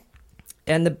reasonable.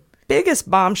 And the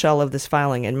biggest bombshell of this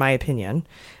filing, in my opinion,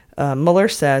 Mueller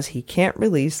says he can't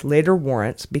release later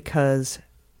warrants because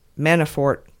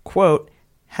Manafort, quote,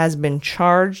 has been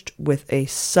charged with a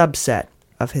subset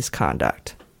of his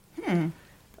conduct.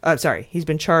 He's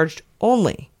been charged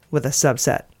only with a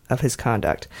subset of his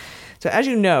conduct. So as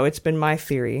you know, it's been my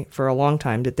theory for a long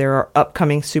time that there are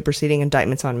upcoming superseding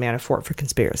indictments on Manafort for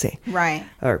conspiracy. Right.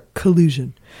 Or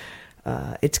collusion.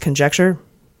 It's conjecture,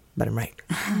 but I'm right.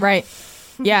 Right.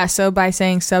 Yeah, so by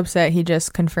saying subset, he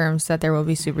just confirms that there will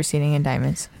be superseding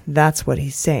indictments. That's what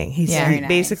he's saying. He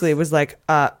basically was like,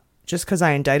 just because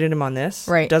I indicted him on this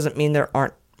doesn't mean there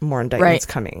aren't more indictments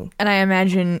coming. And I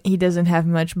imagine he doesn't have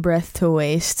much breath to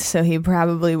waste, so he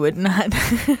probably would not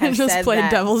just play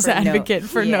devil's advocate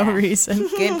for no reason.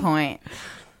 Good point.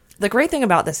 The great thing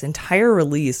about this entire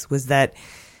release was that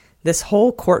this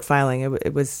whole court filing,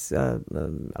 it was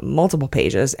multiple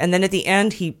pages. And then at the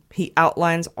end, he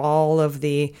outlines all of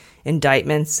the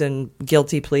indictments and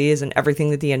guilty pleas and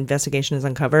everything that the investigation has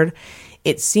uncovered.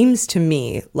 It seems to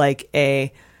me like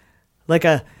a,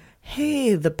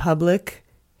 hey, the public,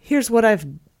 here's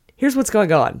what's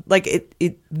going on. Like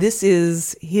this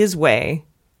is his way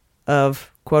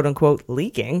of quote unquote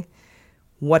leaking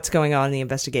what's going on in the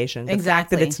investigation. The fact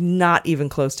that it's not even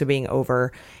close to being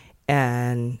over,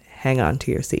 and hang on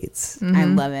to your seats. Mm-hmm. I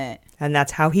love it. And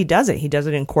that's how he does it. He does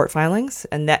it in court filings,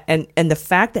 and the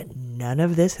fact that none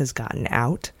of this has gotten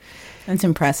out. That's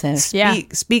impressive.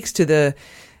 Speaks to the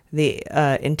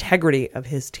integrity of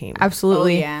his team.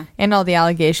 Absolutely. Oh, yeah. And all the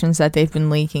allegations that they've been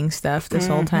leaking stuff this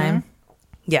whole time.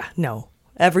 Yeah, no.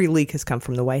 Every leak has come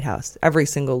from the White House. Every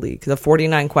single leak. The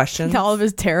 49 questions. All of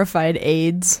his terrified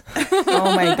aides.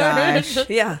 Oh my gosh.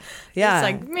 Yeah. It's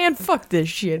like, man, fuck this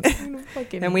shit.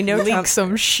 And we know leak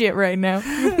some shit right now.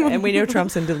 And we know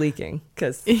Trump's into leaking.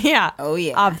 Cause Oh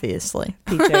yeah. Obviously.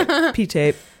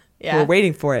 P-tape. Yeah. We're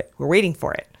waiting for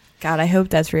it. God, I hope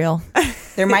that's real.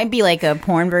 There might be like a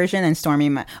porn version, and Stormy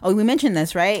might... Oh, we mentioned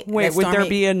this, right? Wait, would there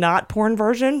be a not porn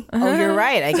version? Oh, you're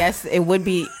right. I guess it would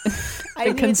be... I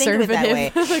didn't even think of it that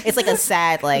way. It's like a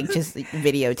sad, like, just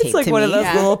videotape to me. It's like one of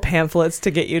those little pamphlets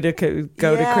to get you to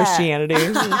go to Christianity.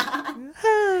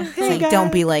 Hey,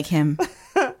 don't be like him.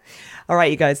 All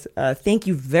right, you guys. Thank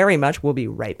you very much. We'll be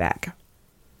right back.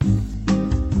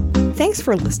 Thanks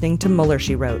for listening to Mueller,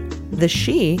 She Wrote. The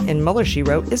she in Mueller, She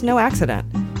Wrote is no accident.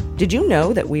 Did you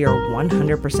know that we are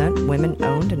 100%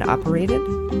 women-owned and operated?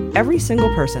 Every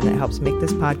single person that helps make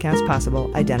this podcast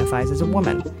possible identifies as a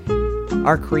woman.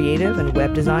 Our creative and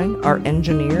web design, our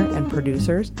engineer and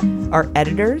producers, our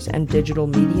editors and digital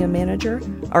media manager,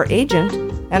 our agent,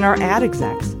 and our ad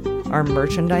execs, our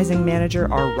merchandising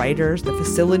manager, our writers, the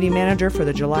facility manager for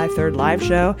the July 3rd live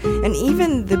show, and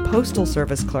even the postal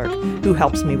service clerk who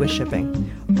helps me with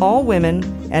shipping. All women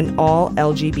and all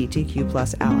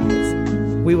LGBTQ+ allies.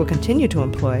 We will continue to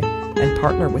employ and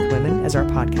partner with women as our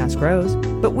podcast grows,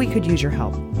 but we could use your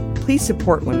help. Please Please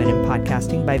support women in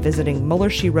podcasting by visiting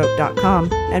MuellerSheWrote.com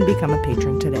and become a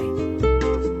patron today.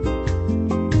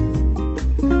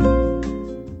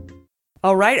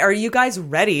 All right, are you guys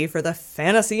ready for the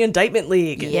Fantasy Indictment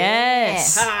League?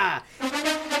 Yes. Ha!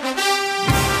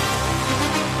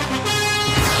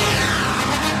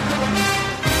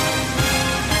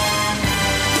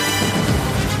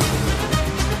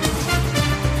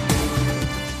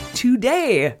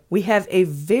 Today, we have a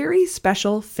very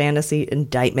special Fantasy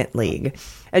Indictment League.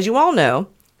 As you all know,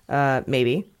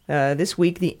 this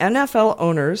week, the NFL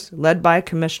owners, led by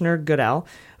Commissioner Goodell,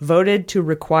 voted to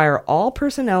require all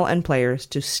personnel and players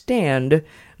to stand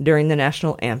during the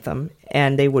national anthem,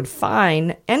 and they would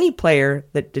fine any player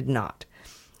that did not.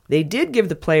 They did give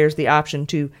the players the option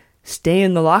to stay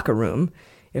in the locker room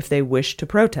if they wished to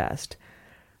protest.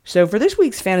 So for this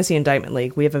week's Fantasy Indictment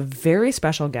League, we have a very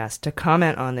special guest to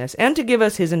comment on this and to give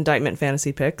us his indictment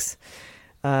fantasy picks.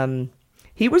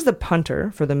 He was the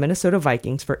punter for the Minnesota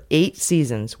Vikings for 8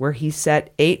 seasons, where he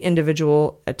set 8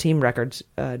 individual team records.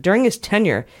 During his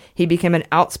tenure, he became an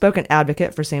outspoken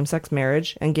advocate for same-sex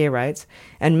marriage and gay rights,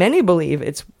 and many believe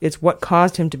it's what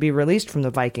caused him to be released from the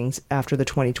Vikings after the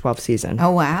 2012 season. Oh,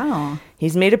 wow.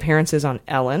 He's made appearances on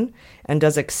Ellen and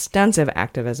does extensive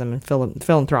activism and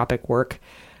philanthropic work.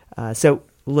 So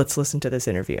let's listen to this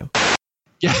interview.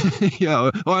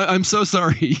 Yeah. Well, I'm so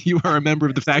sorry. You are a member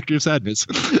of the Factory of Sadness.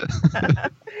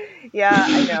 Yeah,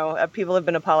 I know. People have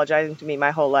been apologizing to me my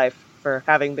whole life for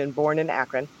having been born in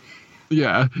Akron.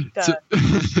 Yeah. That's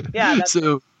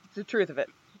the truth of it.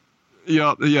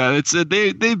 Yeah. It's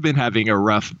they've been having a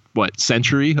rough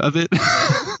century of it.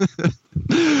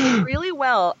 Really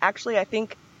well. Actually, I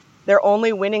think their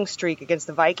only winning streak against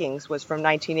the Vikings was from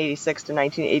 1986 to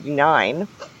 1989.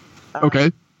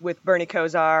 Okay. With Bernie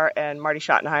Kosar and Marty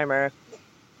Schottenheimer.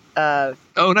 Oh,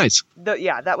 nice.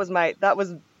 That was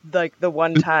like the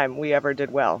one time we ever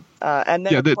did well. And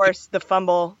then, of course, the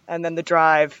fumble, and then the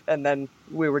drive, and then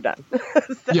we were done.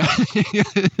 Yeah.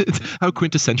 How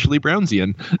quintessentially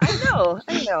Brownsian.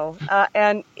 I know.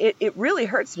 And it really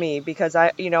hurts me because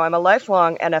I'm a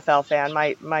lifelong NFL fan.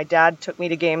 My dad took me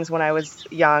to games when I was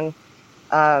young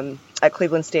at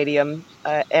Cleveland Stadium.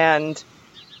 And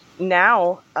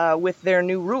now with their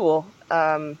new rule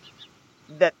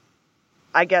that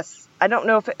I guess, I don't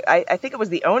know if I think it was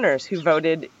the owners who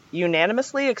voted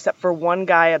unanimously, except for one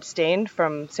guy abstained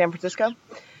from San Francisco,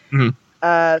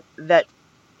 that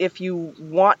if you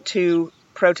want to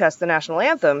protest the national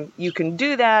anthem, you can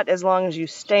do that as long as you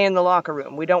stay in the locker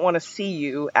room. We don't want to see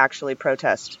you actually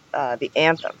protest the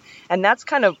anthem. And that's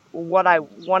kind of what I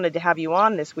wanted to have you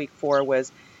on this week for,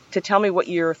 was to tell me what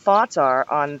your thoughts are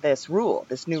on this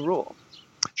new rule.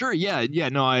 Sure. Yeah.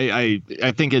 No, I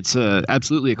think it's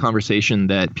absolutely a conversation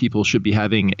that people should be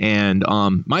having. And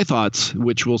my thoughts,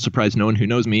 which will surprise no one who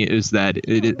knows me, is that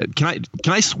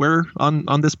can I swear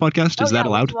on this podcast? Is that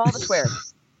allowed? All the swear.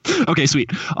 Okay,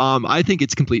 sweet. I think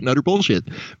it's complete and utter bullshit,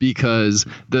 because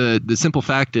the simple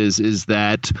fact is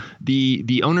that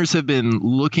the owners have been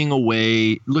looking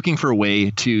for a way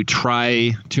to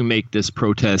try to make this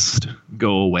protest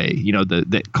go away.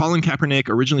 The Colin Kaepernick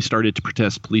originally started to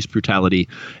protest police brutality,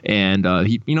 and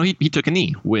he took a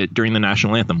knee during the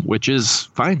national anthem, which is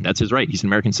fine. That's his right. He's an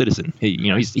American citizen.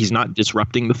 He's not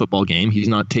disrupting the football game. He's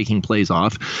not taking plays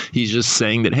off. He's just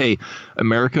saying that, hey,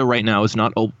 America right now is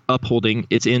not upholding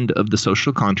its end of the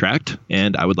social contract,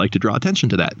 and I would like to draw attention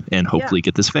to that and hopefully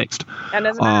get this fixed. And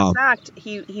as a matter of fact,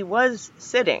 he was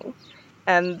sitting,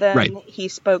 and then he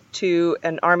spoke to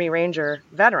an Army Ranger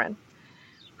veteran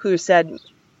who said,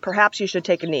 perhaps you should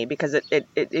take a knee because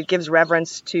it gives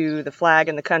reverence to the flag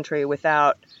and the country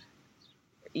without,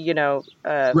 it's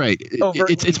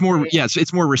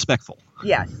more respectful.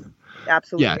 Yes.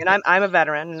 Absolutely. Yeah. And I'm a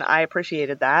veteran, and I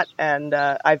appreciated that. And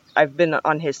I've been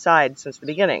on his side since the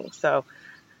beginning. So.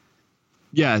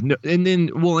 Yeah. No, and then,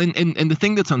 and the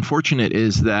thing that's unfortunate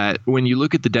is that when you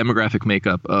look at the demographic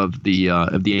makeup of the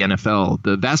NFL,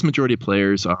 the vast majority of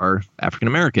players are African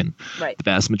American. Right. The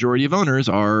vast majority of owners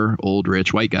are old,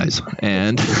 rich white guys.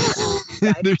 And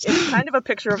it's kind of a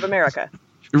picture of America.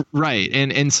 Right.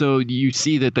 And so you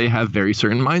see that they have very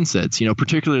certain mindsets,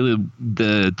 particularly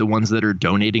the ones that are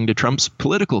donating to Trump's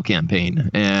political campaign.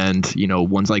 And,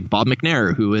 ones like Bob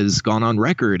McNair, who has gone on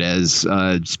record as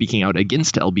speaking out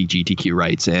against LGBTQ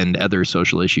rights and other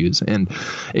social issues. And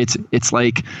it's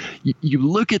like you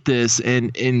look at this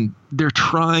and they're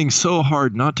trying so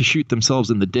hard not to shoot themselves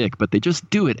in the dick, but they just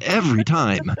do it every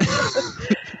time.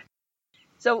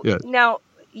 So now,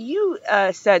 you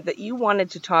said that you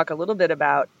wanted to talk a little bit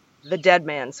about the dead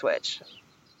man switch.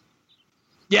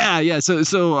 Yeah.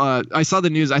 So I saw the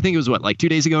news. I think it was like 2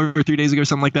 days ago or 3 days ago,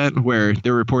 something like that, where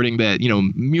they're reporting that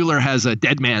Mueller has a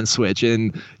dead man switch,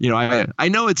 and I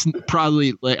know it's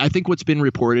probably like, I think what's been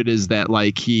reported is that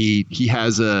like he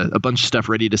has a bunch of stuff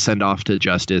ready to send off to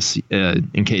justice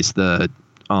in case the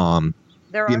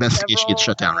investigation gets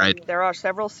shut down. Right. There are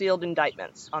several sealed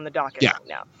indictments on the docket right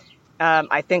now.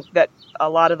 I think that a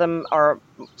lot of them are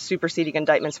superseding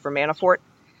indictments for Manafort.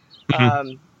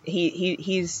 Mm-hmm.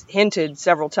 He's hinted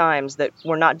several times that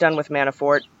we're not done with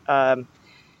Manafort.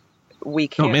 We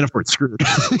can't. Oh, Manafort's screwed.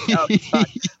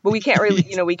 But we can't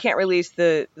really, we can't release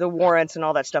the warrants and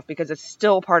all that stuff because it's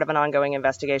still part of an ongoing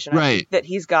investigation. Right.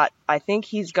 I think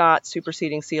he's got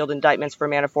superseding sealed indictments for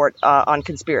Manafort on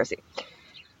conspiracy.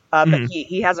 But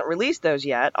he hasn't released those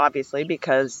yet, obviously,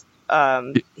 because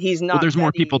he's not. Well, there's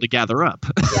more people to gather up.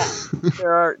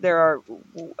 Yeah, there are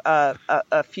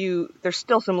a few. There's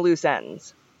still some loose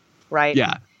ends. Right.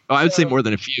 Yeah. Oh, I would say more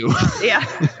than a few. Yeah.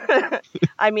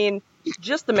 I mean,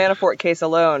 just the Manafort case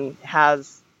alone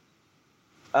has,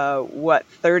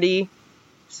 30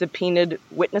 subpoenaed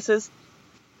witnesses?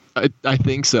 I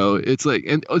think so. It's like,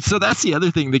 and so that's the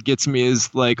other thing that gets me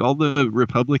is like all the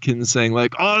Republicans saying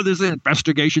like, oh, there's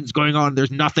investigations going on. There's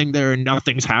nothing there and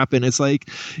nothing's happened. It's like,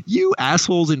 you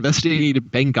assholes investigated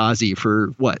Benghazi for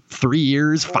what, 3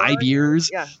 years, 5 years?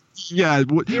 Yeah. Yeah,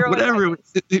 whatever.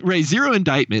 Right, zero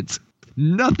indictments.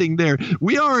 Nothing there.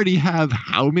 We already have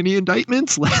how many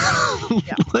indictments?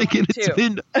 Yeah, like, and it's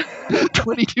been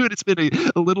 22, and it's been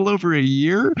a little over a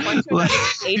year.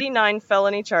 89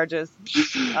 felony charges.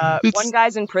 One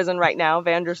guy's in prison right now,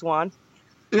 Van der Swan.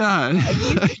 Yeah.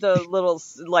 He's the little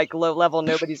low level.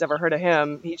 Nobody's ever heard of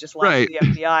him. He just lied to the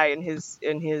FBI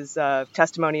in his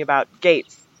testimony about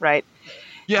Gates. Right.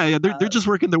 Yeah, they're just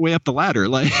working their way up the ladder,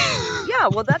 like. Yeah,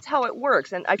 well, that's how it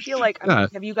works, and I feel like,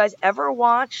 have you guys ever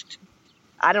watched,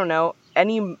 I don't know,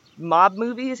 any mob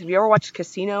movies? Have you ever watched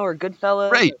Casino or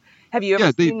Goodfellas? Right. Have you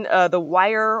ever seen The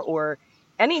Wire or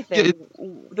anything? Yeah,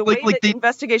 the way that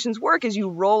investigations work is you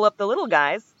roll up the little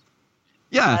guys.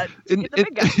 Yeah, and the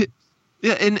big guys.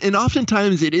 Yeah, and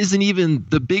oftentimes it isn't even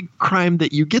the big crime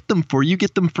that you get them for. You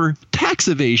get them for tax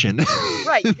evasion.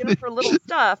 Right, you get them for little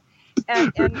stuff,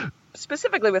 and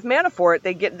specifically with Manafort,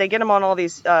 they get him on all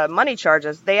these money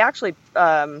charges. They actually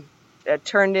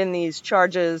turned in these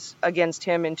charges against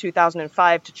him in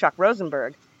 2005 to Chuck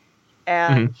Rosenberg,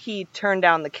 and he turned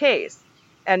down the case.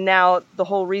 And now the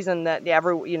whole reason that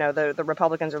the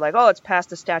Republicans are like, oh, it's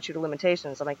past the statute of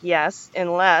limitations. I'm like, yes,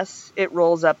 unless it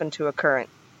rolls up into a current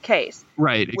case.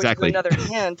 Right, exactly. Which is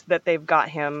another hint that they've got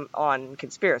him on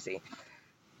conspiracy.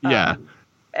 Yeah.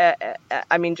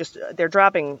 I mean, just they're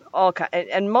dropping all kinds.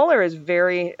 And Mueller is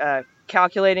very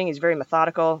calculating. He's very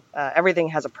methodical. Everything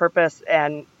has a purpose.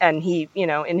 And he,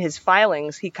 in his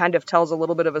filings, he kind of tells a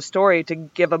little bit of a story to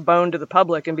give a bone to the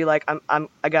public and be like,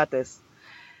 I got this.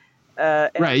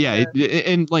 Right. Yeah.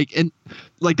 And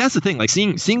that's the thing, like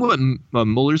seeing what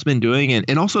Mueller's been doing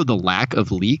and also the lack of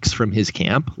leaks from his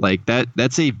camp, like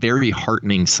that's a very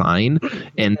heartening sign,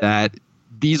 and that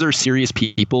these are serious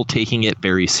people taking it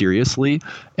very seriously,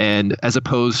 and as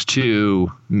opposed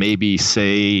to maybe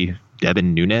say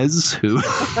Devin Nunes, who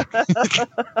gets a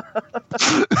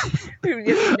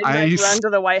midnight run to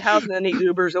the White House and then he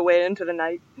Ubers away into the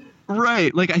night.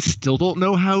 Right. Like, I still don't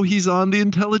know how he's on the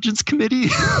Intelligence Committee.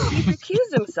 He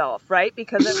recused himself, right?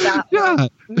 Because of that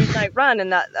midnight run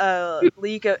and that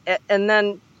leak. And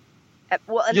then...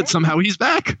 Yet somehow he's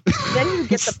back. Then you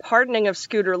get the pardoning of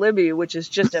Scooter Libby, which is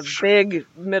just a big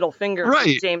middle finger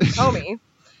to James Comey.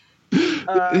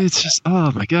 It's just,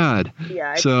 oh my God.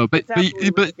 Yeah, it's absolutely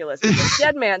ridiculous.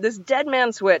 This dead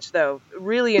man switch, though,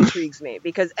 really intrigues me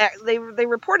because they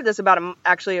reported this about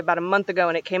a month ago,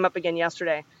 and it came up again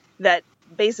yesterday, that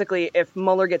basically if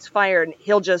Mueller gets fired,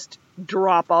 he'll just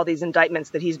drop all these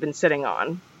indictments that he's been sitting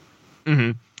on.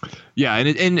 Mm-hmm. Yeah,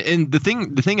 and the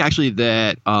thing actually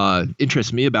that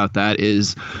interests me about that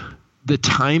is the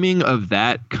timing of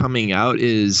that coming out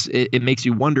is it makes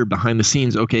you wonder behind the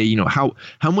scenes, okay,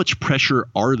 how much pressure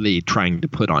are they trying to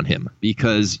put on him?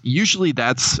 Because usually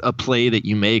that's a play that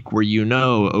you make where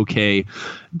okay,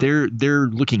 they're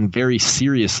looking very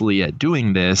seriously at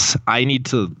doing this. I need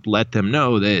to let them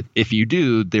know that if you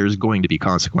do, there's going to be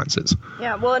consequences.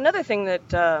 Yeah, well, another thing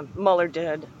that Mueller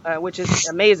did, which is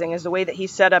amazing, is the way that he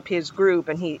set up his group,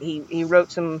 and he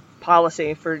wrote some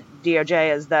policy for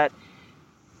DOJ, is that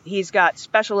he's got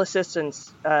special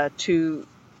assistants to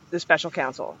the special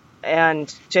counsel and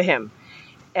to him.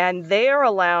 And they are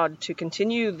allowed to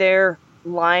continue their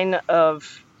line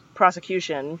of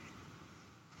prosecution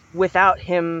without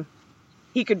him.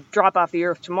 He could drop off the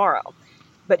earth tomorrow.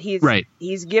 But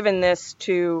he's given this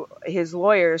to his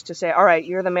lawyers to say, all right,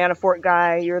 you're the Manafort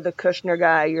guy, you're the Kushner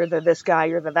guy, you're the this guy,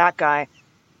 you're the that guy,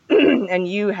 and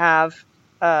you have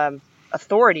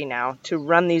authority now to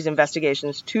run these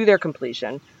investigations to their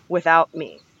completion without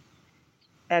me.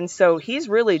 And so he's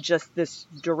really just this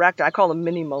direct, I call them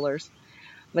mini Muellers.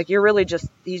 Like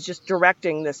he's just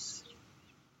directing this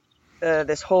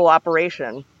this whole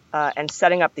operation and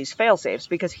setting up these fail safes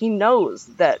because he knows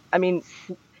that, I mean,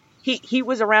 he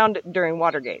was around during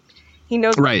Watergate. He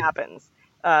knows what happens.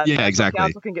 Exactly.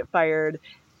 Counsel can get fired.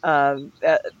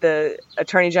 The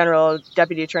attorney general,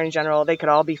 deputy attorney general, they could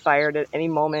all be fired at any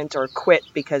moment or quit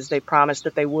because they promised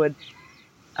that they would.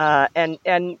 And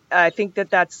I think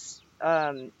that's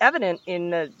evident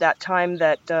in that time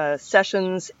that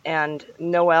Sessions and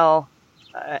Noel,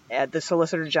 the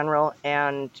Solicitor General,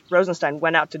 and Rosenstein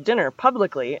went out to dinner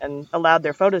publicly and allowed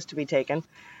their photos to be taken.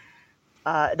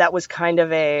 That was kind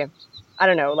of a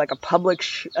public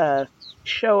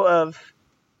show of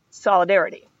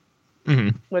solidarity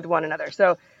with one another.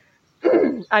 So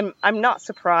I'm not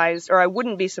surprised, or I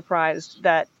wouldn't be surprised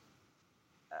that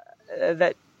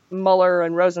that Mueller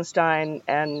and Rosenstein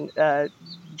and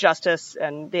Justice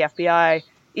and the FBI,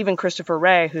 even Christopher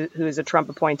Wray, who is a Trump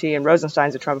appointee, and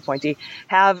Rosenstein's a Trump appointee,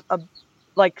 have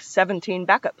 17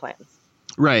 backup plans.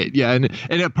 Right. Yeah.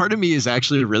 And a part of me is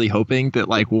actually really hoping that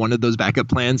one of those backup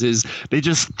plans is they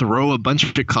just throw a bunch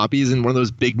of copies in one of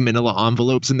those big manila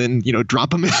envelopes and then,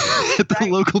 drop them at the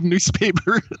local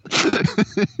newspaper.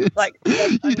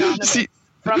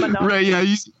 From anonymous. Right. Yeah.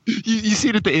 You see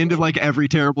it at the end of every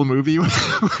terrible movie.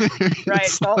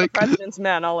 Right. All the President's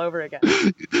Men all over again.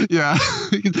 Yeah.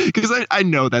 Because I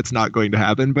know that's not going to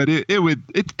happen, but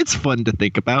it's fun to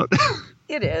think about.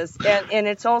 It is. And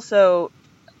it's also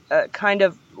kind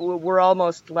of, we're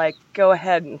almost like, go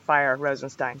ahead and fire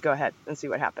Rosenstein. Go ahead and see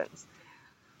what happens.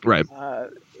 Right.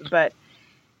 But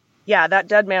yeah, that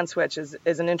dead man switch is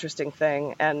an interesting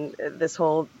thing. And this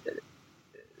whole,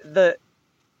 the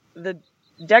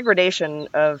degradation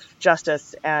of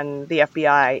justice and the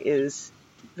FBI is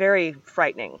very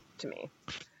frightening to me.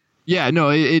 Yeah, no,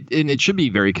 it should be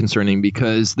very concerning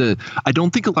because I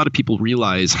don't think a lot of people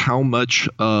realize how much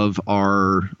of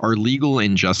our legal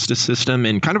and justice system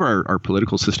and kind of our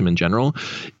political system in general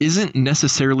isn't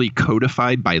necessarily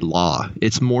codified by law.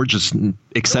 It's more just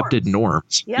accepted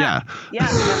norms. Yeah.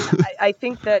 I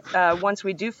think that once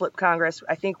we do flip Congress,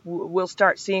 I think we'll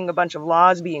start seeing a bunch of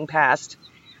laws being passed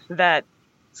that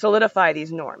solidify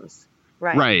these norms.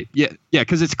 Right. Yeah.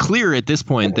 Because it's clear at this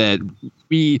point that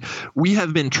we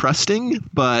have been trusting,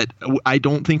 but I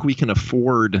don't think we can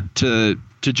afford to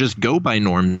just go by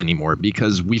norms anymore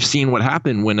because we've seen what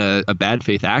happened when a bad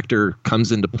faith actor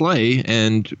comes into play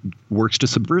and works to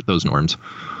subvert those norms.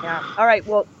 Yeah. All right.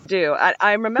 Well,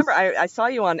 I remember I saw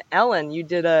you on Ellen. You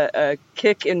did a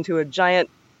kick into a giant.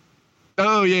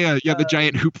 Oh, yeah, the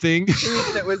giant hoop thing.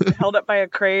 That was held up by a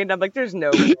crane. I'm like, there's no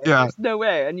way. Yeah. There's no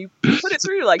way. And you put it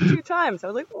through 2 times. I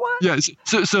was like, what? Yeah,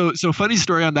 so funny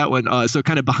story on that one. So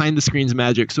kind of behind the scenes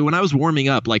magic. So when I was warming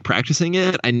up, practicing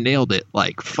it, I nailed it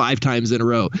 5 times in a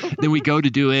row. Then we go to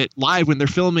do it live when they're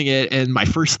filming it, and my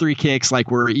first 3 kicks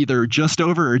were either just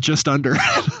over or just under.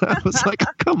 I was like,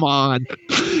 come on.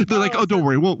 They're like, oh, don't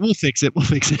worry, we'll fix it. We'll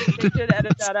fix it. They should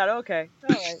edit that out. Okay.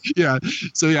 All right. Yeah.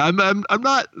 So yeah, I'm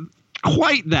not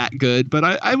quite that good, but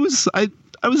I was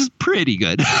pretty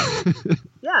good.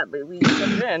 Yeah, but we put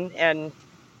it in, and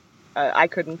I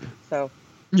couldn't. So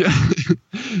yeah.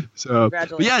 So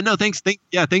congratulations. Yeah, no,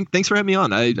 thanks for having me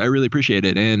on. I really appreciate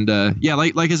it. And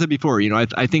like I said before,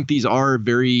 I think these are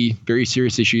very, very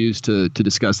serious issues to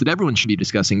discuss that everyone should be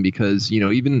discussing because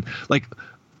even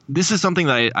this is something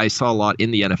that I saw a lot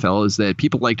in the NFL is that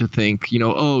people like to think,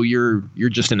 oh, you're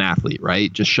just an athlete,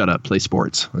 right? Just shut up, play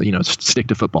sports, stick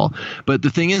to football. But the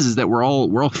thing is that we're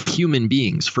all human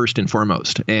beings first and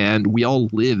foremost, and we all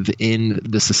live in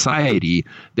the society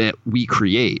that we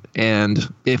create.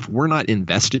 And if we're not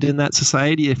invested in that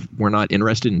society, if we're not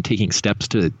interested in taking steps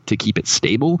to keep it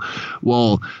stable,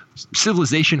 well,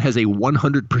 civilization has a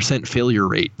 100% failure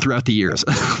rate throughout the years.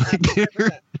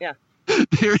 Yeah.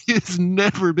 There has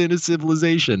never been a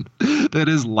civilization that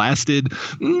has lasted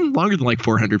longer than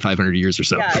 400, 500 years or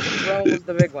so. Yeah, I think Rome was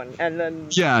the big one. And then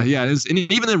Yeah. And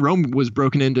even then Rome was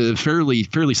broken into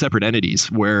fairly separate entities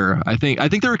where I think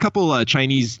there were a couple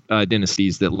Chinese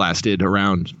dynasties that lasted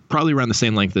probably around the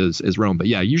same length as Rome. But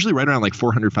yeah, usually right around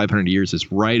 400, 500 years is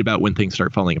right about when things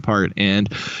start falling apart. And,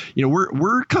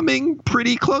 we're coming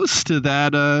pretty close to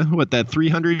that, that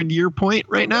 300-year point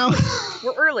right now?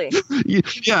 We're early.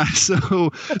 Yeah.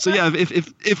 So yeah,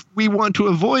 if we want to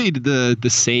avoid the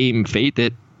same fate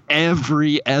that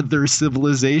every other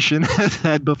civilization has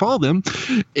had befall them,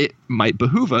 it might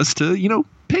behoove us to,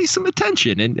 pay some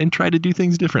attention and try to do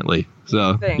things differently.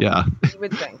 So, yeah. You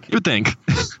would think. You would think.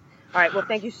 All right. Well,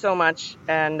 thank you so much,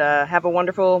 and have a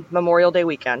wonderful Memorial Day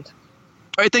weekend.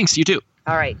 All right. Thanks. You too.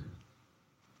 All right.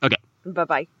 Okay.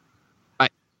 Bye-bye. Bye.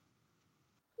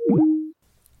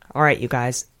 All right, you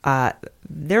guys.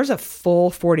 There's a full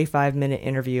 45-minute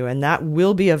interview, and that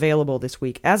will be available this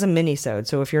week as a mini-sode.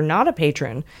 So if you're not a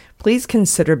patron, please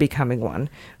consider becoming one.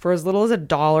 For as little as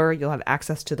 $1, you'll have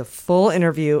access to the full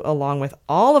interview along with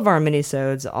all of our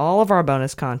mini-sodes, all of our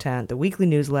bonus content, the weekly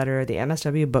newsletter, the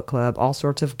MSW book club, all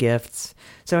sorts of gifts.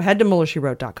 So head to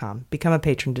MuellerSheWrote.com. Become a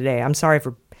patron today. I'm sorry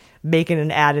for making an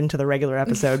ad into the regular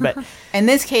episode, but in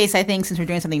this case, I think since we're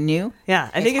doing something new, I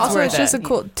think it's also worth it's just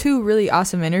it. two really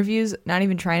awesome interviews. Not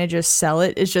even trying to just sell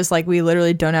it. It's just like we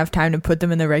literally don't have time to put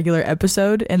them in the regular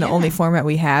episode, and the only format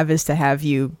we have is to have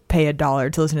you pay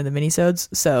 $1 to listen to the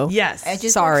minisodes. So yes, it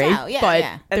just sorry, but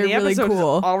they're the really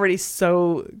cool. Is already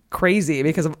so crazy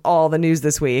because of all the news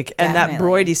this week, and that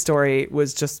Broidy story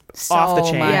was just so off the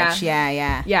chain. Much.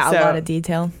 Yeah. A lot of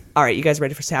detail. All right, you guys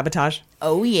ready for sabotage?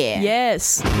 Oh yeah.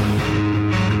 Yes.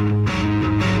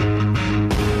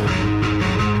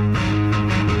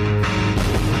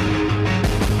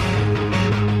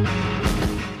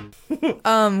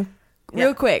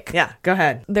 Real quick. Yeah, go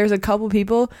ahead. There's a couple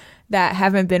people that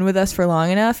haven't been with us for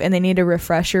long enough, and they need a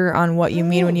refresher on what you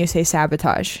mean when you say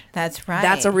sabotage. That's right.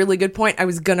 That's a really good point. I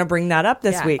was going to bring that up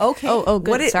this week. Okay. Oh,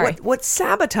 good. Sorry. What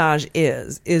sabotage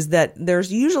is that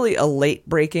there's usually a late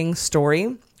breaking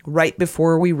story right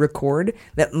before we record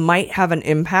that might have an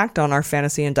impact on our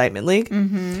fantasy indictment league,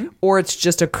 or it's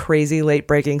just a crazy late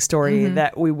breaking story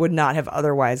that we would not have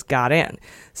otherwise got in.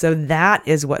 So that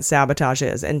is what sabotage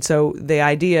is. And so the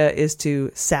idea is to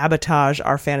sabotage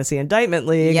our fantasy indictment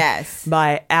league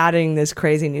by adding this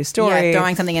crazy new story. Yeah,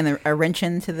 throwing something a wrench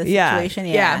into the situation.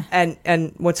 Yeah.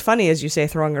 And what's funny is you say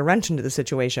throwing a wrench into the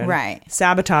situation. Right.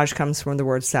 Sabotage comes from the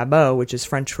word sabot, which is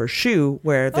French for shoe,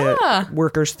 where the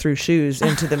workers threw shoes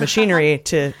into the machinery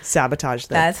to sabotage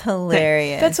them. That's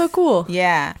hilarious. That's so cool.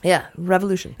 Yeah. Yeah.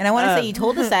 Revolution. And I want to say you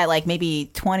told us that like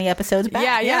maybe 20 episodes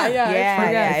back.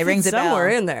 Yeah. It rings a bell. Somewhere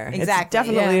in there. Exactly. It's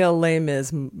definitely a Les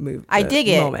Mis move. I dig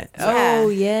it. Moment. Oh,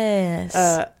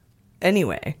 yes.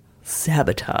 Anyway,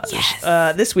 sabotage.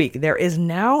 Yes. This week, there is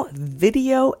now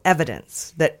video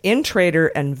evidence that Intrater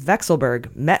and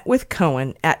Vexelberg met with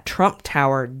Cohen at Trump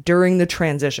Tower during the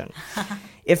transition.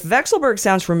 If Vexelberg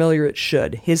sounds familiar, it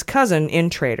should. His cousin,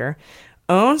 Intrater,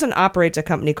 owns and operates a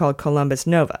company called Columbus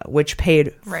Nova, which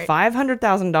paid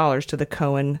 $500,000 to the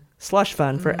Cohen slush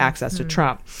fund for access to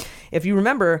Trump. If you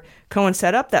remember, Cohen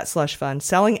set up that slush fund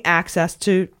selling access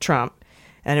to Trump,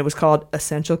 and it was called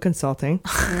Essential Consulting.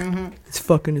 It's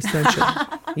fucking essential.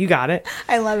 You got it.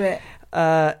 I love it.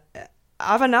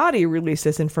 Avenatti released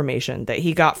this information that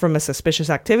he got from a suspicious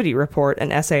activity report,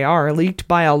 an SAR, leaked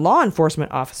by a law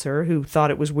enforcement officer who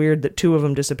thought it was weird that two of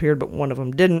them disappeared, but one of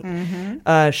them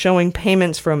didn't, showing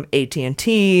payments from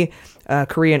AT&T,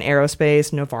 Korean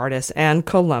Aerospace, Novartis, and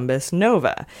Columbus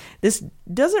Nova. This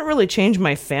doesn't really change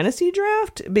my fantasy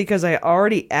draft because I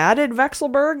already added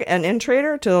Vexelberg and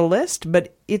Intrater to the list,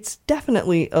 but it's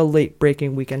definitely a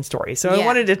late-breaking weekend story. So I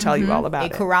wanted to tell you all about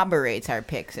it. It corroborates our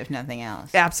picks, if nothing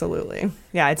else. Absolutely.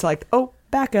 Yeah, it's like, oh,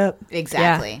 back up.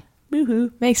 Exactly.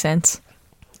 Woohoo. Makes sense.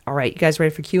 All right, you guys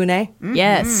ready for Q&A?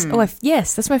 Yes. Oh,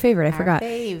 yes, that's my favorite. I forgot.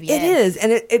 Fave, It is,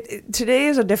 and it today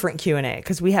is a different Q&A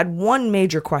because we had one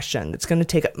major question that's going to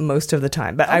take up most of the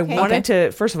time. But I wanted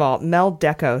to, first of all, Mel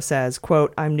Deco says,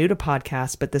 quote, "I'm new to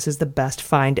podcasts, but this is the best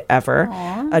find ever.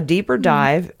 A deeper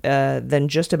dive than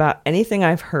just about anything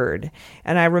I've heard.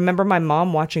 And I remember my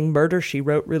mom watching Murder, She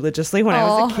Wrote religiously when I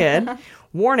was a kid.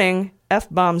 Warning,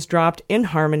 F-bombs dropped in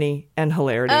harmony and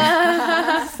hilarity.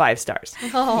 5 stars.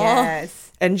 Yes.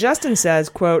 And Justin says,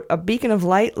 quote, "A beacon of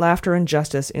light, laughter, and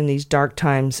justice in these dark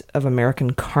times of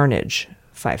American carnage."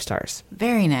 5 stars.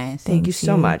 Very nice. Thank you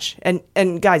so much.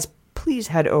 And guys, please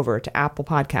head over to Apple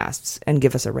Podcasts and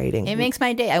give us a rating. It makes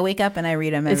my day. I wake up and I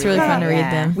read them. It's really fun to read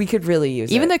them. We could really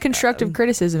use Even it. the constructive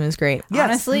criticism is great. Yes.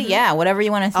 Honestly, yeah, whatever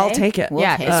you want to say. I'll take it. We'll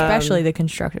take it. Especially the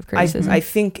constructive criticism. I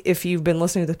think if you've been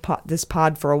listening to this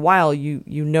pod for a while, you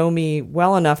know me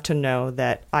well enough to know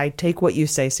that I take what you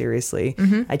say seriously.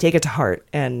 I take it to heart,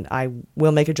 and I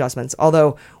will make adjustments.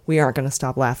 Although we aren't going to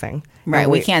stop laughing. Right,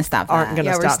 we can't stop that. Aren't going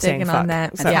to stop saying fuck. On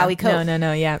that. That's how we cope.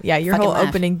 No. Yeah. Your Fucking whole laugh.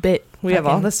 opening bit. We have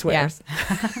all the swears.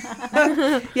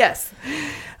 Yeah. Yes.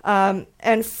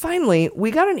 And finally, we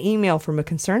got an email from a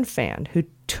concerned fan who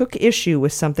took issue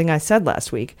with something I said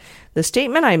last week. The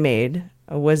statement I made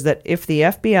was that if the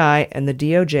FBI and the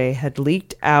DOJ had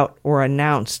leaked out or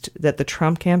announced that the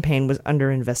Trump campaign was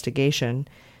under investigation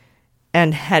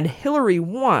and had Hillary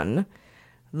won,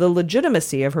 the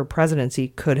legitimacy of her presidency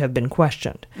could have been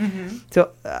questioned. Mm-hmm.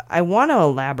 So I want to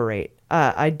elaborate.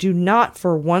 I do not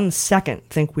for 1 second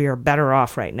think we are better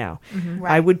off right now. Mm-hmm.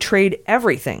 Right. I would trade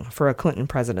everything for a Clinton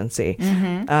presidency.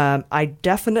 Mm-hmm. I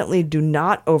definitely do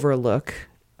not overlook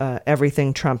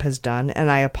everything Trump has done, and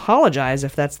I apologize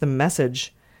if that's the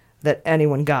message that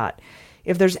anyone got.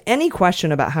 If there's any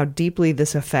question about how deeply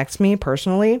this affects me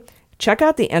personally, check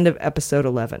out the end of episode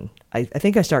 11. I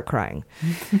think I start crying.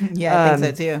 Yeah, I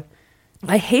think so too.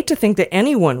 I hate to think that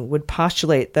anyone would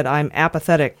postulate that I'm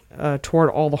apathetic toward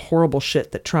all the horrible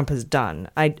shit that Trump has done.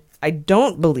 I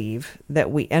don't believe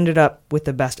that we ended up with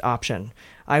the best option.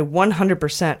 I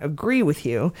 100% agree with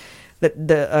you that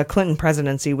the Clinton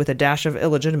presidency with a dash of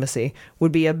illegitimacy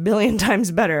would be a billion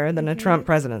times better than a Trump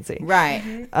presidency.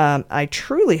 Right. I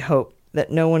truly hope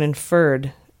that no one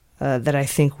inferred that I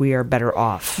think we are better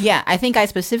off. Yeah, I think I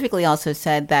specifically also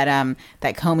said that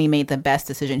that Comey made the best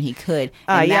decision he could,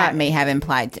 and that may have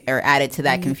implied or added to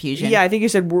that confusion. Yeah, I think you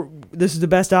said this is the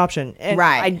best option, and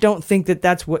right. I don't think that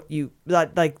that's what you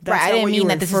like. That's right. I didn't mean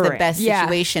that this is the best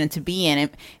situation to be in.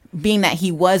 Being that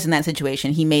he was in that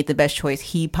situation, he made the best choice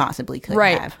he possibly could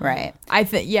have. Right. I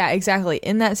think, yeah, exactly.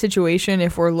 In that situation,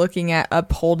 if we're looking at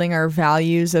upholding our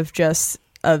values of just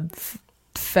a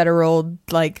federal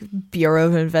Bureau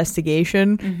of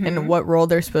Investigation and what role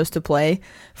they're supposed to play,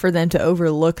 for them to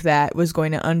overlook that was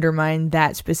going to undermine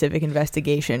that specific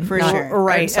investigation. For sure.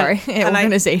 Right.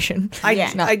 Organization.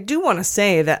 I do want to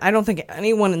say that I don't think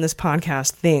anyone in this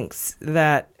podcast thinks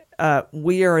that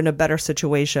we are in a better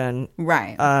situation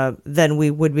than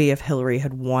we would be if Hillary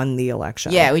had won the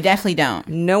election. Yeah, we definitely don't.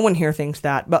 No one here thinks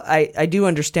that, but I do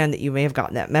understand that you may have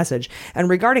gotten that message. And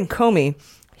regarding Comey,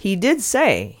 he did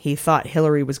say he thought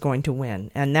Hillary was going to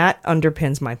win, and that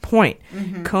underpins my point.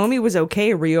 Mm-hmm. Comey was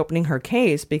okay reopening her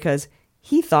case because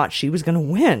he thought she was going to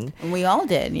win. We all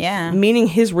did, yeah. Meaning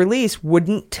his release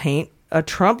wouldn't taint a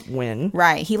Trump win.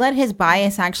 Right. He let his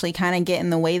bias actually kind of get in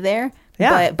the way there.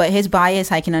 Yeah. But his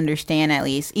bias I can understand at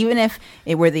least. Even if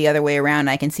it were the other way around,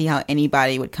 I can see how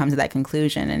anybody would come to that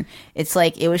conclusion. And it's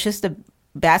like it was just a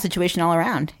bad situation all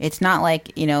around. It's not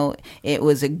like, it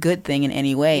was a good thing in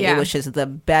any way. Yeah. It was just the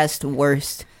best,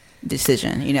 worst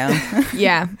decision,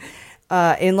 Yeah.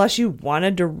 Unless you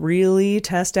wanted to really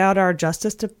test out our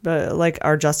justice,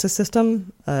 our justice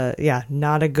system,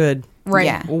 not a good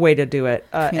way to do it.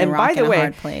 And by the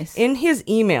way, in his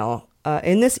email,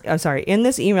 in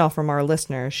this email from our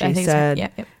listener, she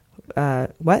said,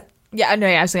 what? Yeah, no,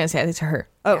 I was going to say, it's her.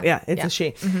 Oh, yeah, it's a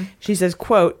she. Mm-hmm. She says,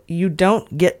 quote, "You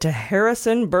don't get to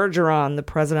Harrison Bergeron the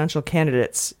presidential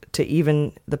candidates to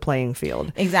even the playing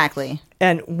field." Exactly.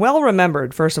 And well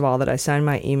remembered, first of all, that I signed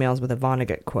my emails with a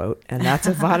Vonnegut quote, and that's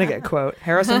a Vonnegut quote.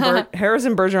 Harrison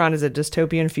Bergeron is a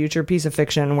dystopian future piece of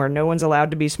fiction where no one's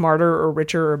allowed to be smarter or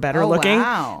richer or better looking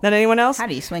than anyone else. How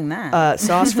do you swing that?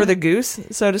 Sauce for the goose,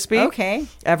 so to speak. Okay.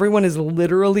 Everyone is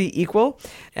literally equal.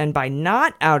 And by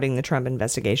not outing the Trump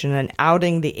investigation and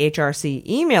outing the HRC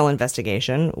email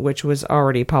investigation, which was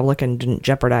already public and didn't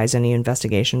jeopardize any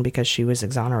investigation because she was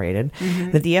exonerated,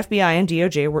 that the FBI and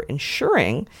DOJ were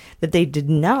ensuring that they did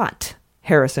not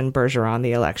Harrison Bergeron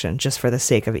the election just for the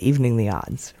sake of evening the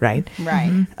odds, right?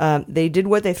 Right. They did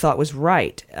what they thought was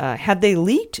right. Had they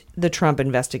leaked the Trump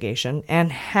investigation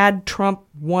and had Trump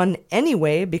won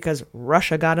anyway because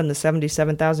Russia got him the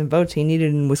 77,000 votes he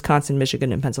needed in Wisconsin,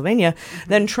 Michigan, and Pennsylvania,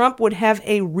 then Trump would have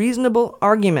a reasonable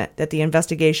argument that the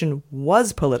investigation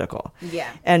was political.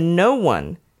 Yeah. And no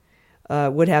one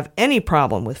would have any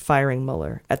problem with firing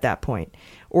Mueller at that point,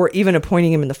 or even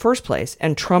appointing him in the first place,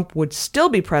 and Trump would still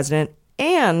be president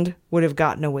and would have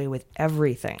gotten away with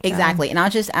everything. Exactly. And I'll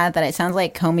just add that it sounds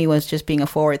like Comey was just being a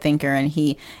forward thinker,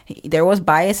 and there was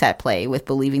bias at play with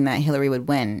believing that Hillary would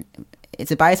win. It's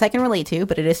a bias I can relate to,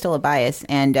 but it is still a bias.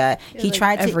 And he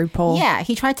tried to every poll. Yeah,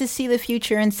 he tried to see the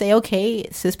future and say, okay,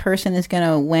 this person is going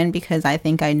to win because I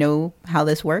think I know how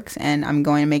this works, and I'm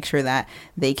going to make sure that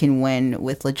they can win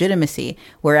with legitimacy.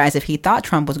 Whereas if he thought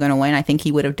Trump was going to win, I think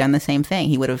he would have done the same thing.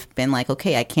 He would have been like,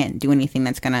 okay, I can't do anything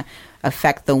that's going to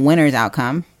affect the winner's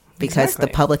outcome because the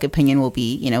public opinion will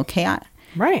be, chaotic.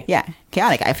 Right. Yeah.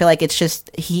 Chaotic. I feel like it's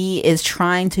just he is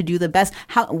trying to do the best.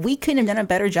 We couldn't have done a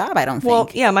better job, I don't think. Well,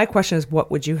 yeah, my question is,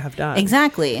 what would you have done?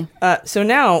 Exactly. So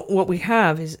now what we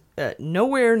have is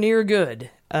nowhere near good,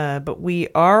 but we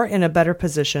are in a better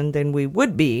position than we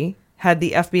would be had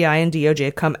the FBI and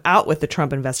DOJ come out with the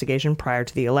Trump investigation prior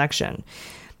to the election.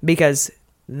 Because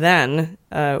then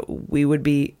we would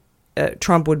be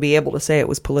Trump would be able to say it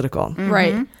was political. Mm-hmm.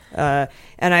 Right.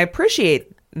 And I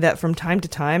appreciate that from time to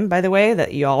time, by the way,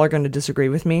 that y'all are going to disagree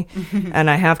with me. And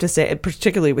I have to say,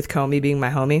 particularly with Comey being my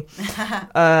homie,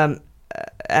 I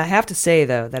have to say,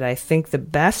 though, that I think the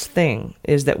best thing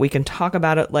is that we can talk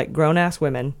about it like grown-ass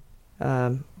women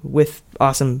with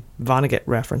awesome Vonnegut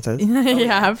references.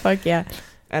 Yeah, fuck yeah.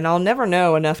 And I'll never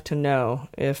know enough to know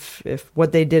if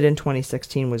what they did in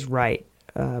 2016 was right.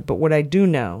 But what I do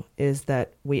know is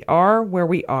that we are where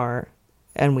we are,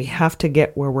 and we have to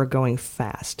get where we're going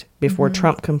fast before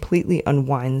Trump completely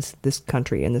unwinds this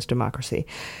country and this democracy.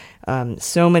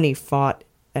 So many fought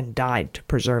and died to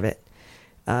preserve it.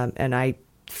 And I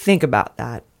think about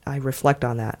that. I reflect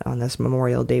on that on this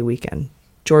Memorial Day weekend.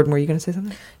 Jordan, were you going to say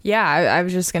something? Yeah, I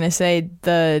was just going to say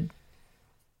the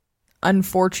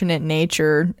unfortunate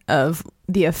nature of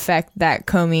the effect that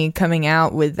Comey coming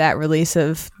out with that release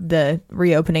of the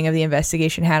reopening of the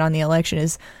investigation had on the election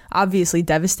is obviously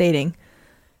devastating.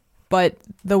 But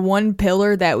the one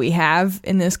pillar that we have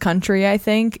in this country, I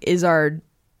think, is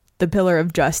the pillar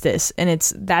of justice. And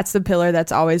that's the pillar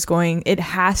that's always going, it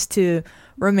has to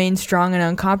remain strong and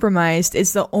uncompromised.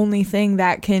 It's the only thing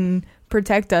that can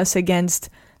protect us against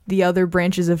the other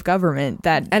branches of government.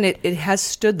 And it has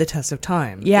stood the test of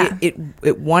time. Yeah.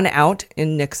 It won out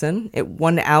in Nixon. It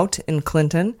won out in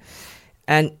Clinton.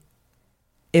 And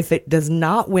if it does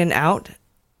not win out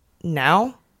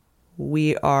now,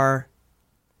 we are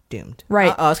doomed.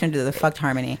 Right. I was going to do the fucked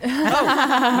harmony.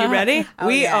 Oh, you ready?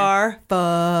 We are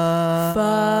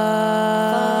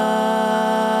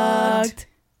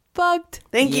fucked.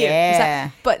 Thank you.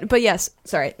 Yeah. But yes,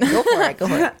 sorry. Go for it. Go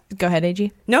for it. Go ahead,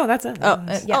 AG. No, that's it. Oh,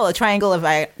 yeah. Oh, the triangle of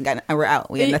we're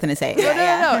out. We have nothing to say.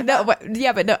 No. But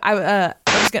I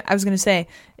was gonna say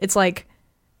it's like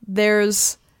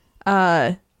there's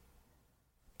it's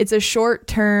a short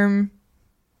term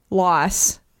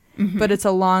loss. But it's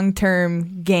a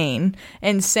long-term gain.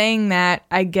 And saying that,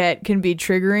 I get, can be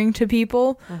triggering to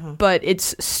people, but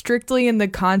it's strictly in the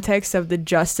context of the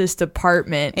Justice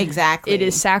Department. Exactly. It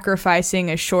is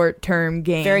sacrificing a short-term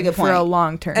gain Very good point. for a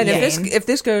long-term gain. And if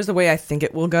this goes the way I think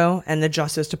it will go, and the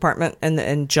Justice Department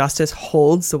and justice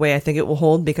holds the way I think it will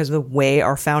hold because of the way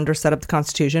our founders set up the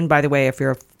Constitution. By the way, if you're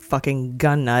a fucking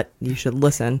gun nut, you should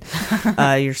listen.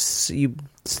 You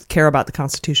care about the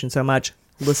Constitution so much.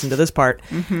 Listen to this part.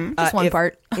 Just one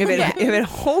part. If it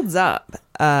holds up,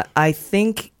 I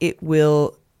think it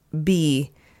will be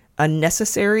a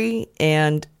necessary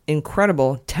and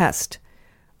incredible test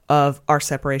of our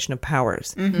separation of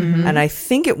powers. And I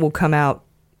think it will come out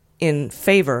in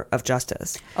favor of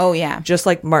justice. Oh, yeah. Just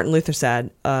like Martin Luther said,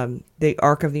 the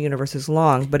arc of the universe is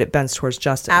long, but it bends towards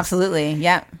justice. Absolutely.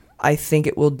 Yeah. I think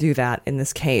it will do that in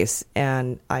this case.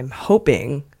 And I'm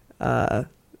hoping,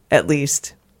 at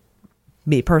least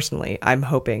me personally, I'm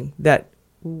hoping that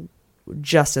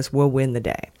justice will win the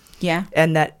day. Yeah.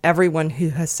 And that everyone who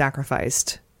has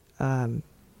sacrificed on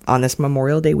this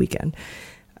Memorial Day weekend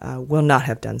will not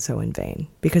have done so in vain,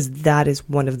 because that is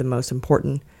one of the most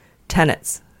important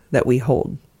tenets that we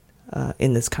hold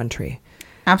in this country.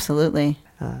 Absolutely.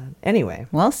 Anyway.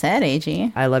 Well said,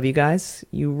 AG. I love you guys.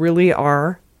 You really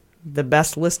are the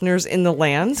best listeners in the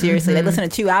land. Seriously, they listen to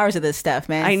 2 hours of this stuff,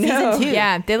 man. I know. Season 2.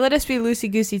 Yeah, they let us be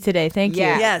loosey-goosey today. Thank you.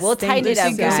 Yeah. Yes, we'll tighten it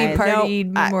up, guys. Loosey-goosey party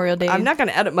Memorial Day. I'm not going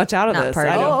to edit much out of Not this. party.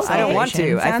 I don't want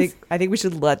to. Sounds- I think we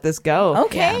should let this go.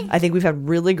 Okay. I think we've had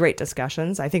really great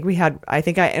discussions. I think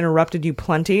I interrupted you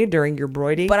plenty during your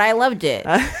broidy. But I loved it.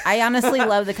 I honestly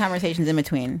love the conversations in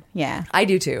between. Yeah. I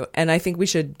do too. And I think we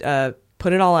should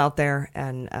put it all out there,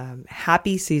 and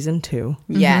happy season 2.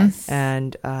 Yes.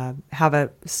 And have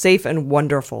a safe and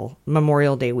wonderful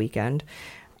Memorial Day weekend.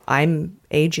 I'm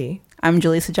AG. I'm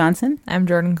Jaleesa Johnson. I'm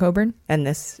Jordan Coburn. And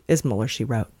this is Mueller, She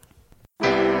Wrote.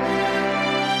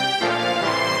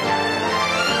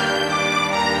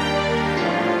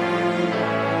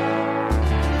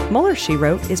 Mueller, She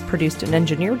Wrote is produced and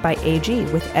engineered by AG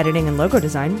with editing and logo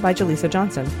design by Jaleesa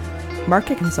Johnson.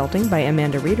 Market consulting by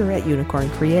Amanda Reeder at Unicorn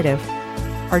Creative.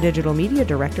 Our digital media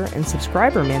director and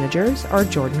subscriber managers are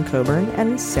Jordan Coburn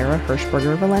and Sarah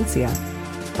Hirschberger Valencia.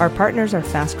 Our partners are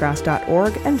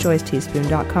fastgrass.org and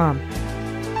joysteaspoon.com.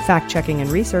 Fact-checking and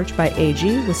research by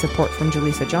AG with support from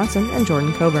Jaleesa Johnson and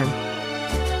Jordan Coburn.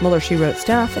 Mueller, She Wrote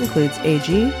staff includes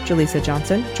AG, Jaleesa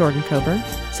Johnson, Jordan Coburn,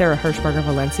 Sarah Hirschberger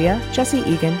Valencia, Jesse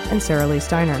Egan, and Sarah Lee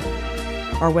Steiner.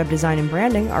 Our web design and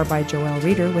branding are by Joelle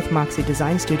Reeder with Moxie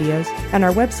Design Studios, and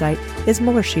our website is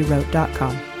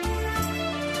MuellerSheWrote.com.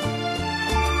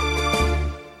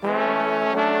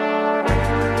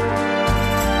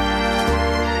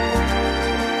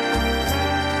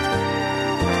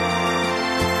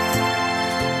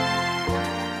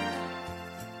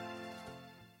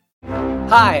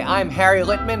 Hi, I'm Harry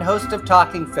Littman, host of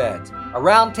Talking Feds, a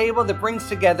roundtable that brings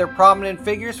together prominent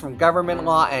figures from government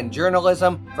law and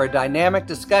journalism for a dynamic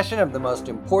discussion of the most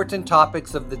important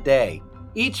topics of the day.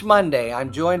 Each Monday,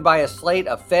 I'm joined by a slate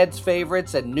of Feds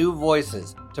favorites and new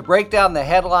voices to break down the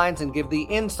headlines and give the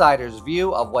insider's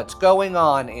view of what's going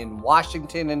on in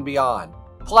Washington and beyond.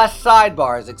 Plus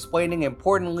sidebars explaining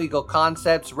important legal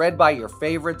concepts read by your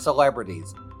favorite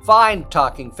celebrities. Find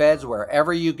Talking Feds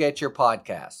wherever you get your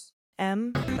podcasts.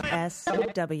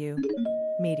 MSW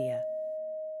Media.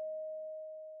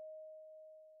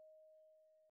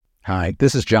 Hi,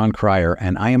 this is John Cryer,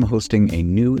 and I am hosting a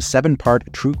new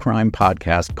 7-part true crime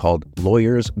podcast called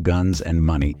Lawyers, Guns, and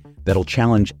Money that'll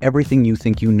challenge everything you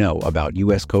think you know about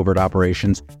U.S. covert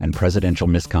operations and presidential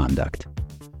misconduct.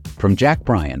 From Jack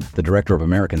Bryan, the director of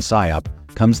American PSYOP,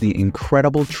 comes the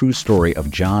incredible true story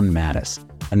of John Mattis,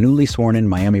 a newly sworn-in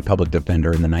Miami public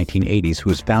defender in the 1980s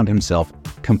who has found himself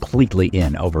completely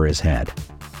in over his head.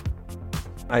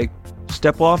 I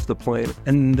step off the plane,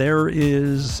 and there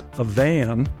is a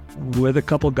van with a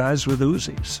couple guys with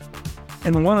Uzis.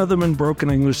 And one of them in broken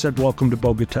English said, "Welcome to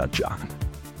Bogota, John."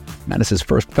 Mattis's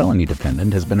first felony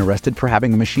defendant has been arrested for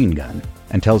having a machine gun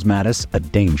and tells Mattis a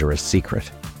dangerous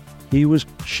secret. He was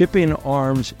shipping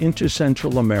arms into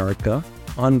Central America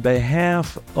on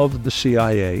behalf of the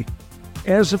CIA.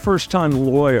 As a first-time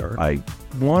lawyer, I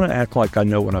want to act like I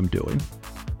know what I'm doing.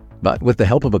 But with the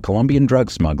help of a Colombian drug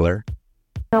smuggler...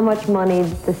 How much money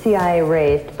the CIA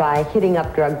raised by hitting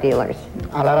up drug dealers?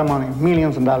 A lot of money,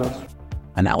 millions of dollars.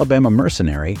 An Alabama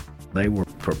mercenary... They were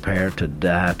prepared to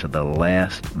die to the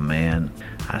last man.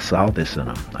 I saw this in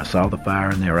them. I saw the fire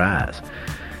in their eyes.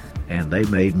 And they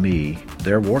made me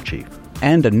their war chief.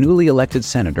 And a newly elected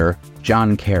senator,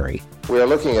 John Kerry. We are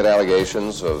looking at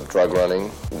allegations of drug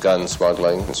running, gun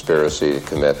smuggling, conspiracy to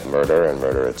commit murder and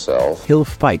murder itself. He'll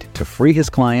fight to free his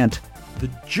client. The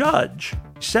judge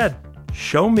said,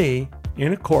 "Show me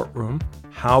in a courtroom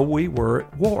how we were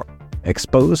at war."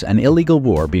 Expose an illegal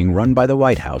war being run by the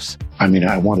White House. I mean,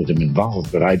 I wanted him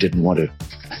involved, but I didn't want to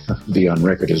be on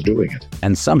record as doing it.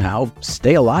 And somehow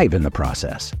stay alive in the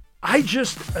process. I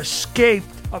just escaped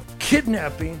a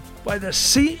kidnapping by the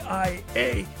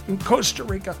CIA in Costa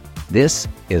Rica. This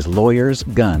is Lawyers,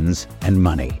 Guns, and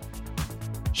Money.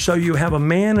 So you have a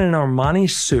man in an Armani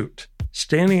suit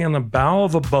standing in the bow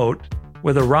of a boat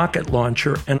with a rocket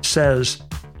launcher and says,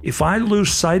 "If I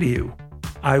lose sight of you,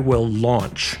 I will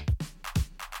launch.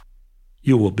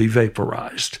 You will be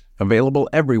vaporized." Available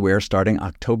everywhere starting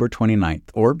October 29th,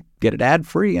 or get it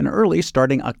ad-free and early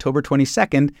starting October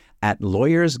 22nd at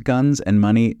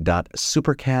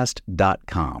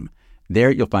lawyersgunsandmoney.supercast.com. There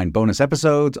you'll find bonus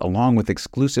episodes along with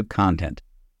exclusive content.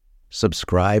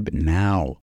 Subscribe now.